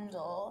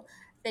 Kendall,"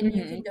 then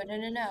you can Mhm. go, "No,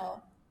 no,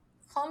 no.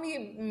 Call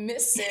me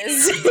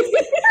Mrs."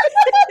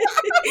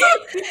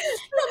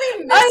 Call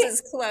me I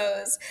Mrs.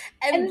 Close.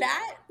 And and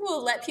that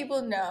will let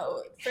people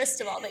know,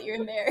 first of all, that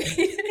you're married.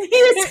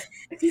 yes.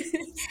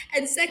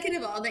 And second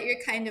of all, that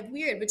you're kind of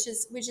weird, which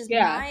is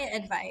Yeah. my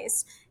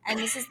advice. And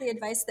this is the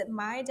advice that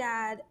my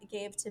dad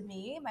gave to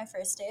me my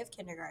first day of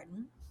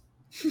kindergarten.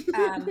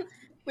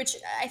 Which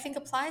I think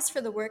applies for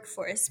the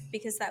workforce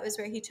because that was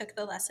where he took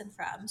the lesson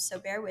from. So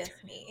bear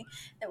with me.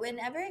 That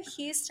whenever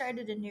he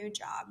started a new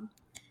job,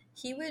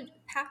 he would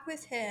pack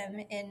with him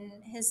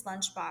in his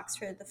lunchbox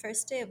for the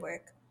first day of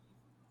work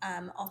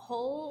a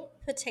whole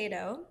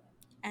potato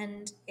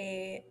and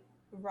a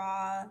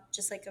raw,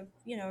 just like a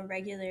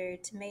regular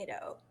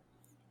tomato.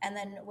 And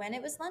then when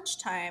it was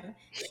lunchtime,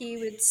 he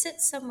would sit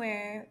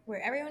somewhere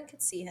where everyone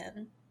could see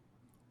him,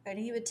 and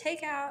he would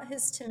take out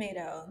his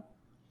tomato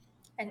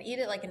and eat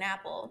it like an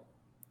apple.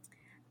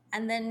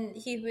 And then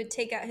he would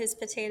take out his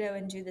potato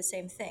and do the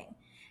same thing.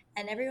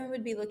 And everyone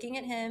would be looking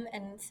at him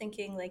and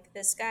thinking, like,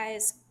 this guy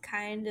is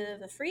kind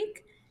of a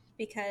freak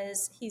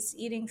because he's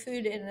eating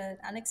food in an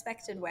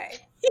unexpected way.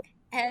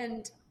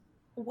 And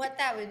what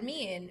that would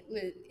mean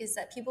is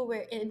that people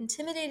were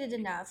intimidated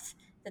enough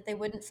that they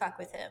wouldn't fuck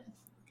with him.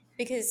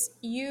 Because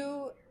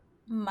you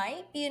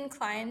might be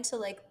inclined to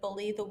like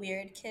bully the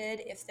weird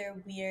kid if they're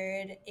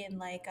weird in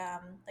like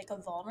a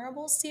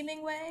vulnerable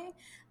seeming way,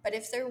 but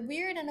if they're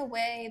weird in a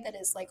way that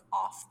is like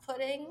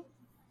off-putting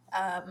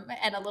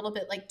and a little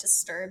bit like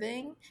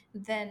disturbing,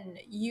 then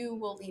you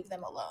will leave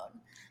them alone.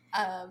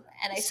 And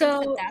I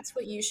think that that's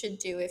what you should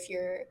do if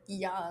you're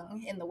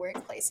young in the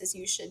workplace, is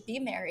you should be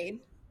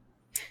married,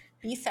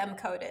 be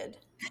femme-coded,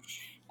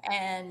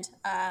 and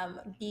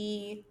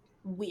be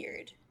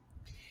weird.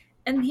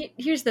 And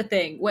here's the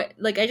thing.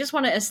 I just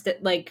want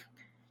to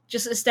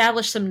just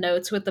establish some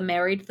notes with the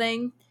married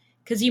thing,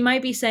 because you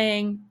might be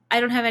saying,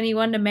 I don't have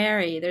anyone to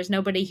marry. There's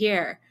nobody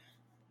here.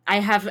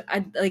 In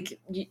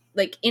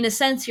a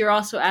sense, you're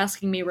also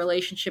asking me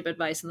relationship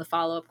advice in the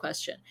follow-up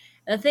question.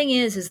 And the thing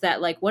is that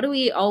like, what do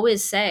we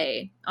always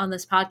say on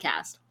this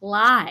podcast?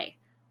 Lie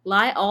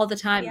all the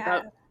time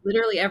about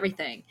literally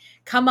everything.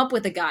 Come up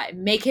with a guy,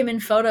 make him in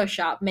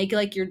Photoshop, make it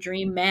like your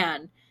dream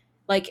man.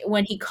 Like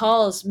when he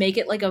calls, make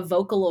it like a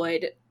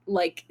Vocaloid,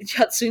 like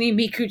Hatsune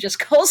Miku just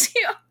calls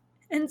you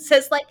and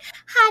says like,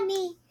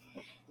 honey,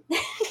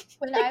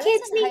 the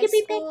kids need to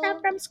be picked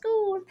up from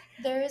school.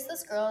 There is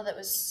this girl that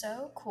was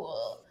so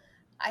cool.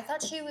 I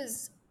thought she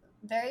was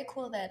very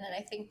cool then, and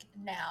I think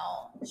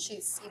now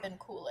she's even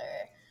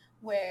cooler,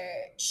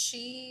 where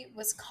she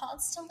was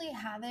constantly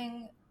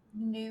having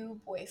new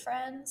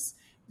boyfriends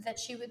that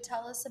she would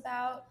tell us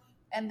about,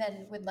 and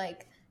then would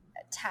like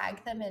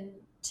tag them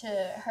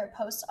into her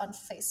posts on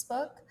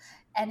Facebook,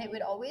 and it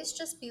would always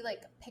just be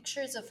like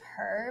pictures of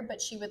her, but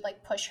she would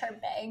like push her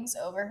bangs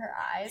over her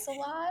eyes a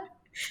lot,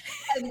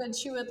 and then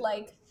she would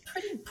like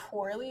pretty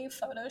poorly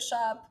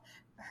Photoshop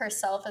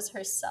herself as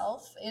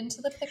herself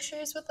into the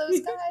pictures with those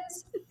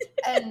guys.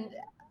 And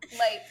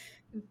like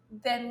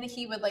then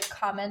he would like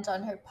comment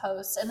on her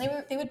posts, and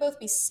they would both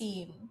be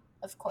seen,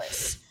 of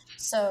course,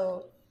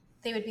 so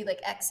they would be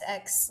like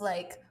XX,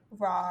 like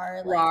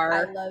rar, like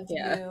I love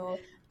you,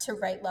 to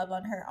write love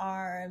on her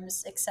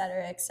arms,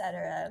 etc.,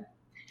 etc.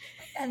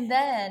 And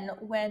then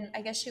when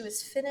I guess she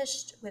was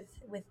finished with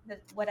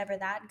whatever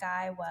that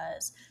guy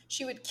was,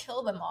 she would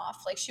kill them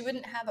off. Like she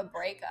wouldn't have a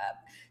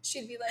breakup.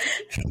 She'd be like,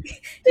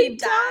 he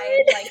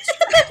died like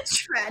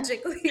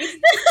tragically,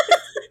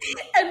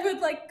 and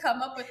would like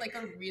come up with like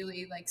a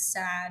really like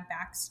sad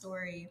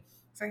backstory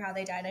for how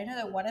they died. I know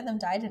that one of them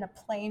died in a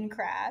plane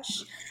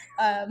crash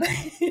on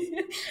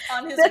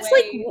his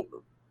way. Like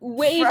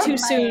way too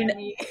soon.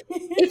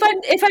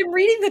 If I'm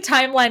reading the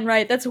timeline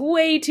right, that's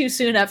way too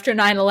soon after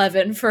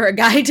 9/11 for a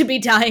guy to be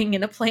dying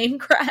in a plane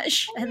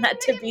crash, and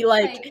that to be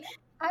like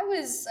I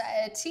was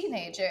a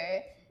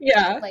teenager.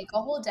 Yeah, like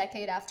a whole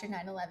decade after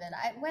 9/11.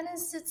 When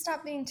does it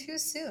stop being too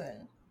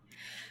soon?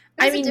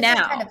 I mean,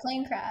 now kind of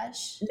plane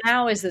crash.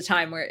 Now is the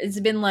time where it's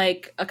been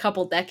like a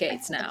couple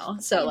decades now.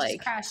 So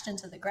like crashed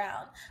into the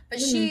ground, but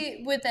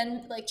she would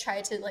then like try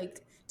to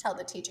like tell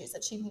the teachers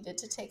that she needed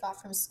to take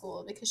off from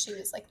school because she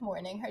was like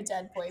mourning her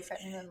dead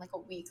boyfriend, and then like a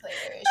week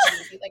later she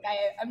would be like,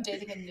 I'm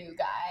dating a new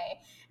guy,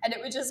 and it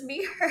would just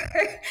be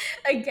her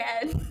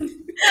again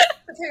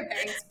with her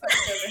bangs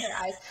pushed over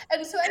her eyes.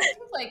 And so I think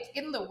like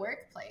in the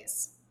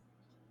workplace,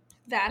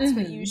 that's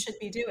what you should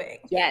be doing.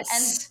 Yes.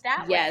 And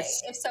that way,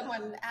 if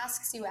someone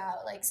asks you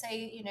out, like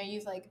say,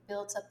 you've like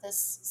built up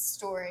this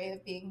story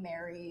of being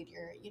married,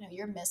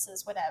 you're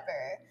Mrs.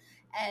 whatever,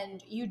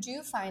 and you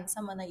do find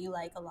someone that you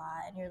like a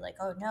lot, and you're like,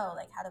 oh no,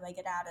 like how do I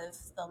get out of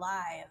the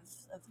lie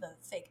of the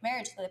fake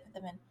marriage that I put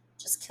them in?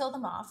 Just kill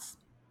them off.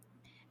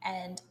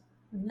 And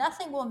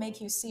nothing will make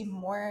you seem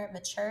more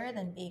mature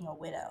than being a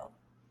widow.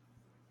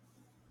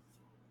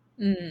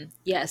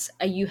 Yes,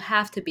 you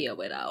have to be a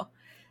widow.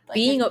 Like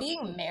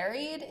being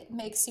married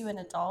makes you an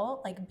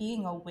adult, like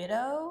being a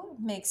widow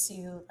makes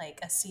you like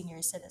a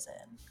senior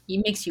citizen.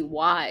 It makes you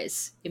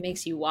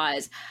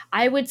wise.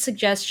 I would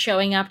suggest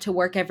showing up to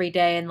work every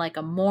day in like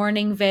a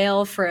mourning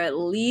veil for at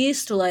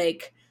least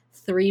like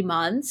 3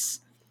 months.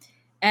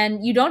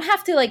 And you don't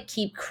have to like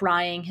keep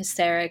crying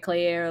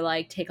hysterically or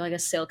like take like a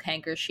silk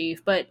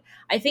handkerchief, but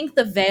I think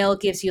the veil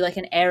gives you like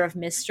an air of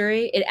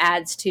mystery. It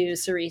adds to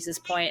Cerise's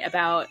point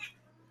about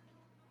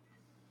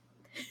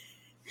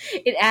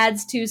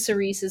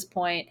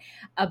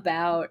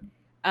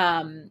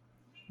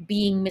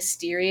being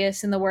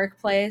mysterious in the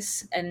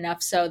workplace,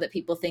 enough so that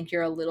people think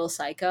you're a little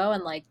psycho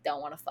and like don't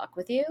want to fuck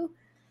with you.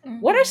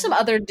 What are some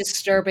other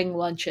disturbing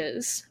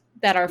lunches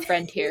that our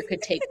friend here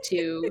could take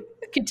to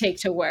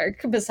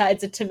work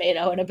besides a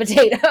tomato and a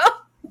potato?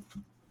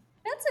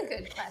 That's a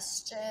good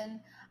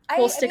question.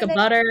 Whole stick of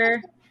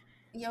butter.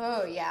 A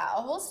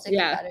whole stick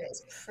of butter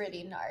is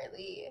pretty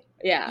gnarly.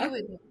 Yeah. You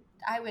would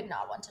would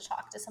not want to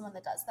talk to someone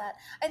that does that.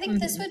 I think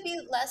this would be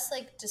less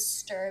like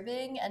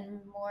disturbing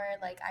and more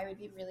like I would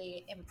be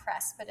really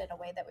impressed, but in a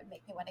way that would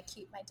make me want to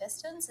keep my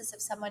distance, is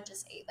if someone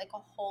just ate like a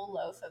whole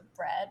loaf of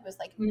bread with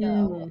like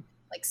no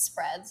like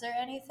spreads or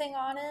anything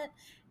on it,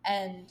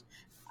 and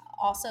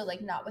also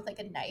like not with like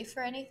a knife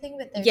or anything,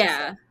 but they're just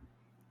like,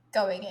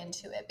 going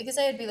into it, because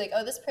I would be like,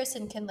 oh, this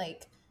person can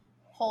like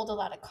hold a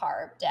lot of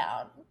carb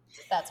down.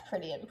 That's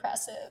pretty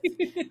impressive.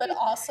 But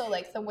also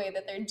like the way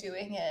that they're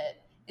doing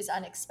it is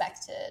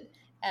unexpected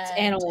and It's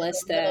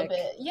animalistic.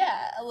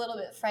 A little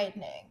bit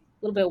frightening.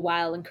 A little bit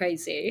wild and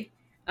crazy.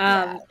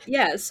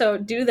 So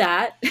do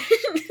that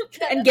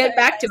and get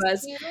back to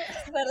us.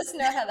 Let us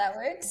know how that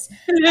works.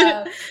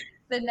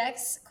 The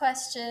next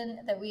question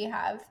that we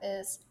have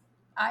is,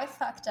 I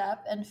fucked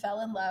up and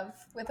fell in love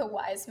with a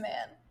wise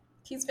man.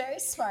 He's very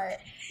smart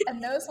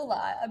and knows a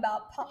lot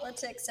about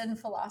politics and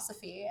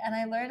philosophy, and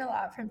I learn a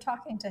lot from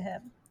talking to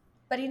him.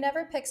 But he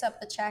never picks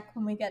up the check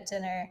when we get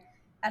dinner,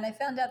 and I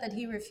found out that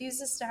he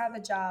refuses to have a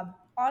job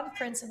on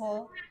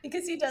principle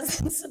because he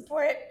doesn't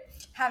support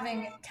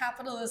having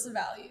capitalist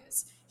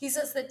values. He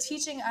says that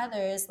teaching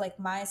others like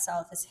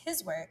myself is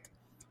his work,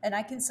 and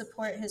I can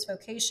support his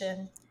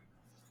vocation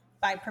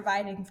by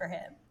providing for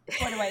him.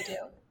 What do I do?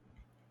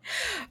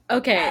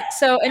 Okay,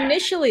 so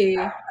initially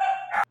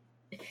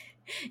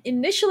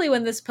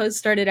when this post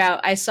started out,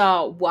 I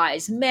saw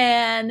wise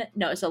man,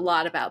 knows a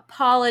lot about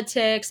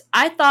politics.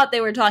 I thought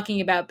they were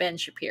talking about Ben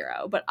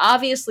Shapiro, but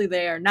obviously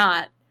they are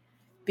not,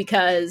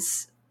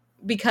 because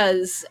we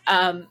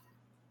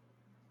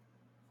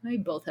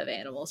both have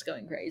animals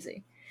going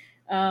crazy.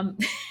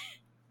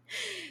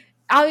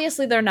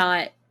 Obviously they're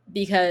not,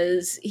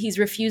 because he's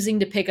refusing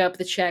to pick up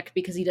the check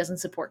because he doesn't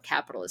support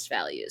capitalist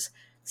values.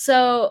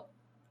 So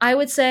I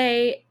would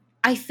say,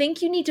 I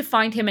think you need to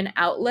find him an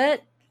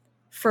outlet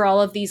for all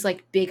of these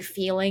like big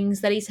feelings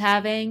that he's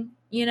having,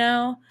 you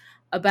know,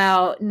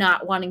 about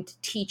not wanting to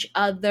teach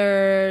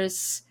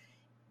others.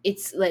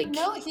 It's like,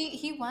 no,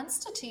 he wants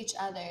to teach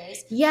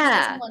others. Yeah. He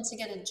doesn't want to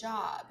get a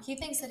job. He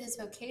thinks that his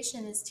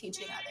vocation is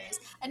teaching others.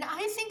 And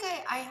I think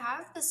I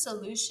have the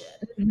solution.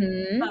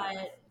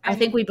 But I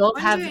think we both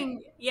have.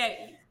 Yeah,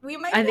 we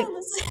might be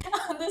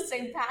on the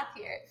same path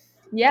here.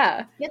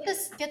 Yeah. Get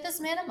this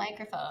man a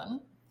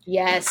microphone.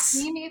 Yes.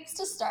 He needs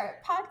to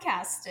start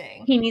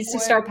podcasting.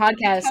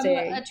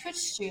 Become a Twitch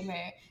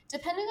streamer,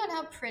 depending on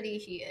how pretty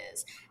he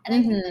is. And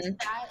I think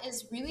that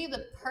is really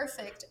the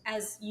perfect,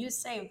 as you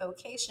say,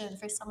 vocation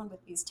for someone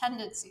with these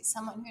tendencies,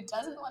 someone who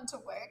doesn't want to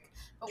work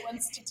but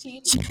wants to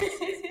teach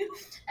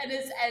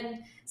and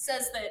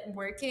says that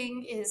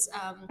working is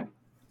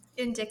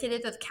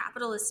indicative of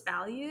capitalist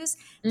values.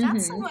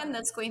 That's someone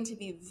that's going to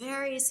be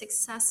very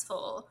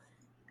successful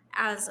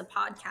as a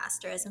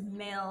podcaster, as a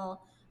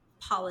male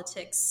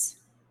politics.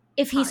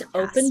 If he's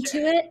open to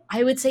it,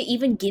 I would say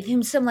even give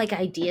him some like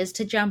ideas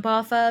to jump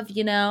off of,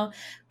 you know,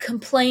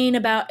 complain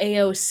about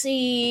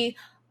AOC,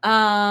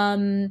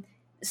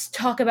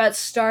 talk about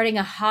starting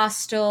a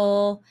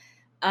hostel,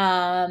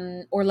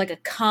 or like a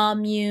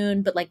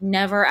commune, but like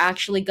never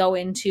actually go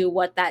into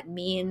what that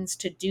means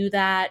to do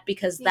that,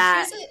 because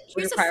that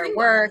would require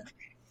work.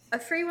 A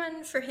free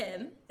one for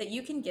him that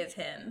you can give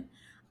him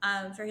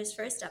for his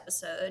first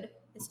episode.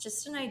 It's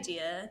just an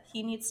idea.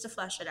 He needs to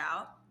flesh it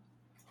out.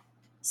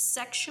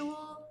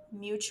 Sexual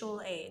mutual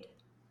aid.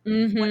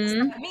 What does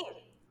that mean?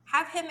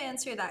 Have him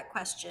answer that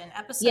question.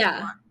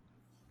 Episode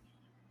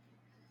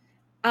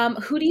 1.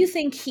 Who do you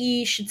think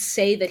he should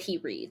say that he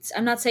reads?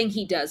 I'm not saying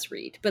he does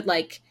read, but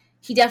like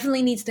he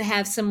definitely needs to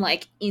have some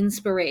like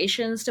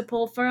inspirations to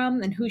pull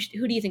from. And who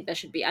do you think that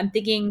should be? I'm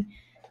thinking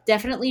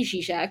definitely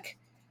Zizek.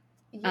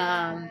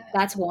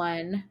 That's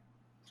one.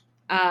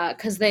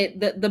 Because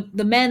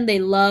the men, they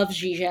love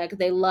Zizek.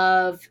 They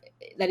love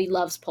that he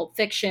loves Pulp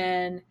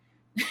Fiction.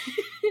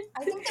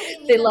 I think that we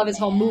need they love his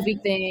whole movie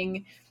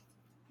thing.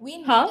 We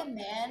need a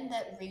man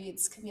that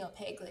reads Camille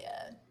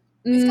Paglia.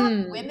 We've got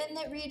women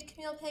that read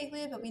Camille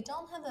Paglia, but we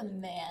don't have a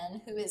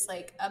man who is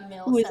like a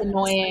male who is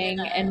annoying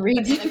and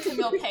reads in a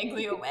Camille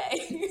Paglia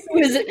way.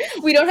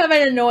 We don't have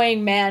an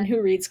annoying man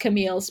who reads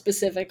Camille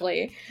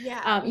specifically.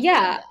 Yeah.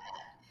 Yeah.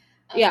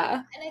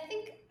 And I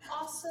think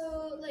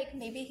also like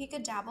maybe he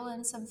could dabble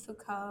in some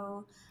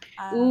Foucault.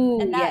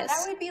 And that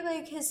would be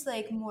like his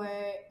like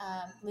more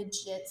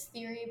legit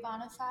theory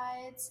bona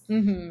fides.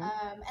 Mm-hmm.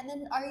 And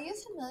then, are you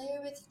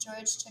familiar with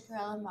George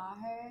Chicarella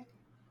Maher?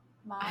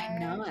 I'm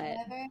not.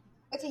 Whatever.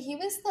 Okay, he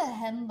was the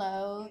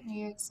Henlo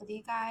New York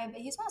City guy, but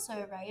he's also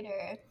a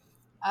writer.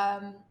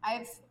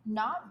 I've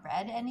not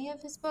read any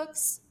of his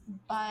books,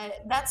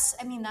 but that's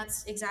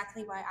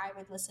exactly why I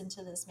would listen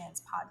to this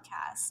man's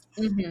podcast.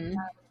 Mm-hmm.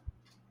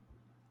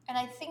 And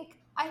I think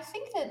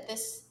that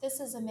this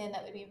is a man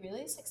that would be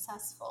really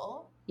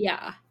successful.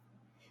 Yeah.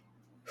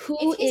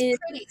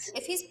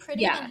 If he's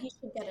pretty, then he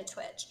should get a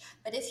Twitch.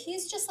 But if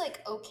he's just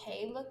like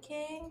okay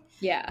looking,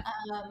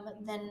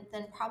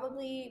 then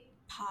probably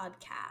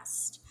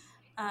podcast.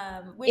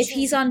 Which if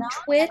he's on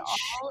Twitch, at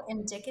all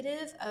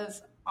indicative of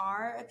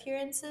our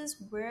appearances.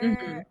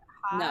 We're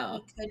hot. No.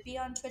 We could be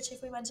on Twitch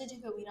if we wanted to,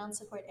 but we don't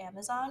support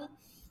Amazon.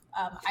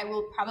 I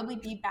will probably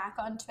be back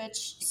on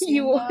Twitch soon.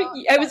 You- though,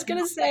 I was but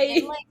gonna not- say.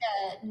 in like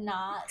a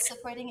not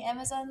supporting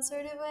Amazon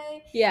sort of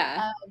way.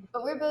 Yeah.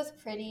 But we're both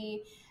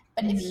pretty.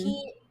 But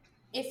Mhm.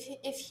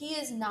 if he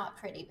is not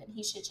pretty, then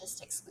he should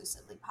just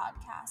exclusively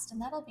podcast,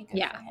 and that'll be good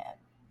Yeah. for him.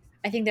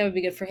 I think that would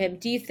be good for him.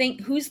 Do you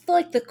think who's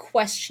the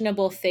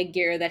questionable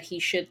figure that he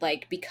should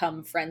like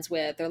become friends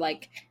with or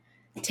like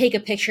take a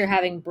picture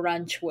having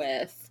brunch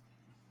with?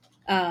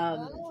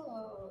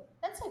 Oh,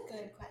 that's a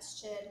good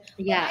question.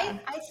 Yeah. Well,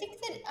 I think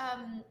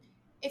that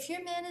if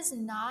your man is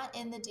not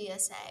in the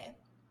DSA,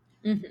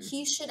 Mhm.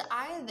 he should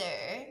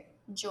either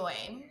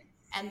join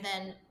and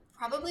then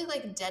probably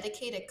like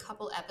dedicate a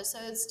couple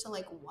episodes to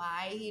like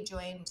why he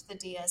joined the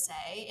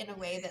DSA in a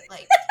way that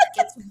like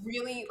gets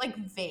really like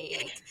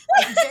vague,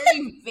 like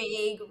very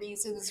vague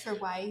reasons for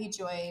why he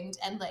joined,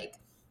 and like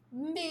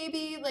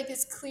maybe like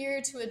is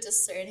clear to a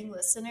discerning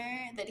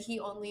listener that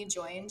he only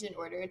joined in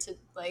order to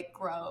like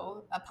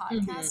grow a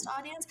podcast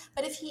audience.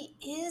 But if he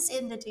is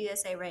in the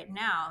DSA right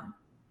now,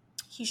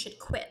 he should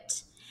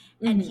quit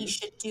and he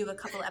should do a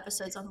couple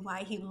episodes on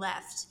why he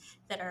left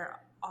that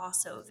are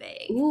also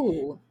vague.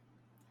 Ooh.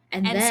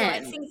 And so I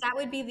then think that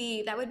would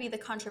be the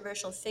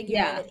controversial figure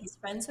Yeah. that he's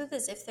friends with,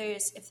 is if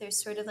there's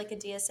sort of like a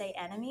DSA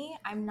enemy.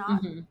 I'm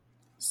not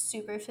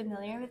super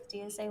familiar with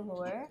DSA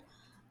lore,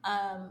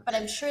 but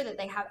I'm sure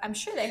they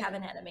have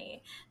an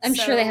enemy. I'm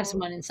sure they have So,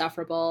 someone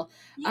insufferable.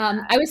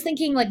 Yeah. I was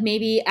thinking like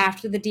maybe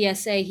after the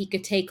DSA he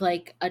could take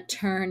like a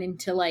turn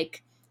into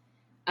like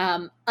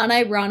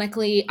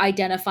unironically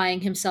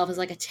identifying himself as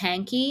like a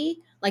tanky,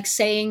 like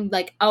saying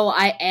like, oh,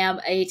 I am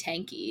a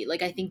tanky.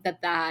 Like I think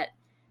that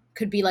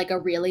could be like a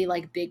really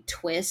like big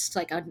twist,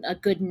 like a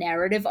good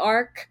narrative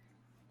arc,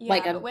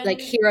 like a but when,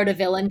 like hero to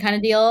villain kind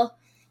of deal.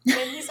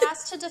 when he's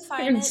asked to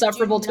define it,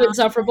 Insufferable do to not-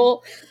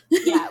 insufferable.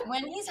 Yeah,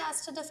 when he's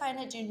asked to define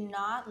it, do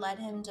not let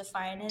him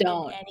define it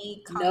Don't. in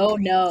any No,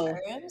 concrete no.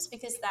 terms,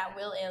 because that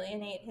will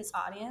alienate his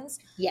audience.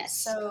 Yes.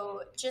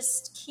 So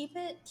just keep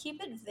it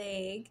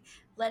vague.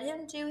 Let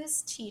him do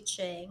his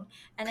teaching,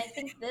 and I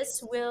think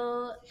this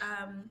will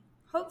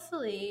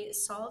hopefully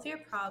solve your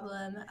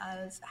problem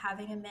of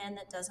having a man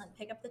that doesn't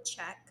pick up the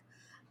check,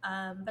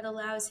 but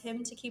allows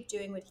him to keep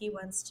doing what he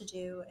wants to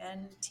do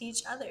and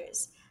teach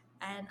others.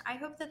 And I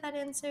hope that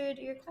answered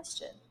your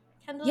question.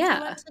 Kendall, do Yeah.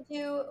 you want to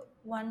do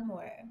one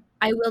more?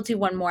 I will do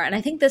one more. And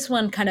I think this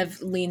one kind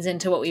of leans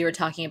into what we were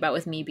talking about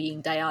with me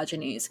being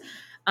Diogenes.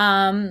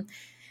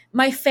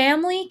 My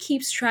family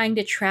keeps trying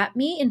to trap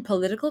me in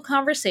political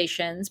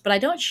conversations, but I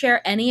don't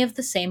share any of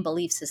the same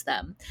beliefs as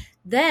them.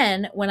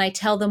 Then, when I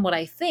tell them what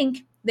I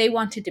think, they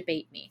want to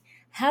debate me.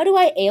 How do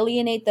I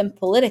alienate them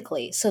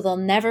politically so they'll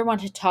never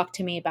want to talk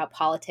to me about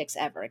politics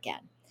ever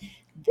again?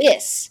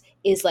 This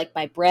is like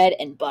my bread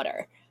and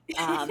butter.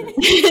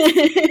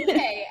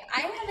 Okay,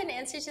 I have an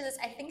answer to this.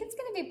 I think it's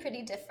going to be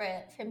pretty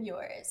different from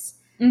yours.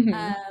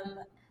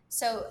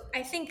 So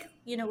I think,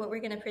 what we're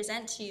going to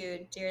present to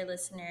you, dear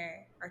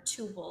listener, are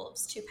two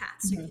wolves, two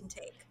paths you can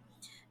take.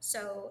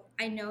 So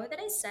I know that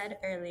I said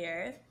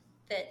earlier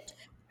that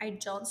I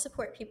don't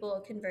support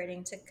people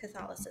converting to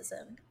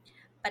Catholicism,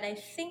 but I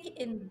think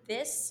in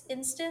this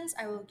instance,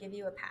 I will give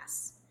you a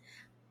pass.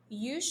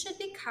 You should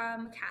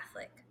become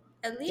Catholic.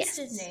 At least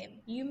in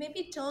name. You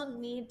maybe don't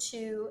need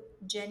to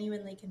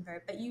genuinely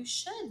convert, but you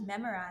should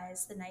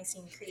memorize the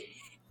Nicene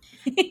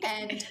Creed.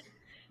 And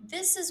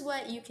this is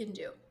what you can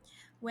do.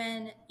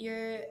 When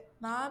your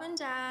mom and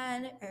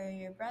dad or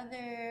your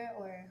brother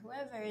or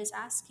whoever is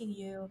asking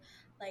you,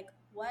 like,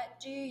 what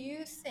do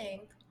you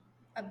think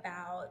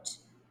about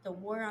the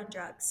war on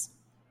drugs?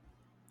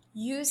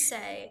 You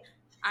say,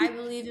 I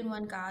believe in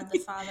one God, the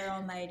Father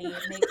Almighty,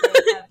 maker of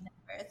heaven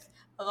and earth.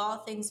 Of all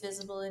things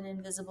visible and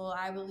invisible,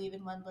 I believe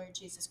in one Lord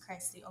Jesus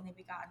Christ, the only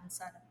begotten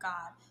Son of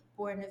God,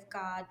 born of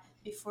God,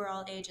 before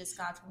all ages,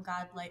 God from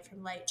God, light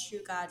from light, true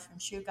God from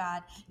true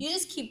God. You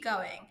just keep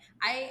going.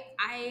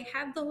 I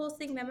have the whole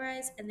thing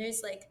memorized, and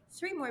there's like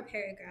 3 more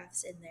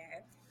paragraphs in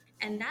there.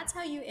 And that's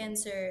how you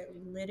answer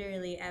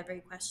literally every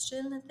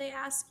question that they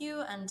ask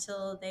you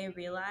until they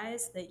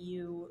realize that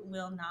you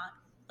will not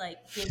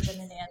give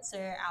them an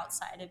answer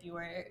outside of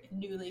your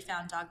newly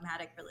found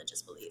dogmatic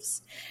religious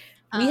beliefs.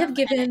 We have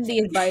given the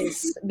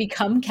advice,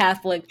 become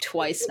Catholic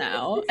twice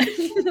now.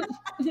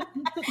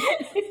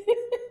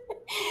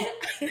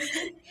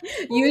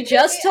 You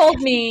just told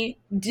me,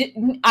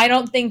 I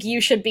don't think you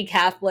should be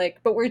Catholic,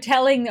 but we're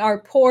telling our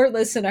poor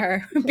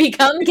listener,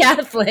 become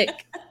Catholic.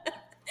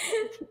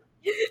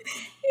 Yeah,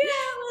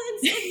 well,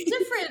 it's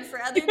different for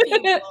other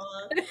people.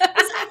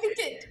 'Cause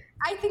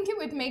I think it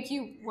would make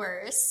you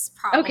worse,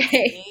 probably.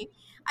 Okay.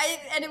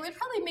 And it would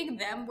probably make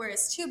them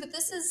worse too. But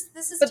this is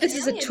But to this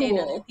is a alienate tool.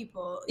 other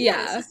people.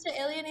 Yeah. This is to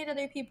alienate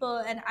other people,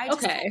 and I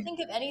just Okay. can't think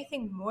of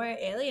anything more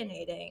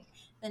alienating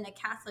than a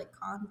Catholic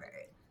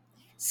convert.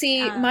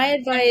 See, my And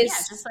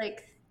advice...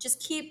 just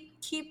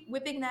keep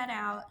whipping that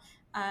out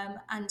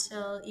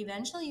until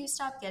eventually you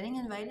stop getting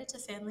invited to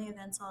family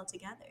events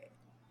altogether.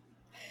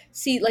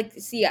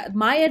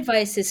 My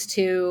advice is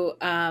to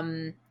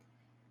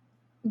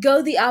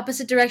go the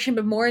opposite direction,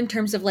 but more in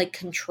terms of like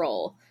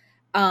control.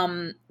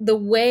 The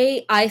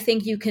way I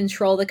think you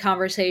control the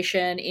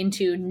conversation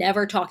into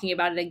never talking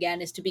about it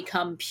again is to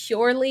become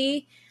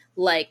purely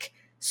like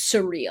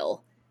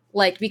surreal,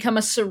 like become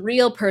a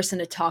surreal person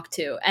to talk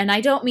to. And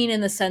I don't mean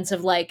in the sense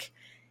of like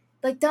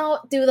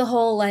don't do the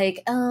whole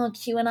like, oh,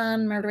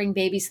 QAnon murdering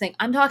babies thing.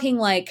 I'm talking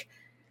like,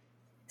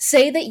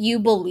 say that you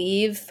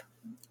believe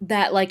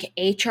that like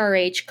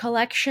HRH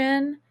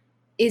collection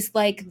is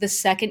like the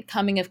second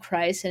coming of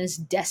Christ and is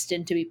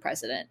destined to be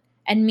president.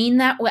 And mean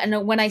that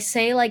when I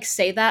say like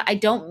say that, I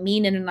don't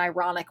mean in an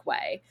ironic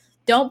way.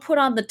 Don't put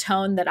on the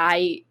tone that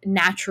I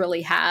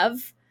naturally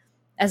have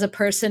as a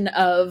person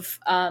of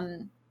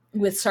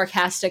with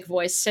sarcastic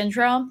voice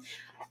syndrome.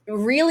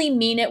 Really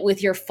mean it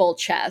with your full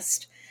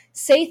chest.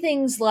 Say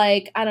things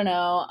like, I don't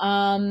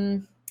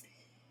know,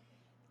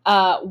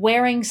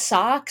 wearing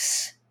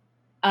socks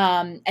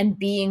and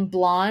being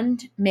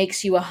blonde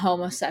makes you a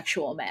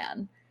homosexual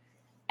man.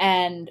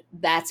 And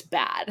that's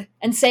bad.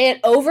 And say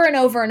it over and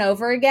over and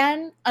over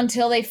again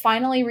until they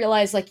finally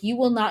realize like you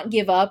will not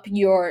give up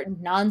your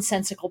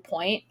nonsensical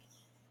point.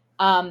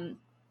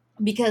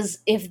 Because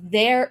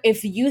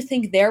if you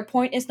think their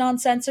point is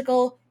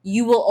nonsensical,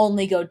 you will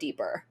only go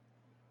deeper.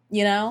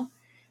 You know?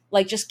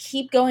 Like just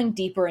keep going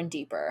deeper and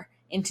deeper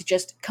into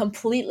just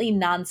completely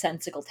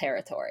nonsensical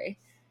territory.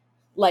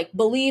 Like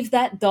believe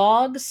that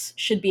dogs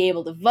should be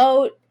able to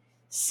vote,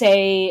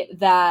 say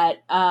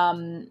that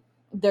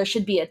there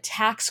should be a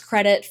tax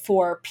credit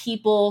for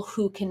people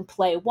who can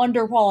play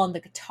Wonderwall on the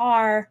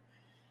guitar.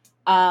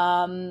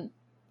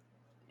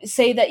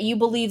 Say that you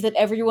believe that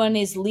everyone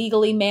is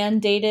legally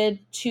mandated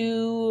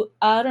to,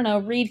 I don't know,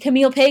 read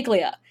Camille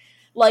Paglia.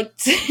 Like,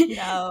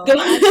 no,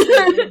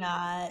 absolutely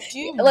not.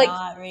 Do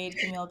not read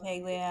Camille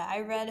Paglia. I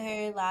read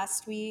her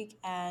last week,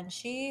 and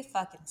she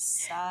fucking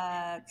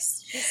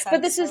sucks. She sucks.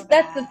 But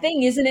that's the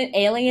thing, isn't it?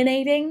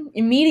 Alienating.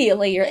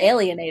 Immediately, you're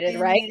alienated,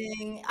 right?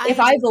 If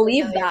I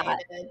believe that,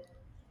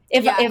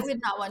 if I would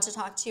not want to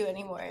talk to you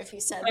anymore if you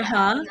said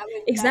that.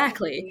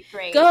 Exactly. That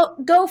would be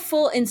great. Go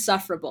full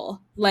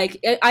insufferable. Like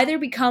either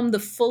become the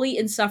fully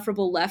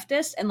insufferable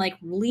leftist and like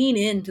lean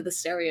into the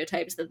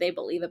stereotypes that they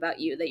believe about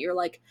you. That you're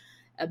like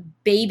a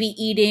baby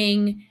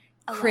eating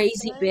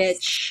crazy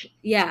bitch.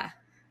 Yeah.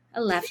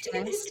 A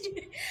leftist.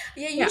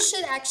 You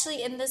should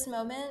actually in this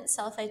moment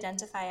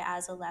self-identify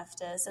as a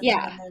leftist. And then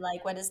when they're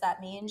like, what does that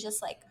mean?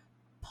 Just like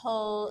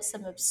pull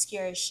some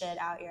obscure shit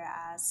out your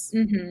ass.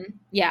 Mm-hmm.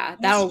 Yeah,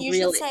 that's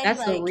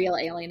the real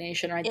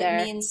alienation right there.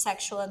 It means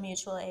sexual and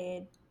mutual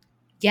aid.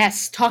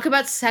 Yes, talk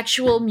about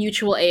sexual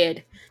mutual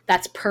aid.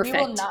 That's perfect.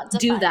 We will not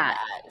do that.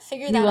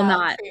 Figure that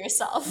out for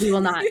yourself. We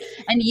will not.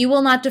 And you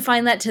will not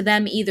define that to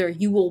them either.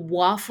 You will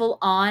waffle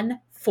on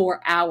for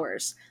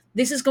hours.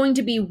 This is going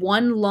to be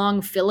one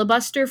long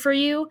filibuster for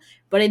you,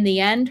 but in the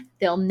end,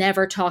 they'll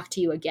never talk to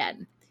you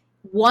again.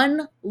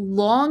 One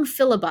long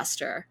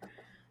filibuster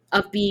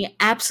of being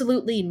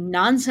absolutely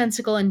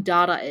nonsensical and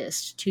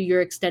Dadaist to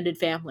your extended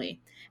family.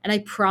 And I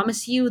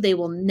promise you, they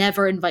will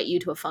never invite you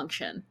to a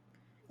function.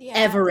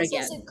 Ever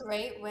again. This is a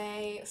great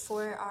way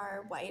for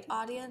our white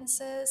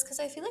audiences, because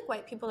I feel like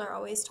white people are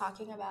always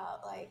talking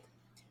about like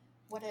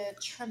what a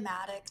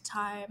traumatic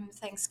time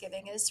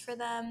Thanksgiving is for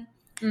them.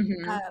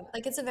 Mm-hmm.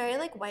 Like it's a very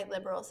like white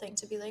liberal thing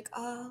to be like,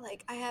 oh,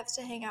 like I have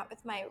to hang out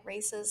with my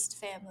racist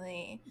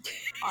family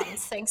on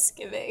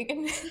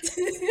Thanksgiving.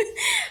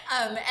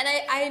 And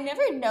I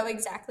never know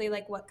exactly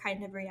like what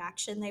kind of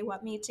reaction they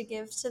want me to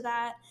give to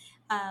that.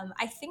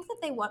 I think that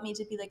they want me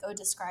to be like, oh,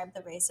 describe the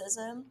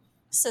racism,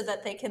 so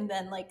that they can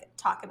then like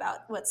talk about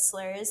what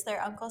slurs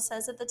their uncle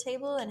says at the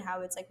table and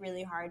how it's like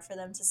really hard for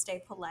them to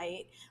stay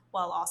polite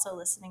while also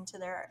listening to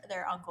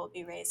their uncle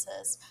be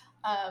racist.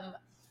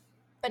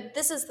 But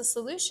this is the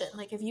solution.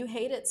 Like if you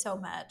hate it so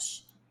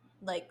much,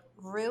 like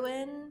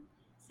ruin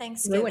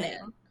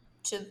Thanksgiving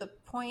to the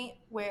point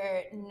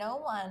where no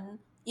one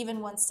even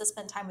wants to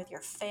spend time with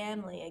your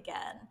family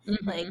again.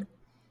 Mm-hmm. Like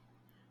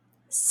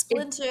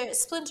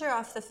splinter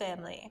off the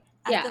family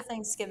at the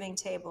Thanksgiving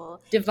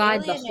table.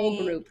 Divide the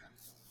whole group.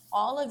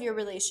 All of your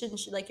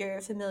relationship, like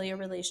your familiar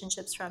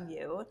relationships from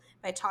you,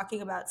 by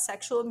talking about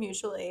sexual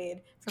mutual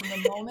aid from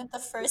the moment the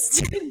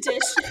first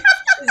dish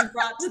is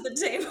brought to the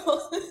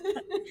table.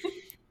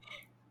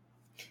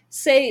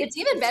 It's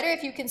even better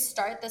if you can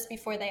start this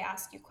before they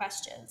ask you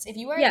questions. If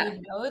you already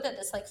know that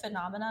this like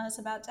phenomena is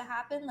about to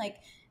happen, like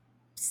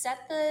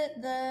set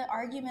the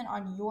argument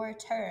on your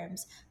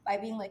terms by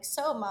being like,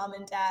 so mom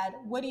and dad,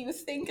 what do you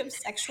think of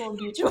sexual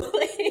mutual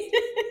aid?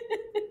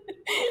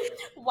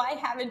 Why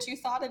haven't you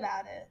thought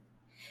about it?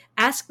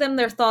 Ask them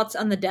their thoughts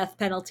on the death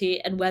penalty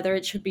and whether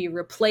it should be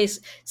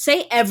replaced.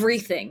 Say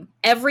everything.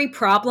 Every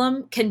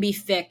problem can be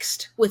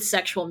fixed with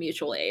sexual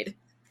mutual aid.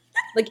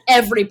 Like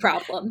every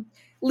problem.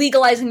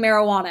 Legalizing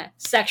marijuana,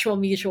 sexual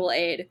mutual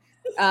aid.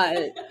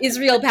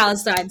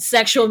 Israel-Palestine,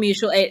 sexual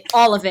mutual aid.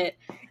 All of it.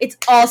 It's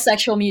all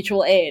sexual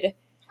mutual aid.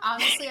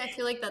 Honestly, I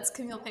feel like that's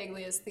Camille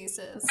Paglia's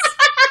thesis.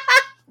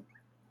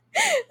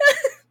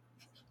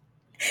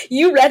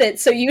 You read it,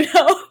 so you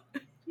know.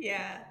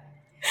 Yeah.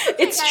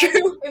 It's guys,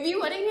 true. If you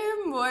want to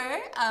hear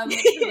more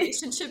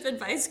relationship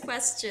advice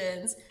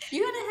questions,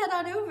 you gotta head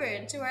on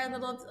over to our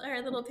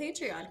little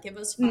Patreon. Give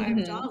us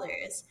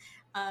 $5.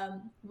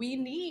 We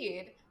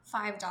need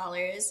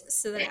 $5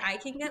 so that I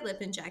can get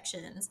lip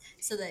injections,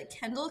 so that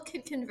Kendall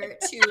can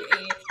convert to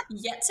a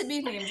yet to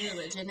be named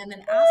religion, and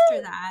then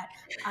after that,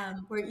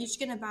 we're each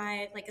gonna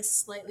buy like a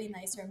slightly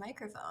nicer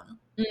microphone.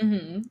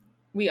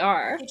 We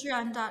are.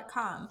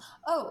 Patreon.com.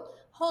 Oh,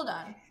 hold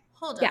on.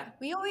 Yeah.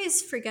 We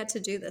always forget to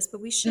do this,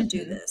 but we should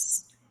do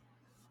this.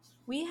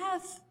 We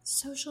have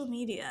social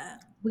media.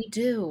 We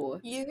do.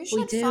 You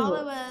should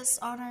follow us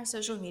on our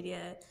social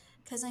media,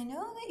 because I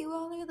know that you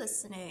all are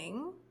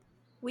listening.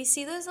 We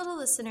see those little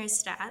listener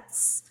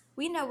stats.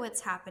 We know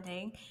what's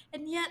happening.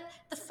 And yet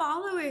the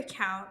follower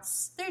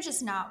counts, they're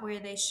just not where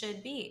they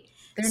should be.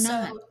 They're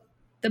not.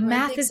 The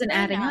math isn't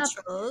adding up.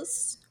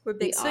 We're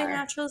Big Soy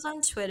Naturals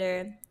on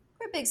Twitter.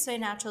 We're Big Soy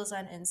Naturals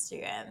on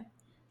Instagram.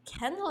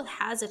 Kendall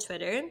has a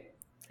Twitter.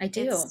 I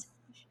do. It's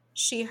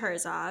She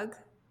Herzog,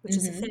 which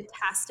is a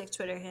fantastic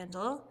Twitter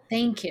handle.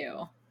 Thank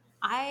you.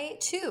 I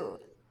too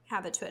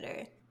have a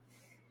Twitter.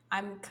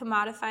 I'm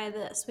Commodify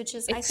This, which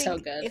is, I think, so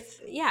good.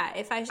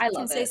 if I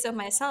can say so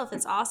myself,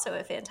 it's also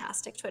a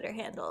fantastic Twitter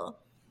handle.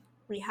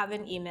 We have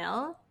an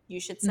email. You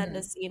should send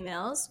us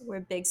emails. We're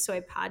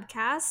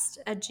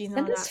bigsoypodcast@gmail.com.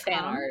 Send us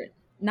fan art,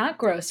 not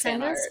gross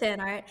fan art. Send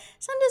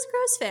us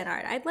gross fan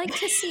art. I'd like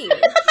to see.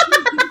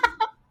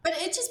 But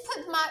it just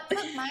put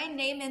my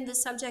name in the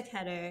subject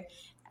header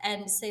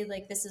and say,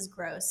 like, this is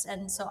gross,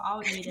 and so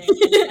I'll read it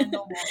and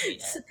Kendall won't read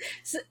it.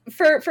 So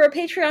for a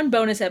Patreon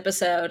bonus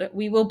episode,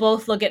 we will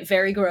both look at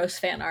very gross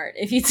fan art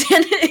if you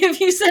send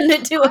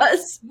it to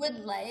us. Would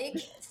like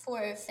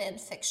for fan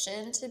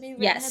fiction to be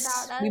written Yes,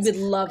 about us. we would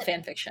love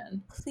fan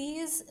fiction.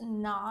 Please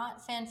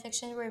not fan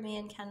fiction where me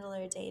and Kendall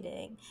are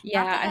dating.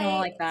 Yeah, Not that I don't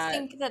like that. I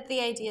think that the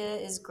idea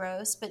is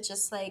gross, but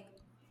just like,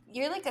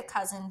 you're like a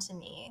cousin to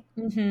me.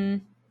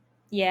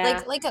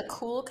 Yeah. Like a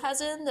cool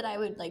cousin that I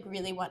would like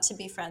really want to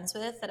be friends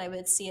with, that I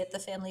would see at the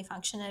family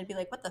function and I'd be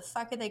like, what the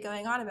fuck are they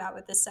going on about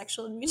with this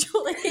sexual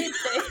mutual aid thing?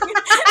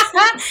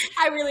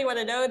 I really want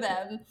to know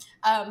them.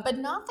 But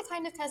not the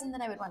kind of cousin that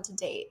I would want to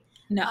date.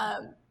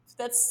 No.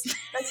 That's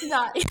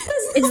not.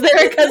 Is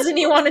there a cousin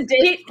you want to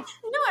date?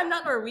 No, I'm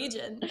not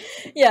Norwegian.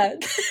 Yeah.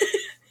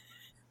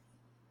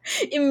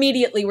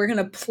 Immediately we're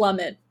gonna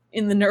plummet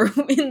in the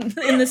in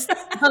this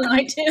on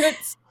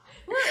iTunes.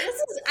 Well,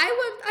 I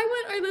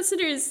want our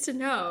listeners to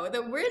know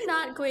that we're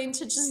not going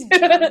to just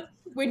jump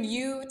when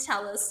you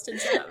tell us to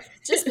jump.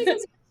 Just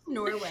because you're from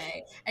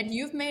Norway and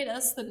you've made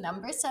us the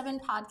 #7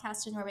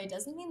 podcast in Norway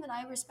doesn't mean that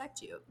I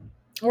respect you.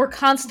 We're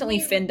constantly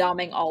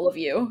fin-doming all of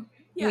you.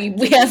 Yeah,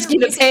 we ask you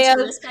to pay us.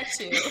 Respect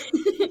you.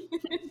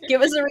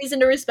 Give us a reason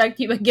to respect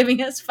you by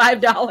giving us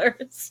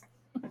 $5.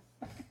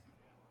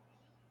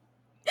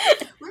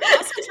 We're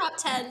also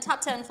top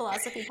 10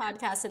 philosophy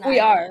podcasts in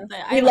Ireland. We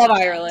are. We love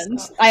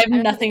Ireland. So I have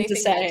nothing to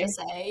say.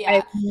 Yeah. I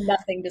have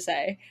nothing to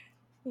say.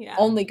 Yeah.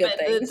 Only good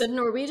things. The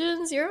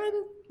Norwegians, you're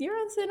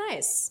on thin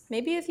ice.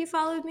 Maybe if you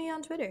followed me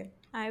on Twitter,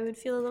 I would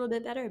feel a little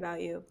bit better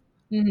about you.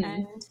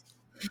 And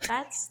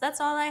that's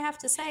all I have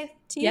to say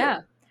to you.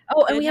 Yeah.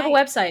 Oh, and Good we have a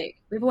night.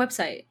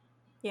 website.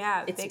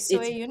 Yeah, It's- Big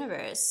Soy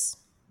Universe.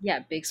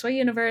 Yeah, Big Soy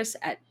Universe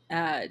at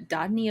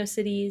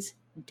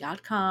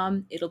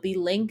 .neocities.com. It'll be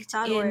linked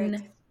in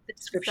the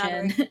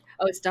description.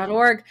 Oh, it's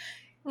 .org,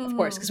 of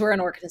course, because we're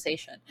an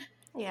organization.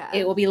 Yeah.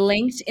 It will be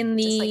linked in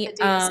Just the like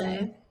the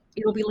DSA.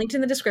 it will be linked in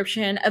the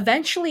description.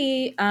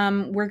 Eventually,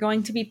 we're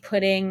going to be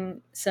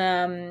putting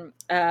some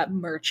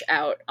merch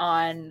out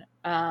on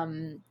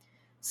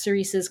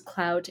Cerise's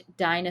Clout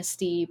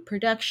Dynasty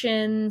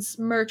Productions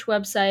merch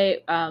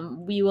website.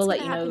 We will let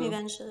you know.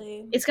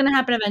 Eventually. It's going to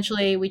happen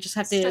eventually. We just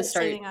have to start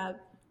saving up.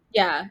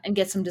 Yeah, and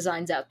get some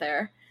designs out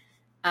there.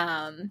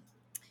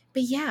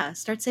 But yeah,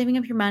 start saving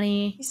up your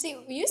money. You say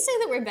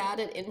that we're bad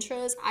at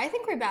intros. I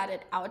think we're bad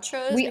at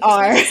outros. We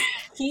because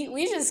are.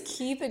 We just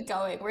keep it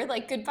going. We're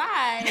like,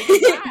 goodbye,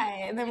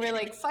 and then we're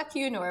like, fuck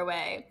you,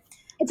 Norway.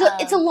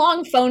 It's a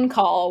long phone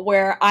call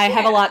where I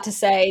have a lot to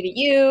say to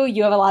you.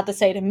 You have a lot to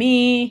say to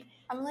me.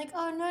 I'm like,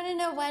 oh,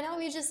 no. Why don't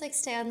we just like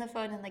stay on the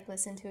phone and like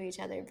listen to each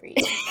other breathe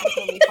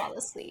until we fall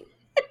asleep?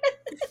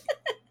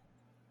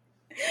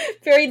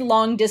 Very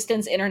long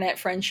distance internet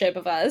friendship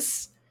of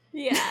us.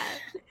 Yeah.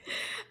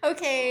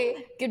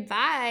 Okay.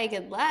 Goodbye.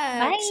 Good luck.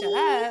 Bye. Shut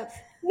up.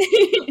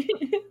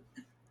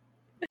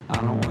 I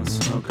don't want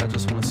smoke, I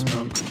just want to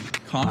smoke.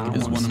 Cock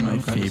is one of my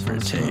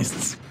favorite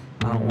tastes.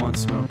 I don't want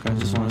smoke, I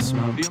just want to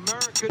smoke. The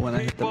American When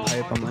I hit the people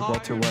pipe, I'm are like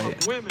Walter hungry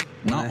White. for women.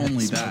 When Not I hit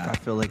only smoke, that, I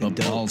feel like the a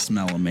dope. balls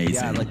smell amazing.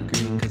 Yeah, I like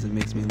green because it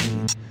makes me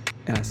lean.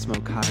 And I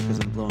smoke high because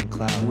I'm blowing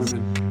clouds.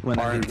 When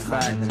I are hit in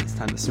high, fact then it's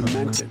time to smoke.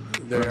 demented.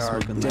 They When I'm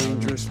are smoking loud,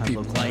 dangerous it's time to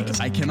blow people. Like, clouds.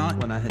 I cannot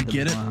When I hit the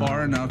get it blunt,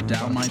 far enough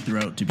down my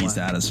throat to be What?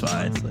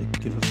 satisfied. It's like,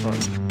 give a fuck.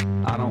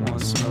 I don't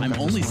want smoke. I'm I just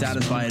only want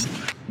satisfied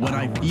smoke. when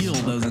I don't want feel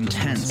smoke, those I just want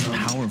intense, smoke.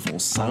 powerful, I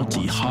salty,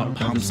 don't want hot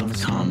smoke, I pumps just of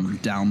want cum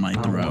smoke. down my I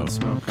don't want throat.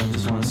 smoke, I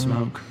just want to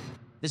smoke.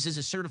 This is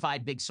a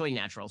certified Big Soy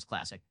Naturals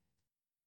classic.